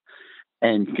expensive,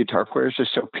 and guitar players are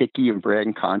so picky and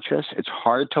brand conscious. It's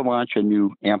hard to launch a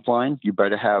new amp line. You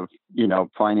better have,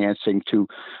 financing to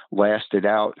last it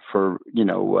out for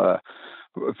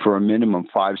a minimum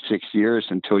 5-6 years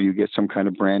until you get some kind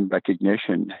of brand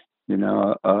recognition.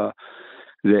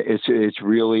 It's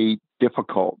really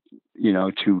difficult,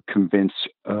 to convince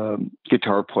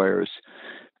guitar players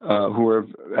who are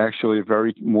actually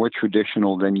very more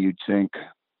traditional than you'd think,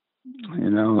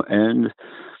 and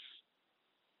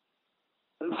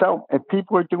so if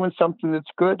people are doing something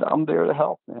that's good, I'm there to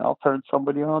help, and I'll turn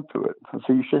somebody on to it.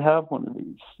 So you should have one of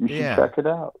these. You should check it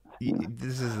out.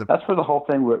 That's where the whole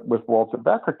thing with Walter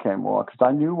Becker came along, because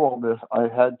I knew all this. I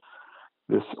had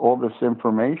all this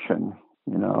information,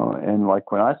 and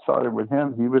like when I started with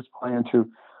him, he was playing to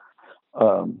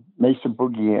Mesa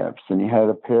Boogie amps, and he had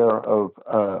a pair of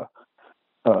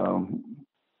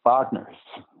Wagners.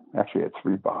 Actually, he had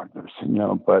 3 Wagners,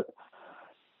 but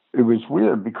it was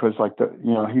weird because, like,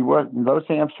 those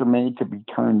amps are made to be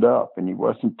turned up, and he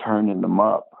wasn't turning them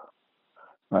up.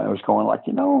 I was going like,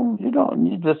 you don't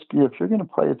need this. If you're going to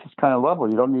play at this kind of level,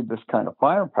 you don't need this kind of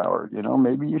firepower.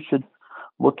 Maybe you should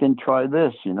look and try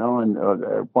this. And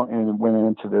it went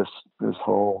into this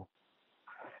whole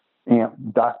amp,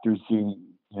 Dr. Z,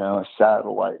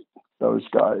 Satellite, those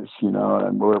guys,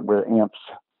 and where amps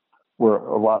were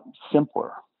a lot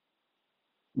simpler.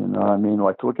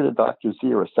 Like, look at a Dr.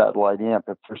 Z or a Satellite amp.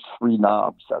 If there's 3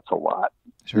 knobs, that's a lot.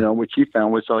 Sure. Which he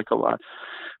found was like a lot.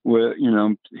 Where,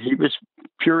 he was,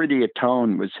 purity of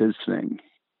tone was his thing.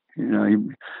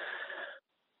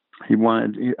 he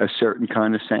wanted a certain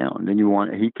kind of sound, and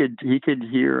he could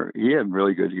hear. He had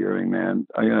really good hearing, man.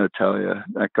 I gotta tell you,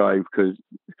 that guy could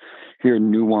hear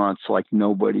nuance like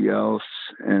nobody else.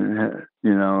 And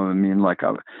I mean, like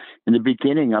in the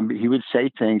beginning, he would say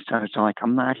things. I was like,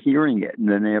 I'm not hearing it, and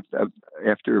then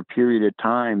after a period of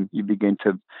time, you begin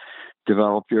to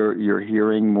develop your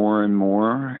hearing more and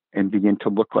more, and begin to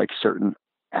look like certain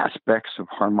aspects of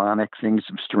harmonic things,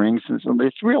 of strings, and so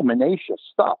it's real tenacious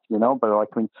stuff, But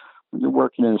like when you're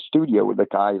working in a studio with a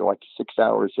guy like 6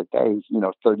 hours a day,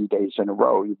 30 days in a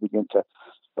row, you begin to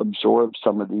absorb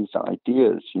some of these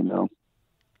ideas,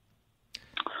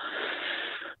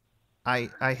 I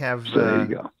have So there you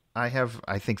go.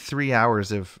 I think 3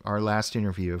 hours of our last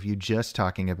interview of you just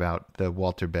talking about the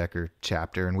Walter Becker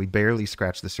chapter, and we barely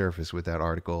scratched the surface with that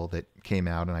article that came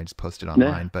out, and I just posted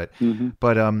online. Yeah.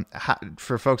 But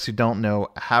for folks who don't know,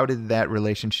 how did that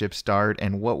relationship start,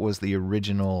 and what was your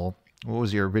original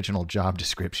job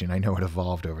description? I know it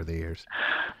evolved over the years.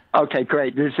 Okay,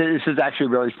 great. This is actually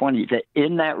really funny.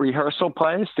 In that rehearsal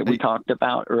place that we talked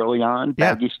about early on,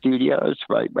 Baggy Studios,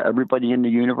 right? Everybody in the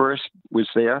universe was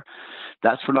there.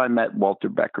 That's when I met Walter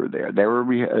Becker there. They were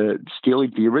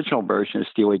the original version of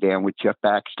Steely Dan with Jeff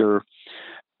Baxter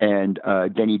and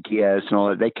Denny Diaz and all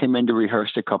that. They came in to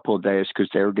rehearse a couple of days because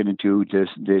they were going to do this.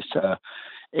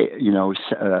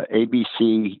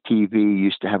 ABC TV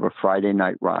used to have a Friday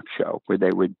night rock show where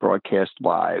they would broadcast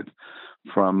live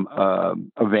from a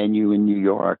venue in New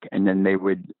York, and then they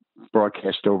would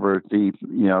broadcast over the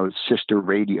sister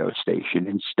radio station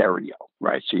in stereo,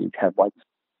 right? So you'd have like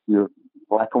your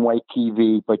black and white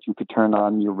TV, but you could turn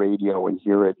on your radio and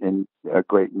hear it in a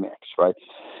great mix, right?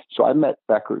 So I met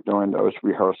Becker during those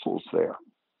rehearsals there,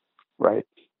 right?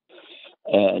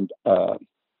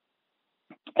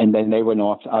 And then they went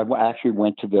off. I actually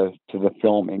went to the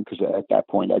filming because at that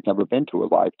point I'd never been to a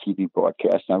live TV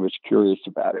broadcast, and I was curious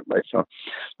about it, right? So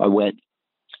I went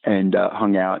and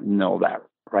hung out and all that,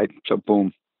 right? So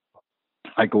boom,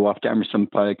 I go off to Emerson,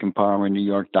 Pike and Palmer, New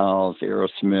York Dolls,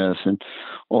 Aerosmith, and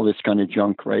all this kind of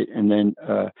junk, right? And then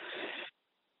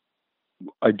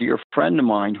a dear friend of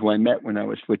mine who I met when I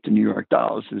was with the New York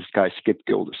Dolls, this guy Skip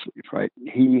Gildersleeve, right?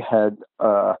 He had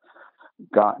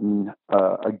gotten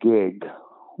a gig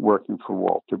working for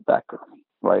Walter Becker,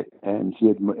 right? And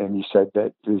he said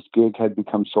that his gig had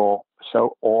become so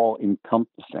all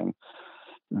encompassing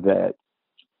that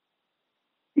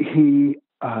he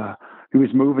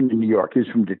was moving to New York. He was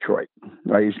from Detroit,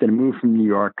 right? He was going to move from New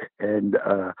York and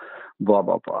blah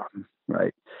blah blah,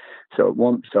 right? So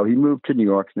he moved to New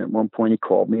York, and at one point he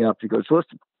called me up. He goes,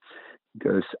 "Listen," he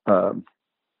goes, "I'm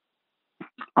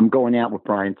going out with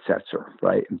Brian Setzer,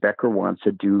 right? And Becker wants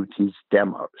to do these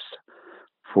demos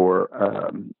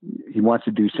he wants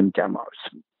to do some demos,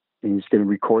 and he's going to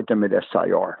record them at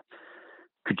SIR.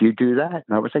 Could you do that?"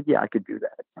 And I was like, "Yeah, I could do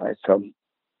that." Right.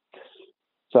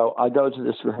 So I go to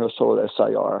this rehearsal at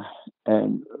SIR,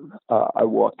 and I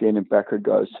walk in, and Becker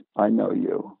goes, "I know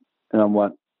you." And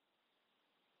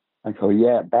I go,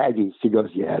 "Yeah, Baggy." She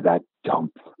goes, "Yeah, that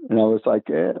dump." And I was like,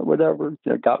 whatever.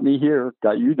 Got me here,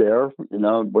 got you there,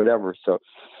 whatever.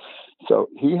 So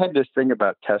he had this thing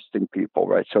about testing people,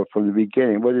 right? So from the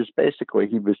beginning, what is basically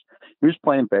he was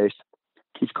playing bass,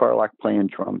 Keith Carlock playing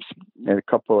drums, and a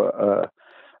couple of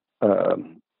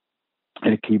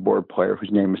and a keyboard player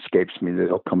whose name escapes me.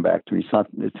 That'll come back to me.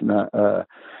 It's not.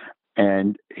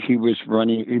 And he was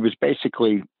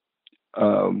basically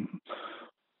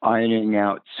ironing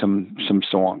out some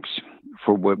songs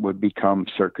for what would become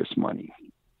Circus Money.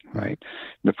 Right.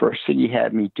 The first thing he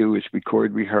had me do is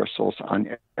record rehearsals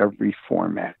on every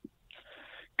format: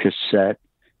 cassette,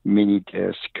 mini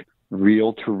disc,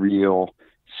 reel to reel,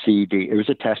 CD. It was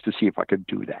a test to see if I could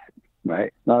do that.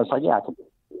 Right. And I was like, "Yeah, I can do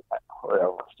that."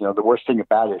 Whatever. The worst thing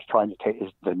about it is trying to take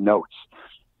the notes.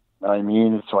 I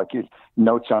mean, it's like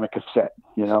notes on a cassette.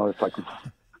 It's like,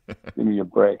 give me a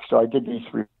break. So I did these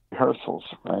rehearsals,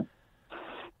 right,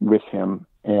 with him,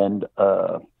 and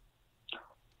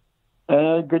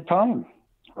a good time,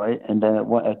 right? And then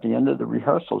at the end of the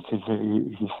rehearsals,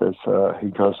 he says, he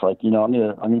goes like, "I'm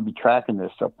gonna be tracking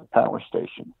this up at the power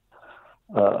station.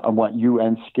 I want you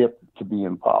and Skip to be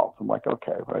involved." I'm like,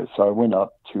 "Okay," right? So I went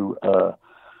up to,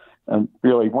 and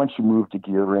really, once you move the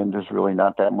gear in, there's really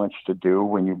not that much to do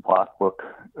when you block book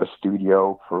a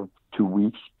studio for 2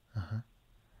 weeks. Uh-huh.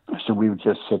 So we would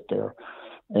just sit there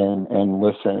and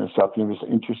listen and stuff. And it was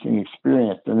an interesting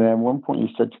experience. And then at one point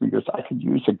he said to me, he goes, "I could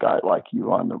use a guy like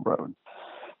you on the road."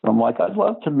 And I'm like, "I'd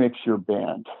love to mix your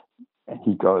band." And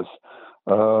he goes,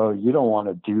 "You don't want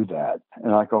to do that."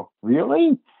 And I go,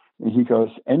 "Really?" And he goes,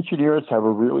 "Engineers have a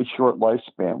really short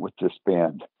lifespan with this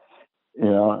band."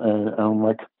 And I'm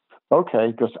like, okay,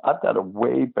 he goes, I've got a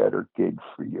way better gig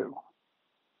for you.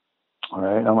 All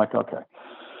right. I'm like, okay,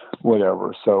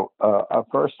 whatever. So at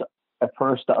first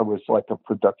I was like a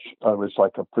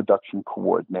production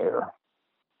coordinator,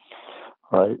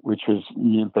 right? Which is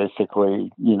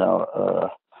basically,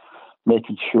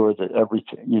 making sure that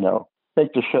everything,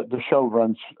 make the show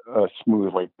runs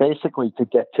smoothly. Basically,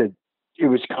 it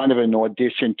was kind of an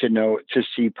audition to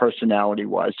see personality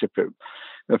wise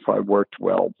if I worked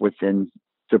well within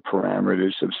the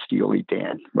parameters of Steely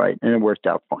Dan, right? And it worked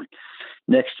out fine.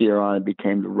 Next year on, I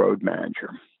became the road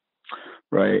manager,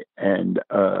 right? And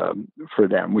for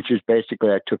them, which is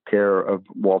basically I took care of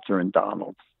Walter and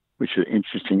Donald, which is an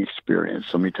interesting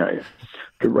experience. Let me tell you, I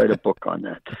could write a book on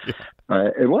that.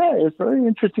 It's a very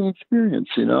interesting experience,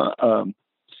 because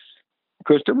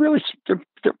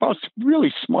they're both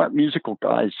really smart musical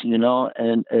guys,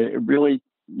 and it really,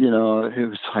 it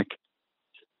was like,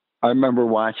 I remember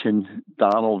watching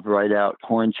Donald write out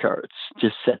horn charts.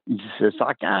 He says,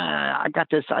 like, I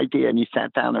got this idea, and he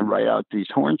sat down and write out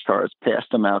these horn charts, passed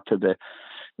them out to the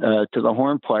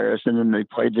horn players, and then they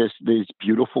played these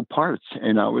beautiful parts.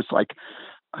 And I was like,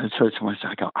 I said to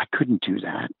myself, I couldn't do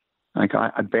that. Like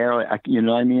I barely, you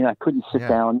know what I mean? I couldn't sit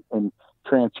down and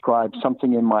transcribe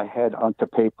something in my head onto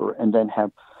paper and then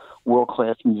have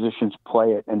world-class musicians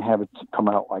play it and have it come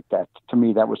out like that. To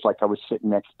me, that was like I was sitting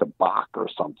next to Bach or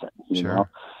something, you know?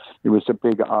 It was a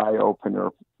big eye-opener,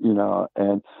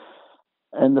 and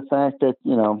the fact that,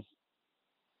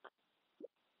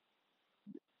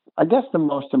 I guess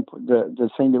the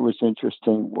thing that was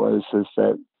interesting is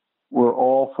that we're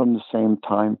all from the same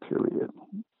time period.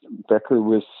 Becker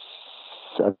was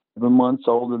 7 months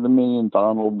older than me, and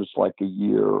Donald was like a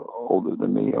year older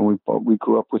than me, and we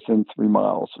grew up within 3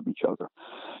 miles of each other.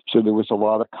 So there was a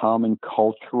lot of common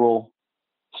cultural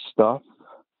stuff,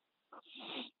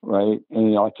 right?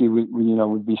 And like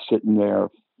we'd be sitting there,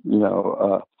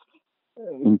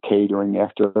 in catering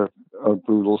after a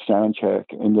brutal sound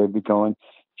check, and they'd be going,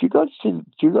 do you go to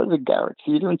the Garrett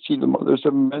Theater and see the Mothers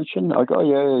of Invention? I go,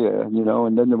 yeah,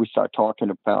 and then we start talking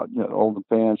about, all the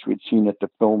bands we'd seen at the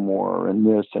Fillmore and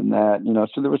this and that,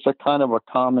 so there was a kind of a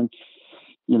common,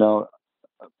 we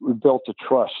built a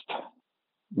trust,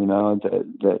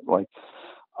 that like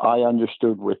I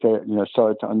understood where they,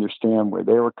 started to understand where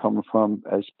they were coming from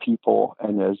as people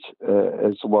and as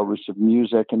lovers of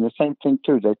music. And the same thing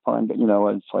too, they find that,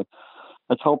 it's like,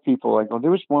 I tell people, like, there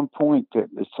was one point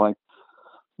that it's like,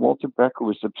 Walter Becker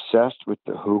was obsessed with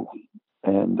The Who,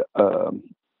 and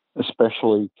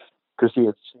especially because he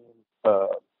had seen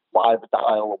Live at the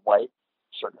Isle of Wight,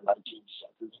 circa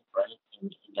 1970, right?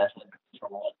 And that had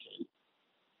become like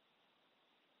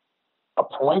a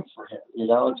point for him,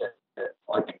 that,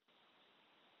 like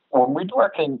when we'd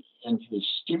work in his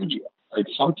studio, like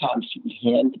sometimes he would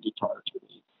hand the guitar to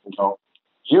me and go,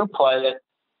 "You play it,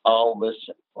 I'll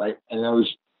listen," right? And it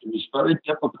was very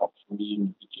difficult for me in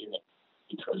the beginning.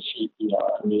 Because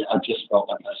I just felt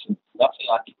like I said, nothing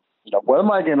I can, what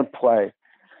am I going to play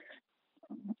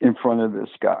in front of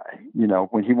this guy,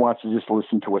 when he wants to just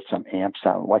listen to what some amp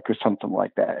sound like or something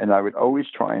like that. And I would always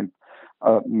try and,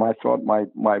 my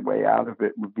way out of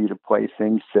it would be to play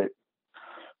things that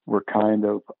were kind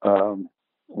of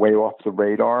way off the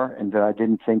radar and that I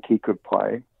didn't think he could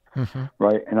play. Mm-hmm.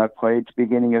 Right. And I played the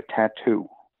beginning of Tattoo,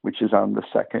 which is on the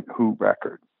second Who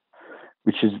record,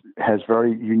 which has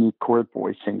very unique chord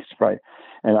voicings, right?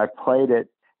 And I played it,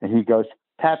 and he goes,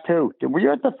 "Tattoo, were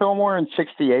you at the Fillmore in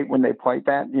 '68 when they played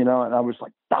that?" And I was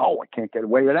like, "No, I can't get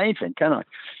away with anything, can I?"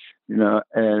 And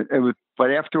it was.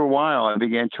 But after a while, I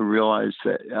began to realize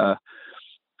that.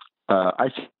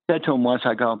 I said to him once,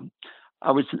 I go,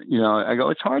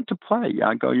 "It's hard to play."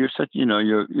 I go, "You're such,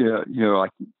 you're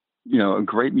like." A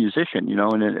great musician,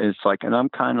 and it's like, and I'm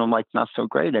kind of like not so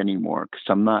great anymore because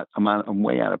I'm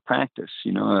way out of practice,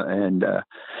 and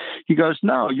he goes,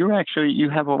 "No, you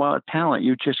have a lot of talent.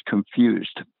 You're just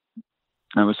confused."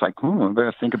 I was like, I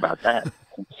better think about that.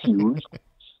 Confused.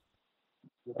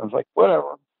 I was like,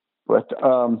 whatever. But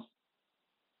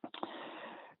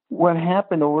what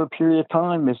happened over a period of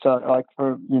time is like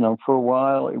for a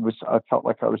while, I felt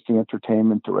like I was the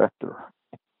entertainment director,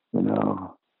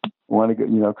 want to go,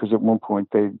 because at one point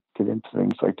they get into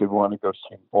things like they want to go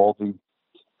see all the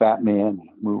Batman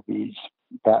movies,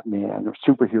 Batman or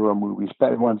superhero movies.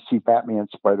 They want to see Batman,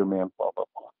 Spider-Man, blah, blah,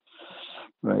 blah.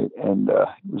 Right. And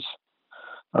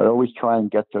I'd always try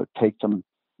and take them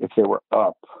if they were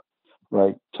up,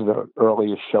 right, to the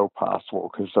earliest show possible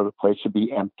because the place would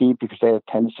be empty because they had a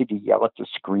tendency to yell at the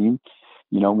screen.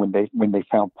 When they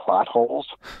found plot holes,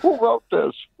 who wrote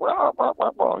this? Blah, blah,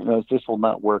 blah, blah. This will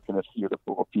not work in a theater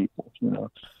full of people.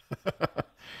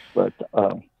 But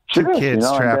Two Sure, kids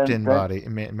trapped in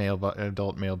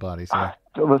adult male bodies. Yeah.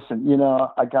 Listen,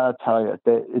 I gotta tell you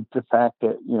that it's the fact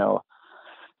that you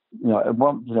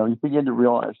begin to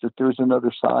realize that there's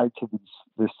another side to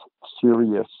this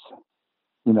serious.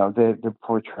 They're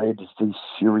portrayed as these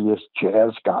serious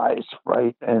jazz guys,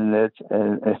 right? And it's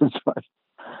like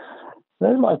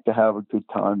they like to have a good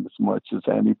time as much as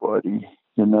anybody,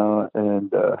 And I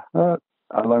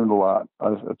learned a lot.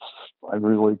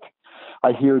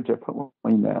 I hear differently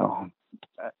now.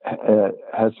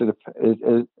 Has it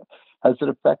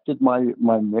affected my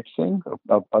mixing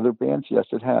of other bands? Yes,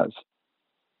 it has.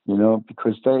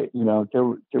 Because there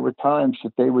were times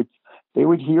that they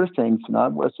would hear things and I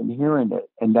wasn't hearing it,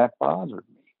 and that bothered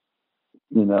me.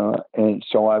 And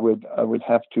so I would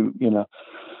have to,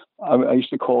 I used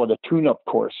to call it a tune-up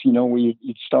course. Where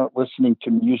you'd start listening to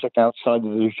music outside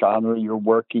of the genre you're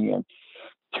working in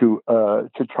to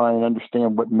try and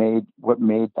understand what made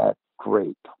that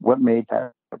great, what made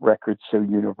that record so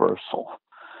universal,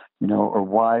 or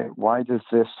why does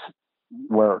this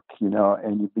work,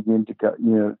 and you begin to go,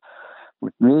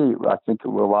 with me, I think a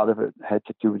lot of it had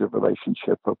to do with the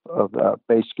relationship of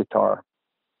bass guitar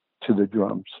to the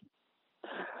drums.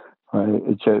 Right?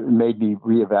 It made me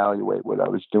reevaluate what I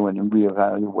was doing and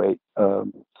reevaluate,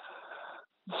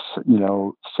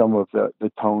 some of the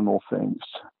tonal things.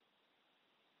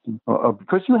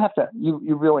 Because you have to,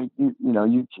 you really, you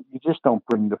just don't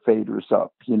bring the faders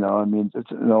up, I mean,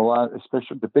 it's a lot,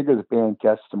 especially the bigger the band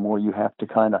gets, the more you have to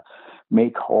kind of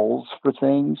make holes for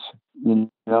things.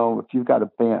 If you've got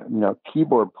a band,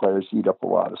 keyboard players eat up a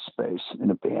lot of space in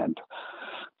a band,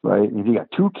 right? If you got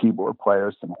two keyboard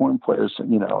players and horn players,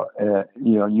 you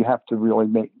have to really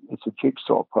it's a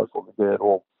jigsaw puzzle to get it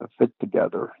all to fit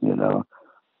together,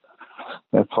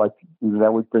 That's like,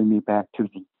 that would bring me back to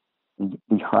the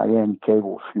high-end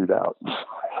cable shootout.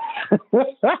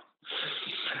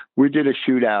 We did a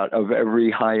shootout of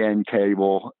every high-end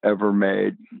cable ever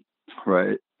made,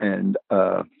 right? And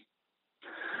the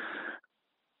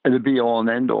be-all and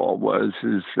end-all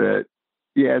is that,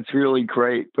 yeah, it's really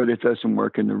great, but it doesn't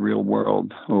work in the real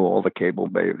world. Oh, all the cable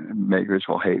makers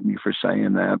will hate me for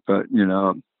saying that, but,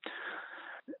 in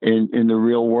the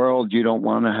real world, you don't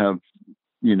want to have,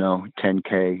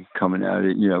 10K coming at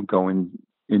it, going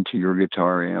into your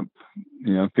guitar amp,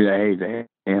 hey, the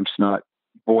amp's not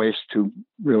voiced to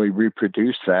really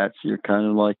reproduce that. So you're kind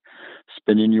of like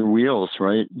spinning your wheels,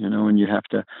 right? And you have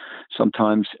to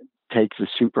sometimes take the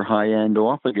super high end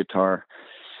off a guitar,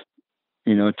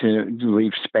 to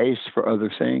leave space for other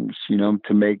things, to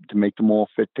make them all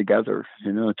fit together,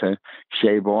 to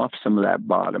shave off some of that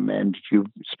bottom end. You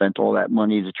spent all that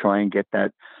money to try and get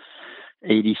that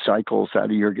 80 cycles out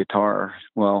of your guitar.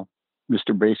 Well,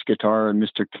 Mr. Bass Guitar and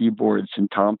Mr. Keyboards and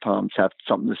Tom Toms have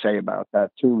something to say about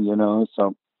that too,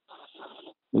 So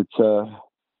it's a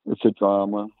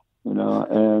drama,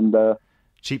 and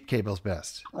cheap cable's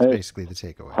best. That's basically the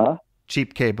takeaway. Huh?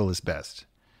 Cheap cable is best.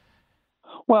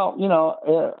 Well,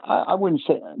 I wouldn't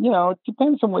say, it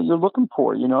depends on what you're looking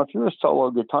for. If you're a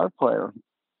solo guitar player,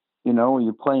 or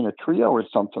you're playing a trio or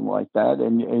something like that,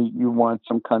 and you want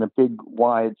some kind of big,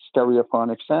 wide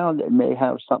stereophonic sound, it may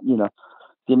have something,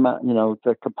 the amount, the amount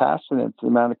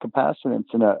of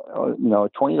capacitance in a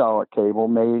 $20 cable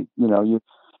may,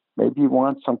 maybe you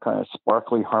want some kind of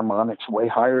sparkly harmonics way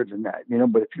higher than that,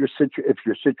 but if your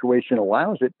situation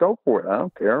allows it, go for it. I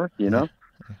don't care,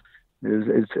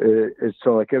 It's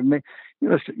so like, if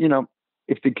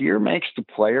the gear makes the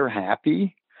player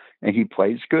happy and he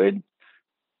plays good,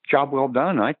 job well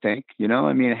done, I think.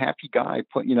 A happy guy.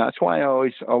 That's why I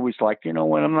always like,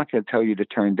 what, I'm not going to tell you to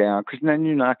turn down, because then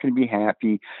you're not going to be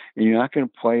happy and you're not going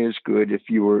to play as good if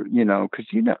you were, because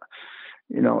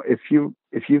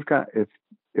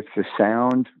if the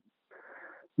sound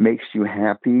makes you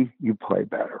happy, you play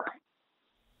better.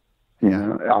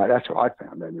 That's what I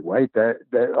found anyway. That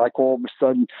like all of a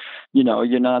sudden,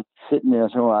 you're not sitting there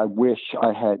saying, I wish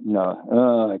I had,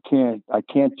 I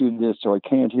can't do this, or I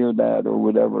can't hear that, or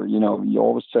whatever. You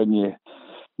all of a sudden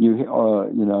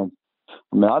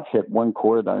I've hit one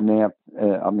chord on an amp.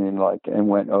 And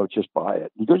went, oh, just buy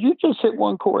it. He goes, you just hit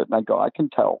one chord, and I go, I can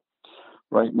tell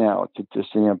right now that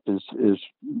this amp is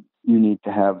you need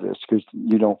to have this, because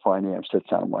you don't find amps that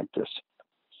sound like this.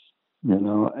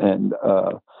 And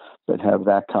that have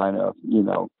that kind of,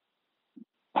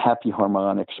 happy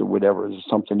harmonics or whatever, is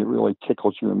something that really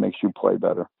tickles you and makes you play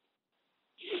better.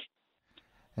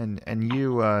 And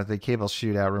you, the cable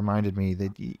shootout reminded me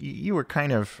that you were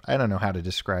kind of, I don't know how to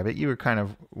describe it, you were kind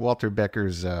of Walter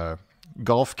Becker's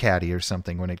golf caddy or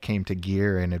something when it came to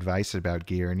gear and advice about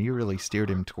gear, and you really steered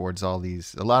him towards a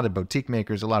lot of boutique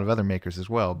makers, a lot of other makers as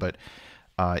well, but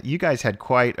You guys had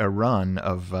quite a run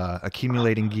of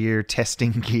accumulating gear,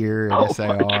 testing gear at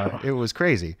SIR. It was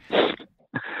crazy.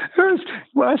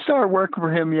 When I started working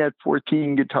for him, he had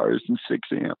 14 guitars and 6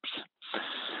 amps.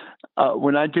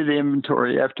 When I did the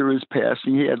inventory after his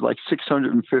passing, he had like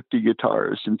 650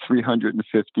 guitars and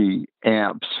 350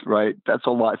 amps, right? That's a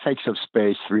lot. It takes up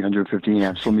space, 350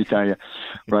 amps, let me tell you,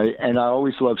 right? And I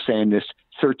always love saying this,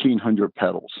 1,300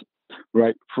 pedals,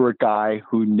 right? For a guy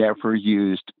who never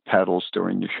used pedals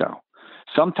during the show.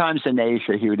 Sometimes in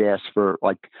Asia, he would ask for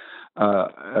like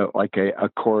a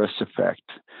chorus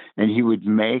effect, and he would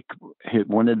make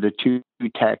one of the two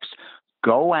techs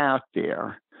go out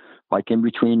there, like in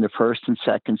between the first and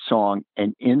second song,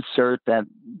 and insert that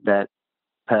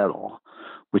pedal,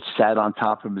 which sat on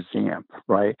top of his amp,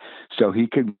 right? So he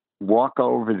could walk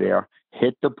over there,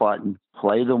 hit the button,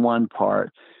 play the one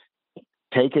part,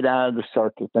 take it out of the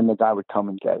circuit, then the guy would come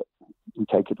and get it and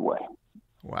take it away.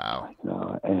 Wow.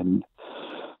 And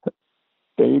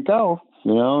there you go,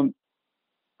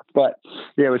 But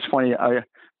yeah, it was funny.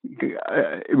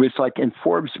 It was like in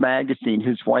Forbes magazine,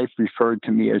 his wife referred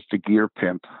to me as the gear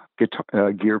pimp,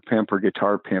 gear pimp or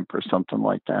guitar pimp or something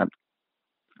like that.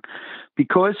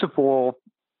 Because of all,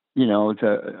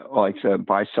 the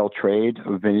buy-sell trade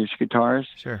of vintage guitars.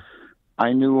 Sure.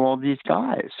 I knew all these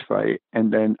guys, right?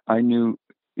 And then I knew,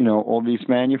 all these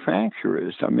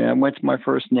manufacturers. I mean, I went to my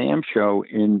first NAMM show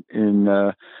in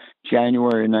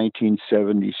January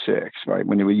 1976, right,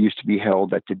 when it used to be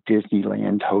held at the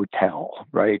Disneyland Hotel,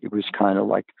 right? It was kind of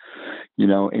like,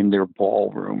 in their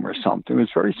ballroom or something. It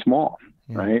was very small,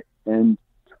 right? And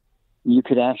you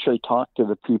could actually talk to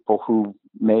the people who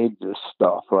made this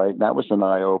stuff, right? That was an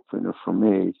eye-opener for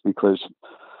me because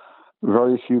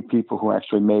very few people who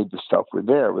actually made the stuff were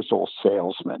there. It was all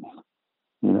salesmen,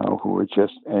 who were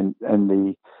just, and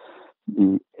the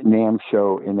NAMM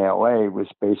show in LA was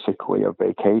basically a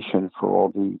vacation for all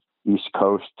the East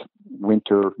Coast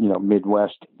winter,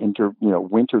 Midwest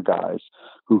winter guys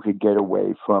who could get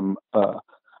away from, the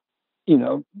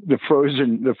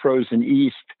frozen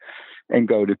East and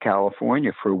go to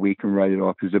California for a week and write it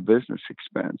off as a business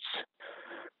expense.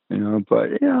 But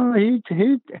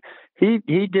he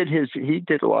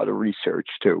did a lot of research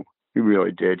too. He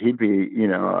really did. He'd be,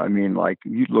 like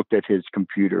you looked at his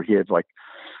computer, he had like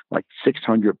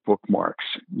 600 bookmarks,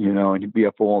 and he'd be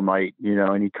up all night,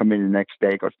 and he'd come in the next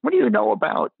day and goes, "What do you know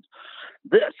about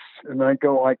this?" And I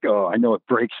go like, "Oh, I know it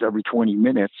breaks every 20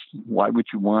 minutes. Why would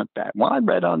you want that?" "Well, I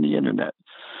read on the internet."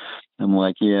 I'm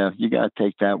like, "Yeah, you got to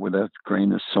take that with a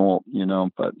grain of salt,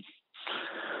 but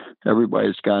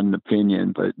everybody's got an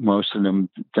opinion, but most of them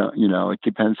don't, it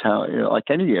depends how, like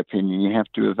any opinion, you have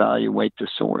to evaluate the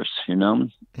source,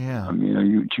 Yeah. I mean,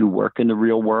 do you work in the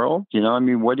real world? I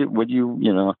mean, what do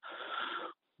you,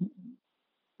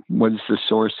 what is the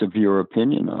source of your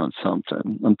opinion on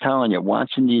something? I'm telling you,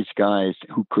 watching these guys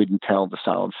who couldn't tell the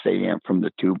solid state amp from the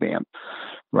tube amp,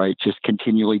 right, just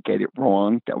continually get it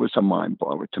wrong, that was a mind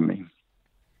blower to me.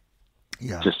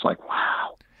 Yeah. Just like, wow.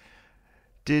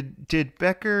 Did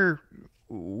Becker,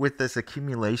 with this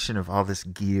accumulation of all this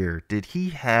gear,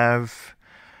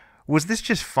 was this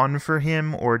just fun for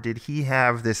him, or did he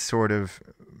have this sort of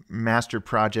master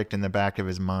project in the back of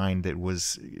his mind that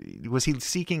was he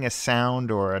seeking a sound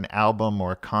or an album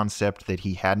or a concept that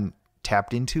he hadn't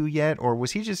tapped into yet, or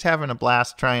was he just having a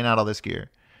blast trying out all this gear?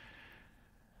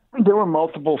 There were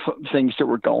multiple things that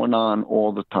were going on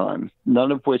all the time,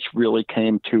 none of which really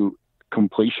came to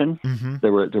completion. Mm-hmm.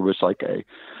 There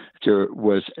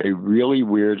was a really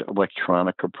weird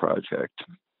electronica project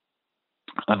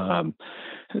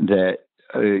that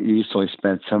easily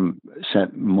spent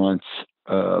months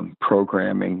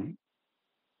programming.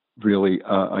 Really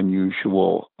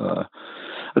unusual. I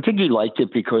think he liked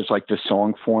it because like the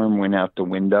song form went out the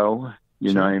window.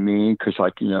 You know what I mean? Because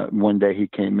one day he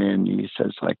came in, he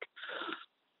says like,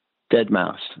 "Dead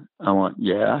Mouse." I went,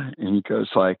 "Yeah," and he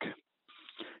goes like.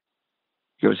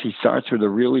 He starts with a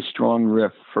really strong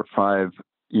riff for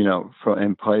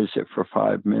and plays it for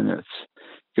 5 minutes.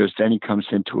 Then he comes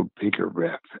into a bigger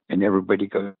riff and everybody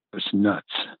goes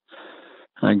nuts.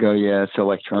 I go, "Yeah, it's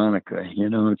electronica,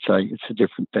 it's like, it's a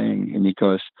different thing." And he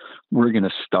goes, "We're going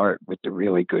to start with the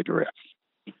really good riff.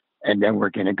 And then we're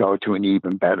going to go to an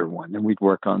even better one." And we'd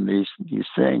work on these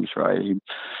things, right?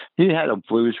 He had a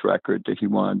blues record that he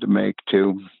wanted to make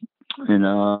too, and,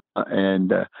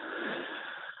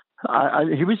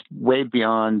 he was way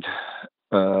beyond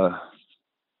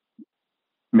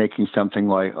making something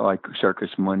like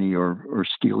Circus Money or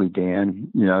Steely Dan.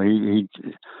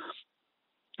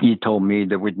 He told me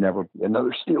there would never be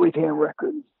another Steely Dan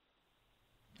record.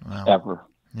 Wow. Ever.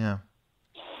 Yeah.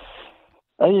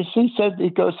 He said,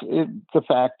 the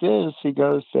fact is, he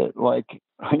goes,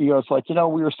 we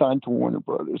were signed to Warner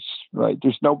Brothers, right?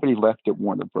 There's nobody left at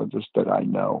Warner Brothers that I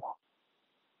know,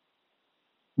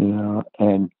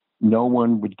 and no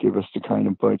one would give us the kind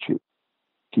of budget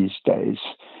these days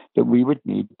that we would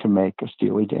need to make a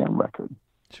Steely Dan record.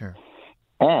 Sure.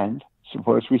 And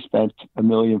suppose we spent $1.5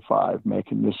 million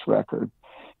making this record.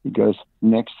 He goes,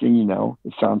 next thing you know,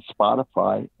 it's on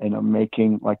Spotify and I'm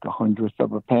making like 1/100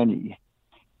 of a penny.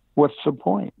 What's the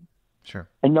point? Sure.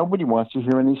 And nobody wants to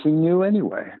hear anything new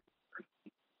anyway,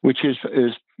 which is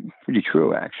pretty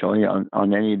true, actually,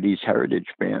 on any of these heritage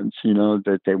bands,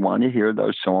 that they want to hear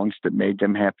those songs that made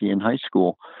them happy in high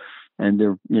school. And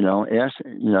they're,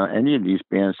 any of these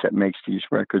bands that makes these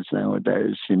records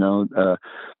nowadays,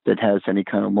 that has any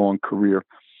kind of long career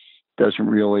doesn't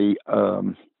really,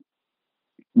 no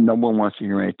one wants to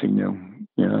hear anything new.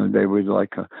 They would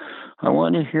I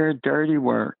want to hear Dirty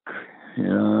Work.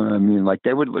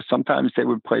 Sometimes they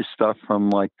would play stuff from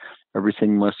like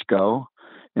Everything Must Go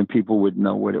and people would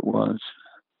know what it was,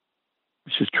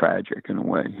 which is tragic in a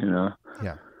way,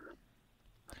 Yeah.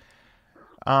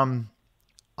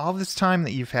 All this time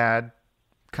that you've had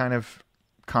kind of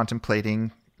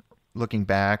contemplating, looking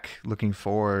back, looking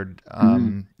forward,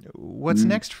 what's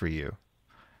next for you?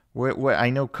 What I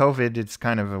know COVID, it's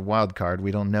kind of a wild card.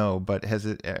 We don't know, but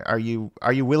are you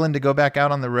willing to go back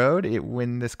out on the road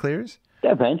when this clears?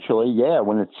 Eventually, yeah,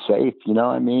 when it's safe,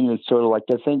 it's sort of like,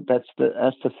 I think that's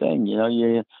the thing,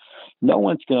 no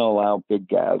one's going to allow big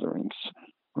gatherings,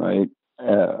 right?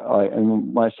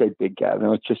 And when I say big gathering,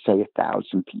 let's just say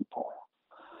 1,000 people.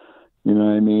 You know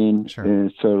what I mean? Sure. And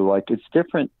it's sort of like, it's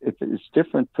different. It's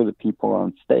different for the people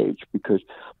on stage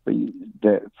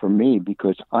for me,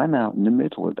 because I'm out in the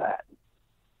middle of that.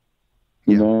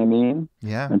 You know what I mean?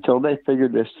 Yeah. Until they figure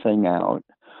this thing out.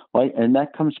 And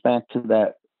that comes back to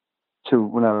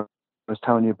when I was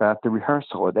telling you about the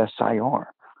rehearsal at SIR,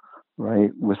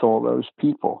 right? With all those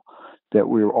people that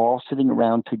we were all sitting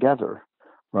around together,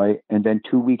 right? And then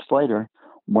 2 weeks later,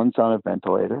 one's on a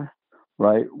ventilator,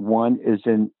 right? One is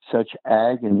in such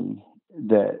agony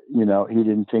that, he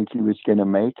didn't think he was going to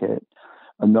make it.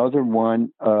 Another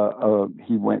one,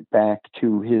 he went back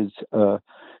to his,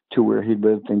 to where he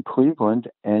lived in Cleveland,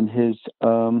 and his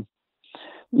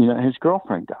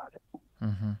girlfriend got it.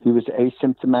 Mm-hmm. He was an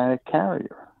asymptomatic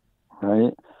carrier,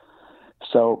 right?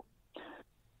 So,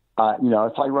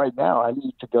 it's like right now, I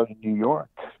need to go to New York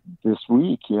this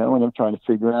week, and I'm trying to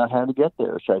figure out how to get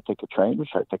there. Should I take a train or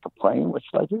should I take a plane? What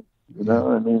should I do?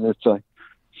 It's like,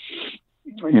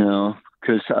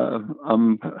 because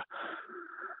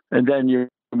and then you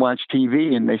watch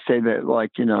TV and they say that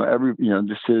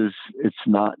it's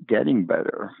not getting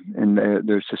better, and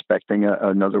they're suspecting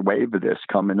another wave of this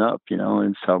coming up,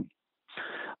 and so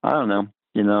I don't know.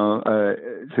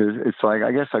 It's like,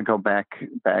 I guess I go back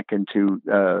into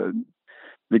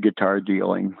the guitar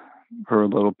dealing for a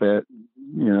little bit.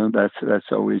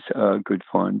 That's always good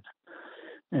fun.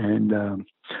 And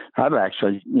I've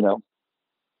actually,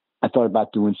 I thought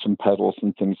about doing some pedals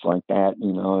and things like that,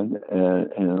 and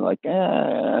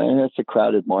it's a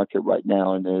crowded market right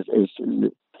now, and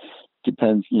it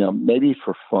depends, maybe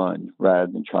for fun rather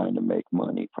than trying to make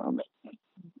money from it.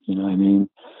 You know what I mean?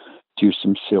 Do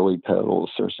some silly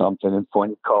pedals or something in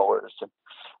funny colors. And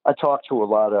I talk to a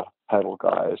lot of pedal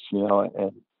guys,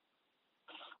 and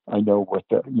I know what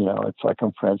it's like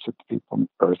I'm friends with the people,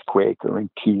 Earthquaker and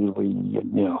Keeley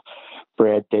and,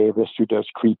 Brad Davis, who does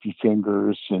Creepy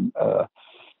Fingers, and,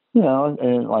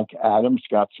 and like Adam's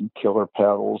got some killer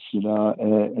pedals,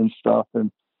 and stuff.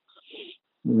 And,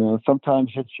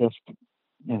 sometimes it's just,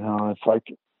 it's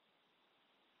like,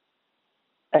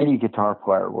 any guitar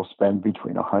player will spend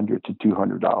between $100 to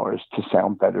 $200 to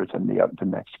sound better than the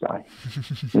next guy.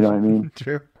 You know what I mean?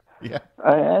 True. Yeah.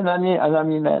 And I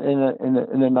mean that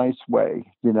in a nice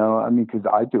way. Because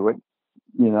I do it.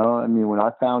 When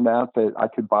I found out that I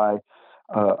could buy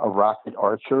a Rocket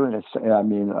Archer and it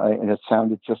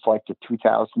sounded just like the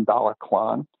 $2,000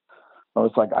 Klon, I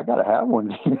was like, I got to have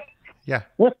one. Yeah.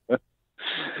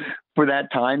 For that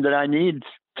time that I need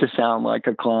to sound like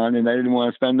a Klon, and I didn't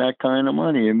want to spend that kind of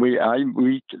money. And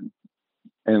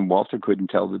and Walter couldn't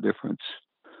tell the difference.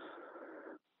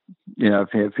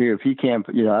 If he can't,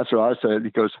 that's what I said.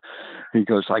 He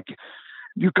goes like,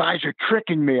 you guys are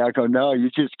tricking me. I go, no, you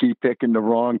just keep picking the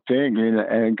wrong thing.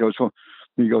 And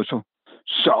he goes,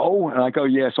 so, and I go,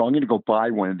 yeah, so I'm going to go buy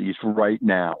one of these right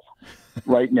now.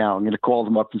 Right now. I'm going to call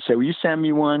them up and say, will you send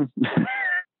me one?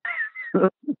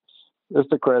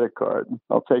 Just a credit card.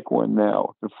 I'll take one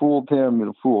now. If it fooled him,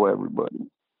 it'll fool everybody.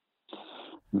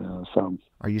 So.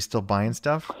 Are you still buying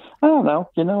stuff? I don't know.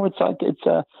 It's like,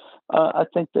 I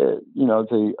think that,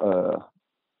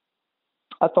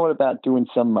 I thought about doing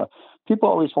some, people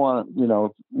always want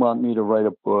me to write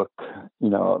a book,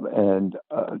 and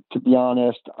to be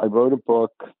honest, I wrote a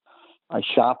book. I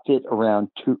shopped it around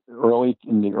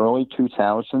in the early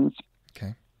 2000s.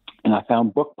 Okay. And I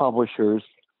found book publishers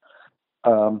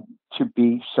to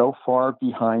be so far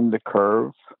behind the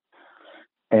curve,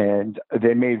 and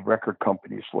they made record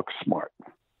companies look smart.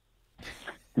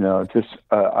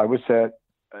 I was at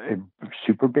a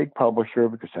super big publisher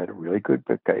because I had a really good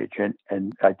book agent,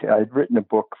 and I'd written a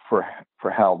book for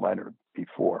Hal Leonard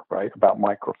before, right, about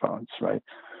microphones, right,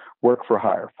 work for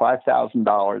hire,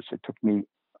 $5,000. It took me,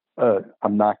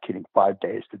 I'm not kidding, 5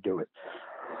 days to do it,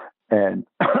 and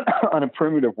on a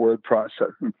primitive word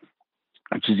processor,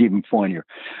 which is even funnier,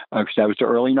 because that was the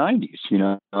early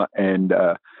 90s, and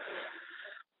the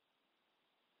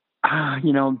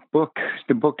books,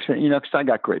 because I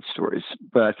got great stories,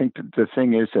 but I think the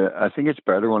thing is, I think it's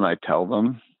better when I tell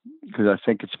them, because I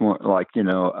think it's more like,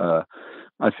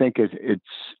 I think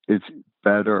it's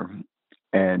better.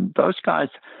 And those guys,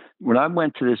 when I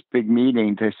went to this big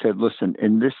meeting, they said, listen,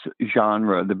 in this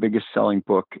genre, the biggest selling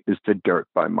book is The Dirt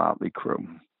by Motley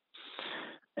Crue.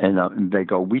 And they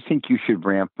go, we think you should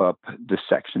ramp up the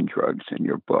sex and drugs in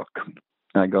your book.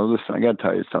 And I go, listen, I got to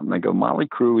tell you something. I go, Motley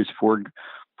Crue is four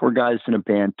guys in a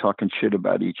band talking shit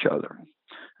about each other.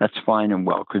 That's fine and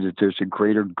well, because there's a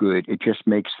greater good. It just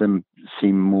makes them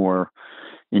seem more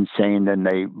insane than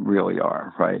they really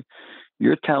are, right?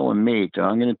 You're telling me that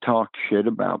I'm going to talk shit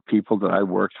about people that I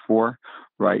worked for,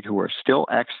 right, who are still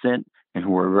extant and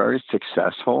who are very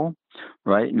successful,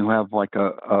 right, and who have like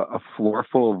a floor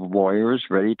full of lawyers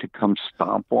ready to come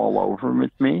stomp all over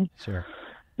with me. Sure.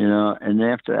 And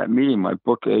after that meeting, my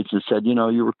book agent said,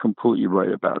 you were completely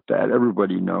right about that.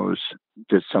 Everybody knows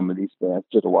that some of these bands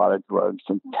did a lot of drugs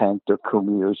and tanked their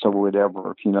careers or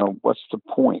whatever. What's the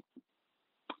point?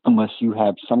 Unless you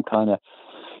have some kind of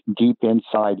deep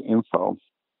inside info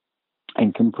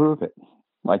and can prove it.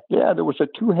 Like, yeah, there was a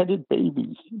two-headed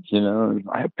baby,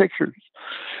 I have pictures,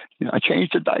 I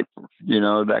changed a diaper,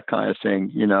 that kind of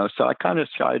thing, so I kind of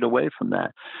shied away from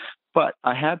that. But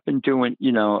I have been doing,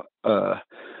 doing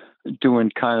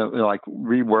kind of like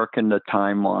reworking the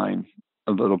timeline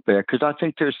a little bit, because I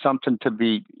think there's something to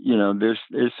be, there's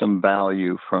some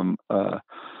value from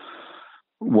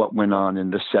what went on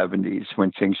in the 70s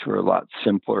when things were a lot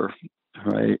simpler,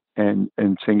 right? And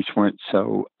things weren't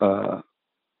so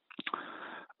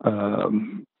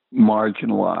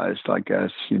marginalized, I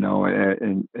guess,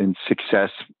 and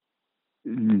success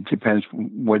depends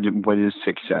what is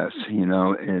success,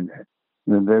 and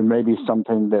there may be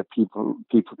something that people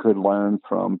could learn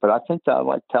from, but I think that I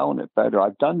like telling it better.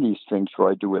 I've done these things where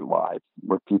I do it live,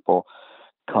 where people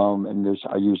come and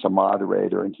I use a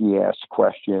moderator and he asks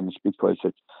questions, because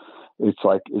it's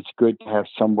like, it's good to have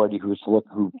somebody who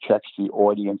checks the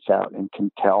audience out and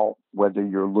can tell whether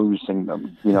you're losing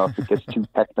them. If it gets too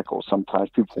technical,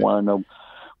 sometimes people want to know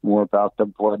more about the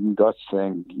blood and guts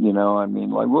thing,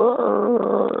 like,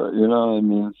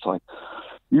 it's like,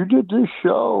 you did this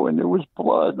show and there was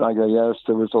blood. And I go, yes,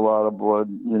 there was a lot of blood.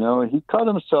 He cut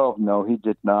himself. No, he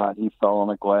did not. He fell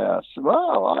on a glass.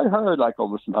 Well, I heard. I go,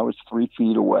 listen, I was 3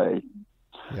 feet away.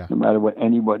 Yeah. No matter what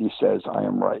anybody says, I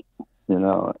am right.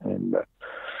 And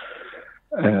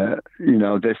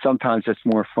there's sometimes it's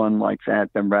more fun like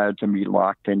that than rather than be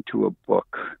locked into a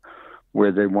book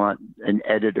where they want an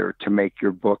editor to make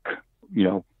your book,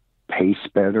 pace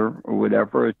better or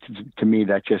whatever. To me,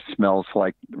 that just smells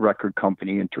like record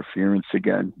company interference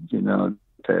again.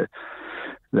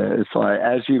 It's like,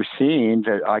 as you've seen,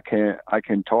 that I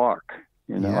can talk.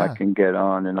 I can get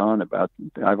on and on about.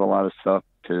 I have a lot of stuff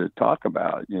to talk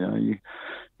about. You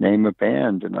name a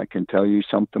band, and I can tell you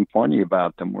something funny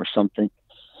about them or something.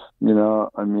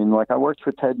 Like I worked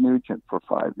for Ted Nugent for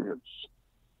 5 years,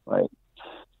 right?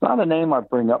 It's not a name I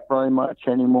bring up very much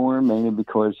anymore, mainly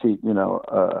because he's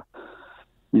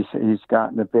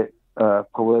gotten a bit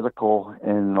political,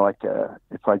 and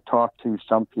if I talk to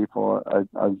some people,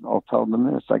 I'll tell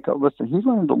them this. I go, listen, he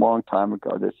learned a long time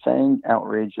ago that saying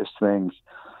outrageous things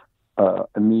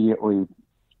immediately,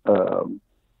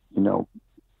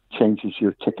 changes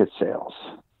your ticket sales.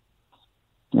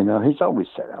 He's always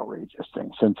said outrageous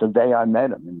things since the day I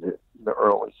met him in the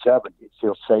early 70s.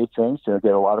 He'll say things, he'll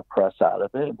get a lot of press out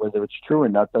of it. Whether it's true or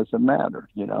not doesn't matter,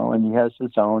 and he has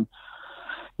his own.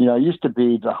 It used to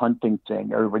be the hunting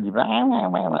thing. Everybody,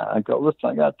 I go, listen,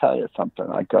 I got to tell you something.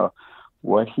 I go,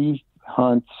 what he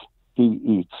hunts, he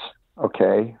eats.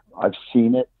 Okay. I've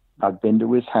seen it. I've been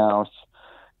to his house,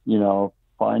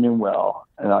 fine and well.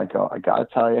 And I go, I got to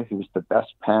tell you, he was the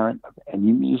best parent of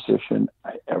any musician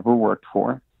I ever worked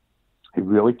for. He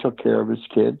really took care of his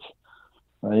kids,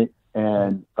 right?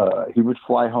 And he would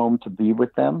fly home to be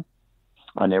with them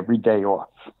on every day off,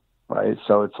 right?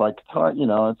 So it's like, you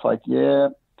know, it's like, yeah,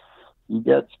 he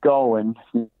gets going.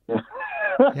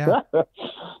 Yeah.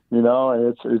 You know,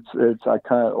 and it's I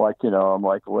kind of like, you know, I'm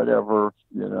like, whatever,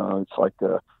 you know, it's like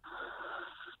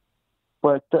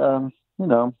but you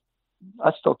know,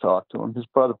 I still talk to him. His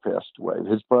brother passed away.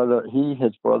 His brother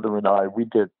and I, we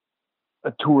did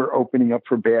a tour opening up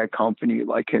for Bad Company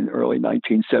like in early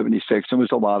 1976. It was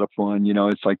a lot of fun. You know,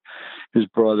 it's like his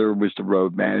brother was the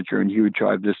road manager, and he would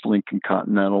drive this Lincoln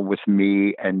Continental with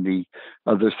me and the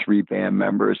other 3 band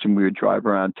members, and we would drive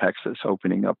around Texas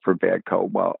opening up for Bad Co.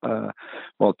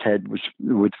 while Ted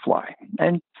would fly.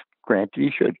 And granted,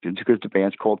 he should, because the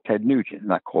band's called Ted Nugent,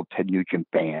 not called Ted Nugent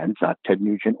Band, not Ted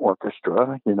Nugent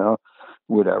Orchestra, you know,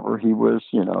 whatever. He was,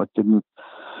 you know,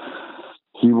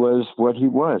 he was what he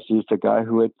was. He's the guy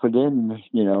who had put in,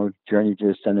 you know, Journey to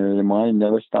the Center of the Mind,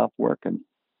 never stopped working,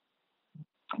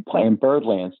 playing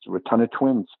Birdlands to a ton of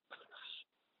twins.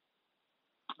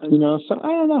 You know, so I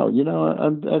don't know. You know,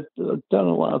 I've done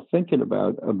a lot of thinking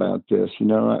about this. You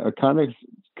know, I kind of,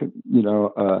 you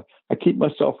know, I keep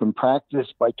myself in practice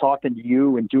by talking to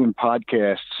you and doing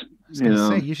podcasts. I was going to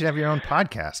say, you should have your own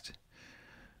podcast.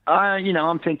 You know,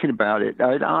 I'm thinking about it.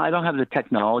 I don't have the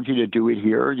technology to do it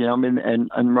here. You know, I mean,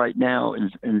 and right now,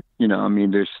 and you know, I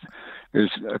mean, there's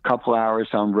a couple hours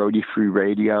on Roadie Free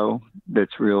Radio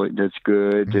that's good.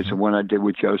 Mm-hmm. There's the one I did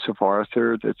with Joseph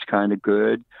Arthur that's kind of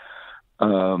good.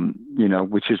 You know,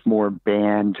 which is more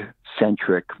band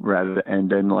centric rather, and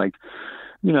then like,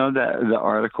 you know, the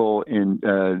article in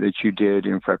that you did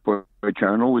in Fretboard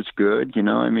Journal was good. You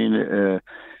know, I mean,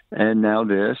 and now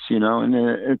this, you know,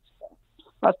 and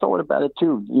I thought about it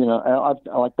too. You know,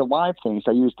 I like the live things.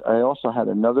 I also had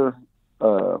another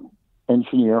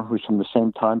engineer who's from the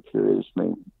same time period as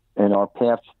me, and our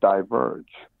paths diverge,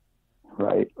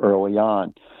 right, early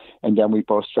on. And then we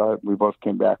both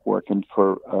came back working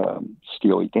for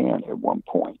Steely Dan at one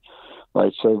point,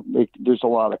 right? So there's a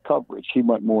lot of coverage. He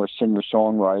went more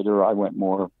singer-songwriter. I went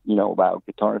more, you know, loud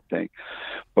guitar thing.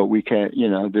 But we can't, you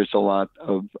know, there's a lot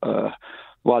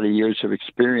of years of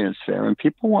experience there, and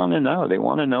people want to know. They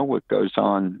want to know what goes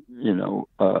on, you know,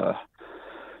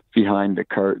 behind the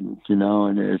curtain, you know.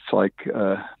 And it's like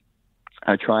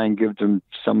I try and give them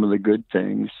some of the good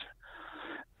things,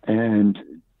 and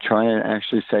try and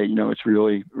actually say, you know, it's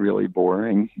really, really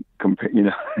boring. You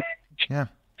know, yeah,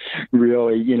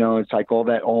 really, you know, it's like all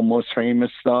that Almost Famous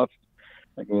stuff.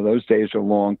 Like, well, those days are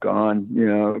long gone, you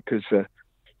know, because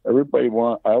everybody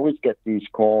I always get these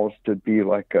calls to be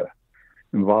like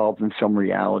involved in some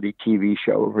reality TV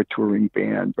show of a touring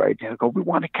band, right? They go, we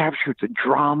want to capture the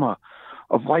drama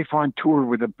of life on tour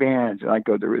with a band. And I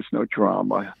go, there is no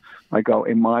drama. I go,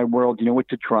 in my world, you know what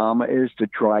the drama is? The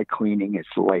dry cleaning is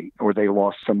late, or they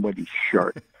lost somebody's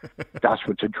shirt. That's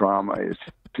what the drama is.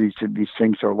 These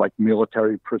things are like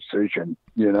military precision,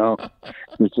 you know?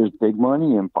 There's just big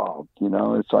money involved, you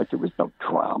know? It's like there was no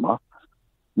drama.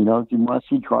 You know, if you want to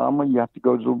see drama, you have to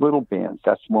go to the little bands.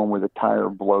 That's the one where the tire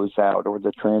blows out or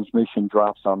the transmission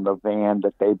drops on the van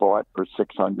that they bought for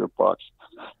 $600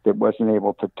 that wasn't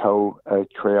able to tow a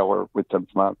trailer with the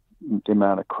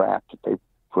amount of crap that they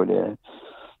put in.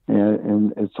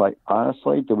 And it's like,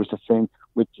 honestly, there was a thing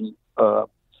with the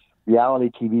reality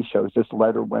TV shows. This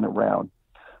letter went around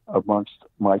amongst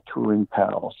my touring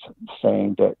pals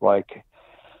saying that, like,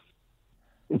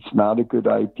 it's not a good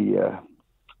idea.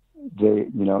 They,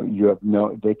 you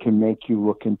know, they can make you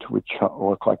look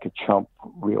like a chump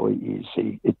really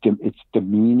easy. It's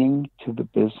demeaning to the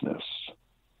business.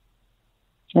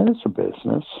 And it's a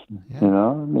business, yeah. You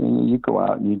know. I mean, you go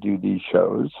out and you do these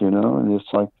shows, you know, and it's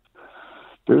like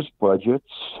there's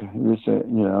budgets, you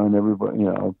know, and everybody, you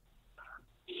know.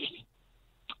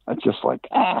 I just like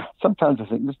sometimes I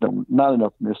think there's not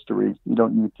enough mystery. You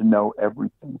don't need to know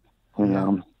everything, you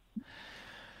know.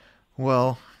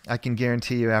 Well, I can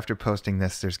guarantee you after posting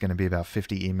this, there's going to be about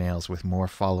 50 emails with more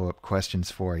follow-up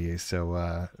questions for you.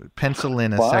 So pencil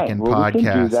in a second podcast. We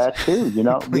can do that too. You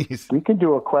know, Please. We can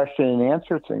do a question and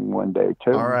answer thing one day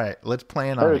too. All right, let's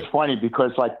plan on it. It's funny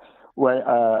because like when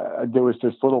there was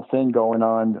this little thing going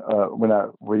on when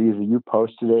either you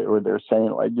posted it or they're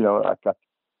saying like, you know, like it's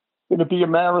going to be a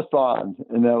marathon,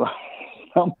 and they're like,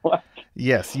 I'm like,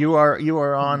 yes, you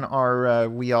are on our.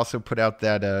 We also put out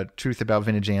that Truth About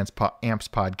Vintage Amps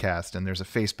podcast, and there's a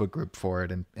Facebook group for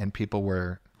it, and people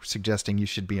were suggesting you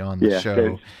should be on the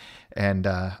show. And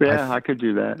I could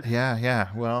do that. Yeah.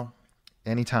 Well,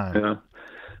 anytime.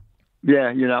 Yeah,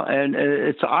 you know, and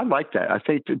I like that. I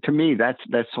think to me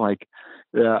that's like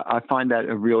I find that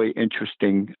a really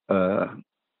interesting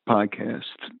podcast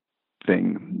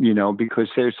thing, because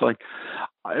there's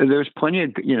plenty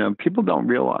of, people don't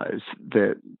realize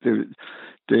that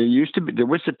there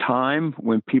was a time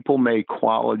when people made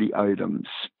quality items.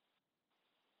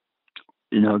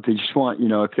 They just want,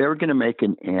 if they were going to make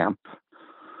an amp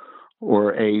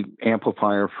or a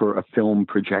amplifier for a film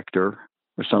projector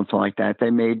or something like that,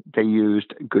 they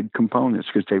used good components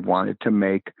because they wanted to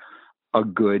make a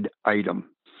good item.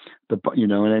 You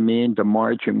know what I mean? The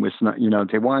margin was not,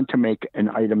 they wanted to make an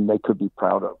item they could be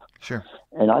proud of. Sure.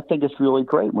 And I think it's really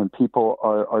great when people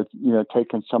are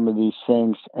taking some of these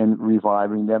things and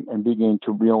reviving them and beginning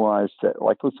to realize that,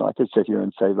 listen, I could sit here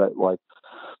and say that,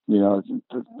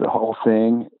 the whole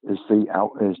thing is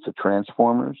the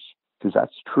transformers, because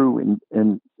that's true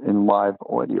in live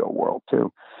audio world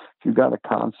too. If you've got a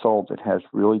console that has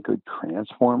really good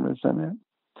transformers in it,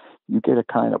 you get a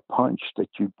kind of punch that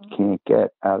you can't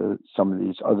get out of some of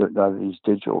these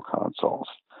digital consoles,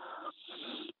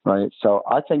 right? So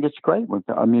I think it's great.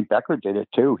 Becker did it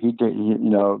too. He did,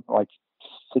 6-7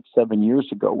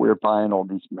 years ago, we were buying all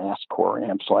these Masscore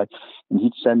amps, and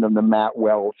he'd send them to Matt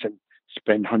Welch and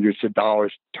spend hundreds of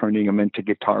dollars turning them into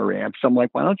guitar amps. I'm like,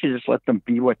 why don't you just let them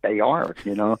be what they are,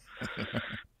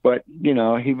 But he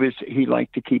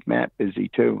liked to keep Matt busy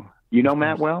too.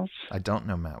 Matt Wells? I don't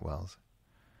know Matt Wells.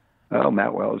 Oh,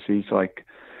 Matt Wells. He's the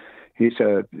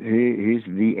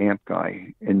amp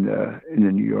guy in the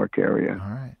New York area. All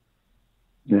right.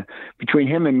 Yeah. Between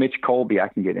him and Mitch Colby, I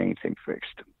can get anything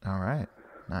fixed. All right.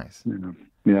 Nice.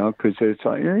 Because it's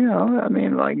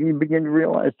you begin to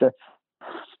realize that,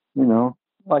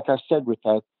 like I said with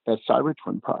that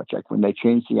Cyber-Twin project, when they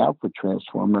changed the output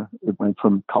transformer, it went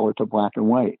from color to black and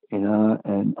white, and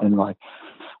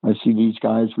I see these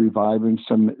guys reviving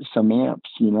some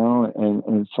amps, and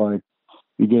it's like,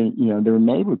 they're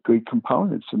made with good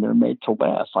components and they're made to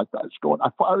last. Like I was going,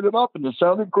 I fired it up and it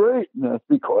sounded great. And that's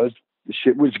because the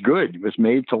shit was good. It was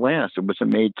made to last. It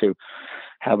wasn't made to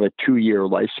have a 2-year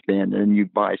lifespan and then you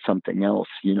buy something else,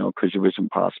 because it was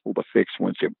impossible to fix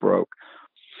once it broke.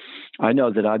 I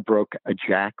know that I broke a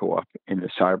jack off in the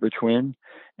Cyber-Twin,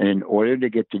 and in order to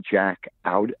get the jack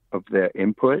out of the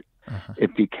input,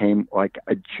 it became like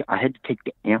I had to take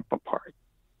the amp apart.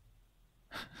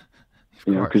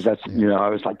 Because that's, I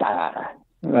was like, that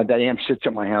amp sits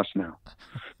at my house now.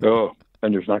 Oh,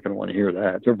 Fender's not going to want to hear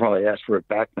that. They'll probably ask for it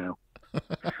back now.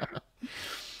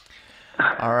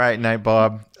 All right,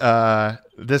 Nitebob.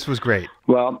 This was great.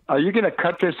 Well, are you going to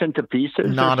cut this into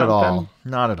pieces? Not at all.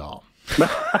 Not at all.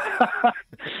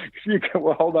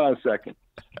 Well, hold on a second.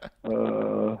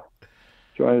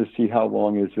 Trying to see how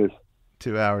long is this.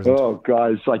 2 hours. Oh,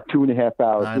 God, it's like 2.5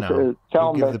 hours. I know.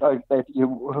 Tell them that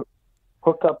you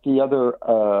hook up the other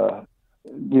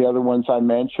ones I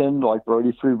mentioned, like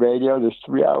Roadie Free Radio. There's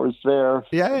 3 hours there.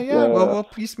 Yeah. Well, we'll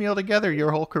piecemeal together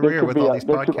your whole career with all these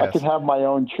podcasts. I could have my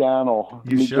own channel.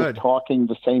 You should. Just talking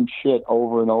the same shit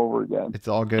over and over again. It's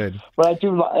all good. But I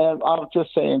do. I'll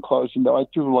just say in closing, though, I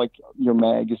do like your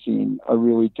magazine. I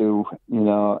really do.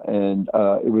 And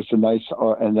it was a nice,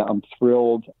 and I'm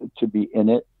thrilled to be in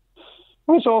it.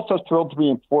 I was also thrilled to be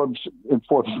in Forbes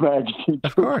magazine,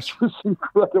 of course. Which was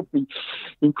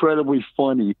incredibly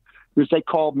funny, because they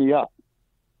called me up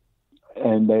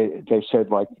and they said,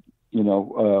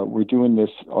 we're doing this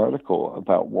article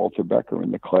about Walter Becker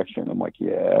in the collection. I'm like,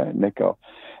 yeah. And they go,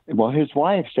 well, his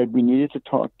wife said we needed to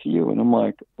talk to you. And I'm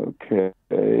like, okay.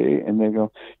 And they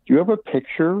go, do you have a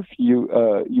picture you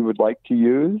would like to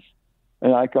use?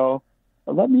 And I go,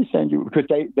 well, let me send you, because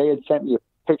they had sent me a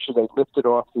picture they lifted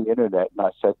off the internet, and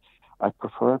I said, I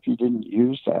prefer if you didn't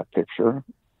use that picture.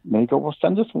 And they go, well,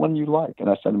 send us one you like. And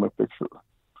I sent them a picture.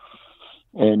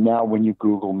 And now when you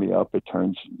Google me up, it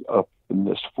turns up in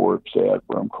this Forbes ad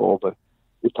where I'm called a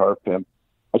guitar pimp.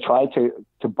 I tried to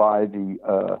buy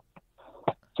the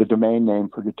domain name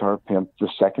for Guitar Pimp the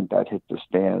second that hit the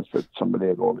stands, but somebody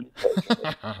had already taken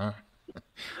it.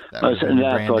 And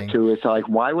that's what too. It's like,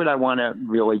 why would I want to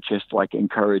really just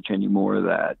encourage any more of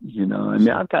that?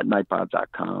 I've got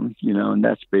Nitebob.com, and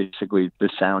that's basically the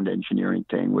sound engineering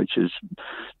thing, which is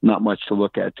not much to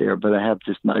look at there. But I have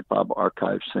this Nitebob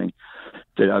archives thing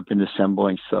that I've been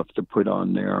assembling stuff to put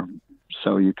on there,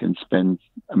 so you can spend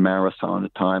a marathon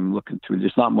of time looking through.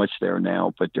 There's not much there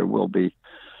now, but there will be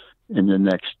in the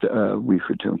next week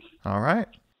or two. All right.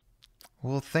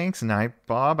 Well, thanks,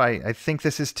 Nitebob. I think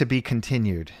this is to be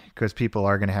continued because people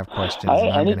are going to have questions.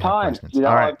 Anytime. All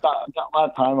right. I've got a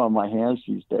lot of time on my hands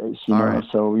these days. All right.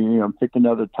 So pick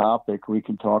another topic. We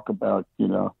can talk about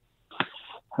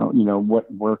how,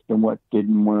 what worked and what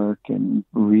didn't work, and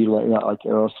relay, like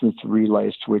Aerosmith's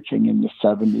relay switching in the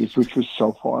 70s, which was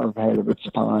so far ahead of its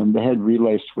time. They had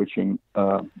relay switching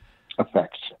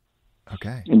effects.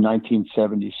 Okay. In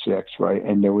 1976, right?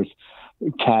 And there was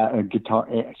guitar,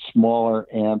 smaller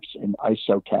amps and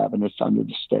ISO cabinets under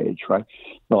the stage, right?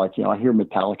 So like, I hear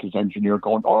Metallica's engineer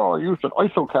going, "Oh, I used an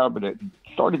ISO cabinet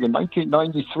starting in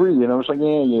 1993." And I was like,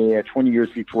 yeah, 20 years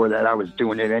before that, I was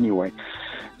doing it anyway.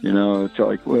 It's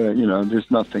like, well, there's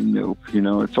nothing new.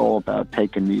 It's all about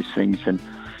taking these things and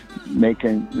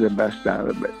making the best out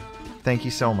of it. Thank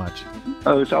you so much.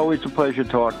 Oh, it's always a pleasure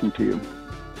talking to you.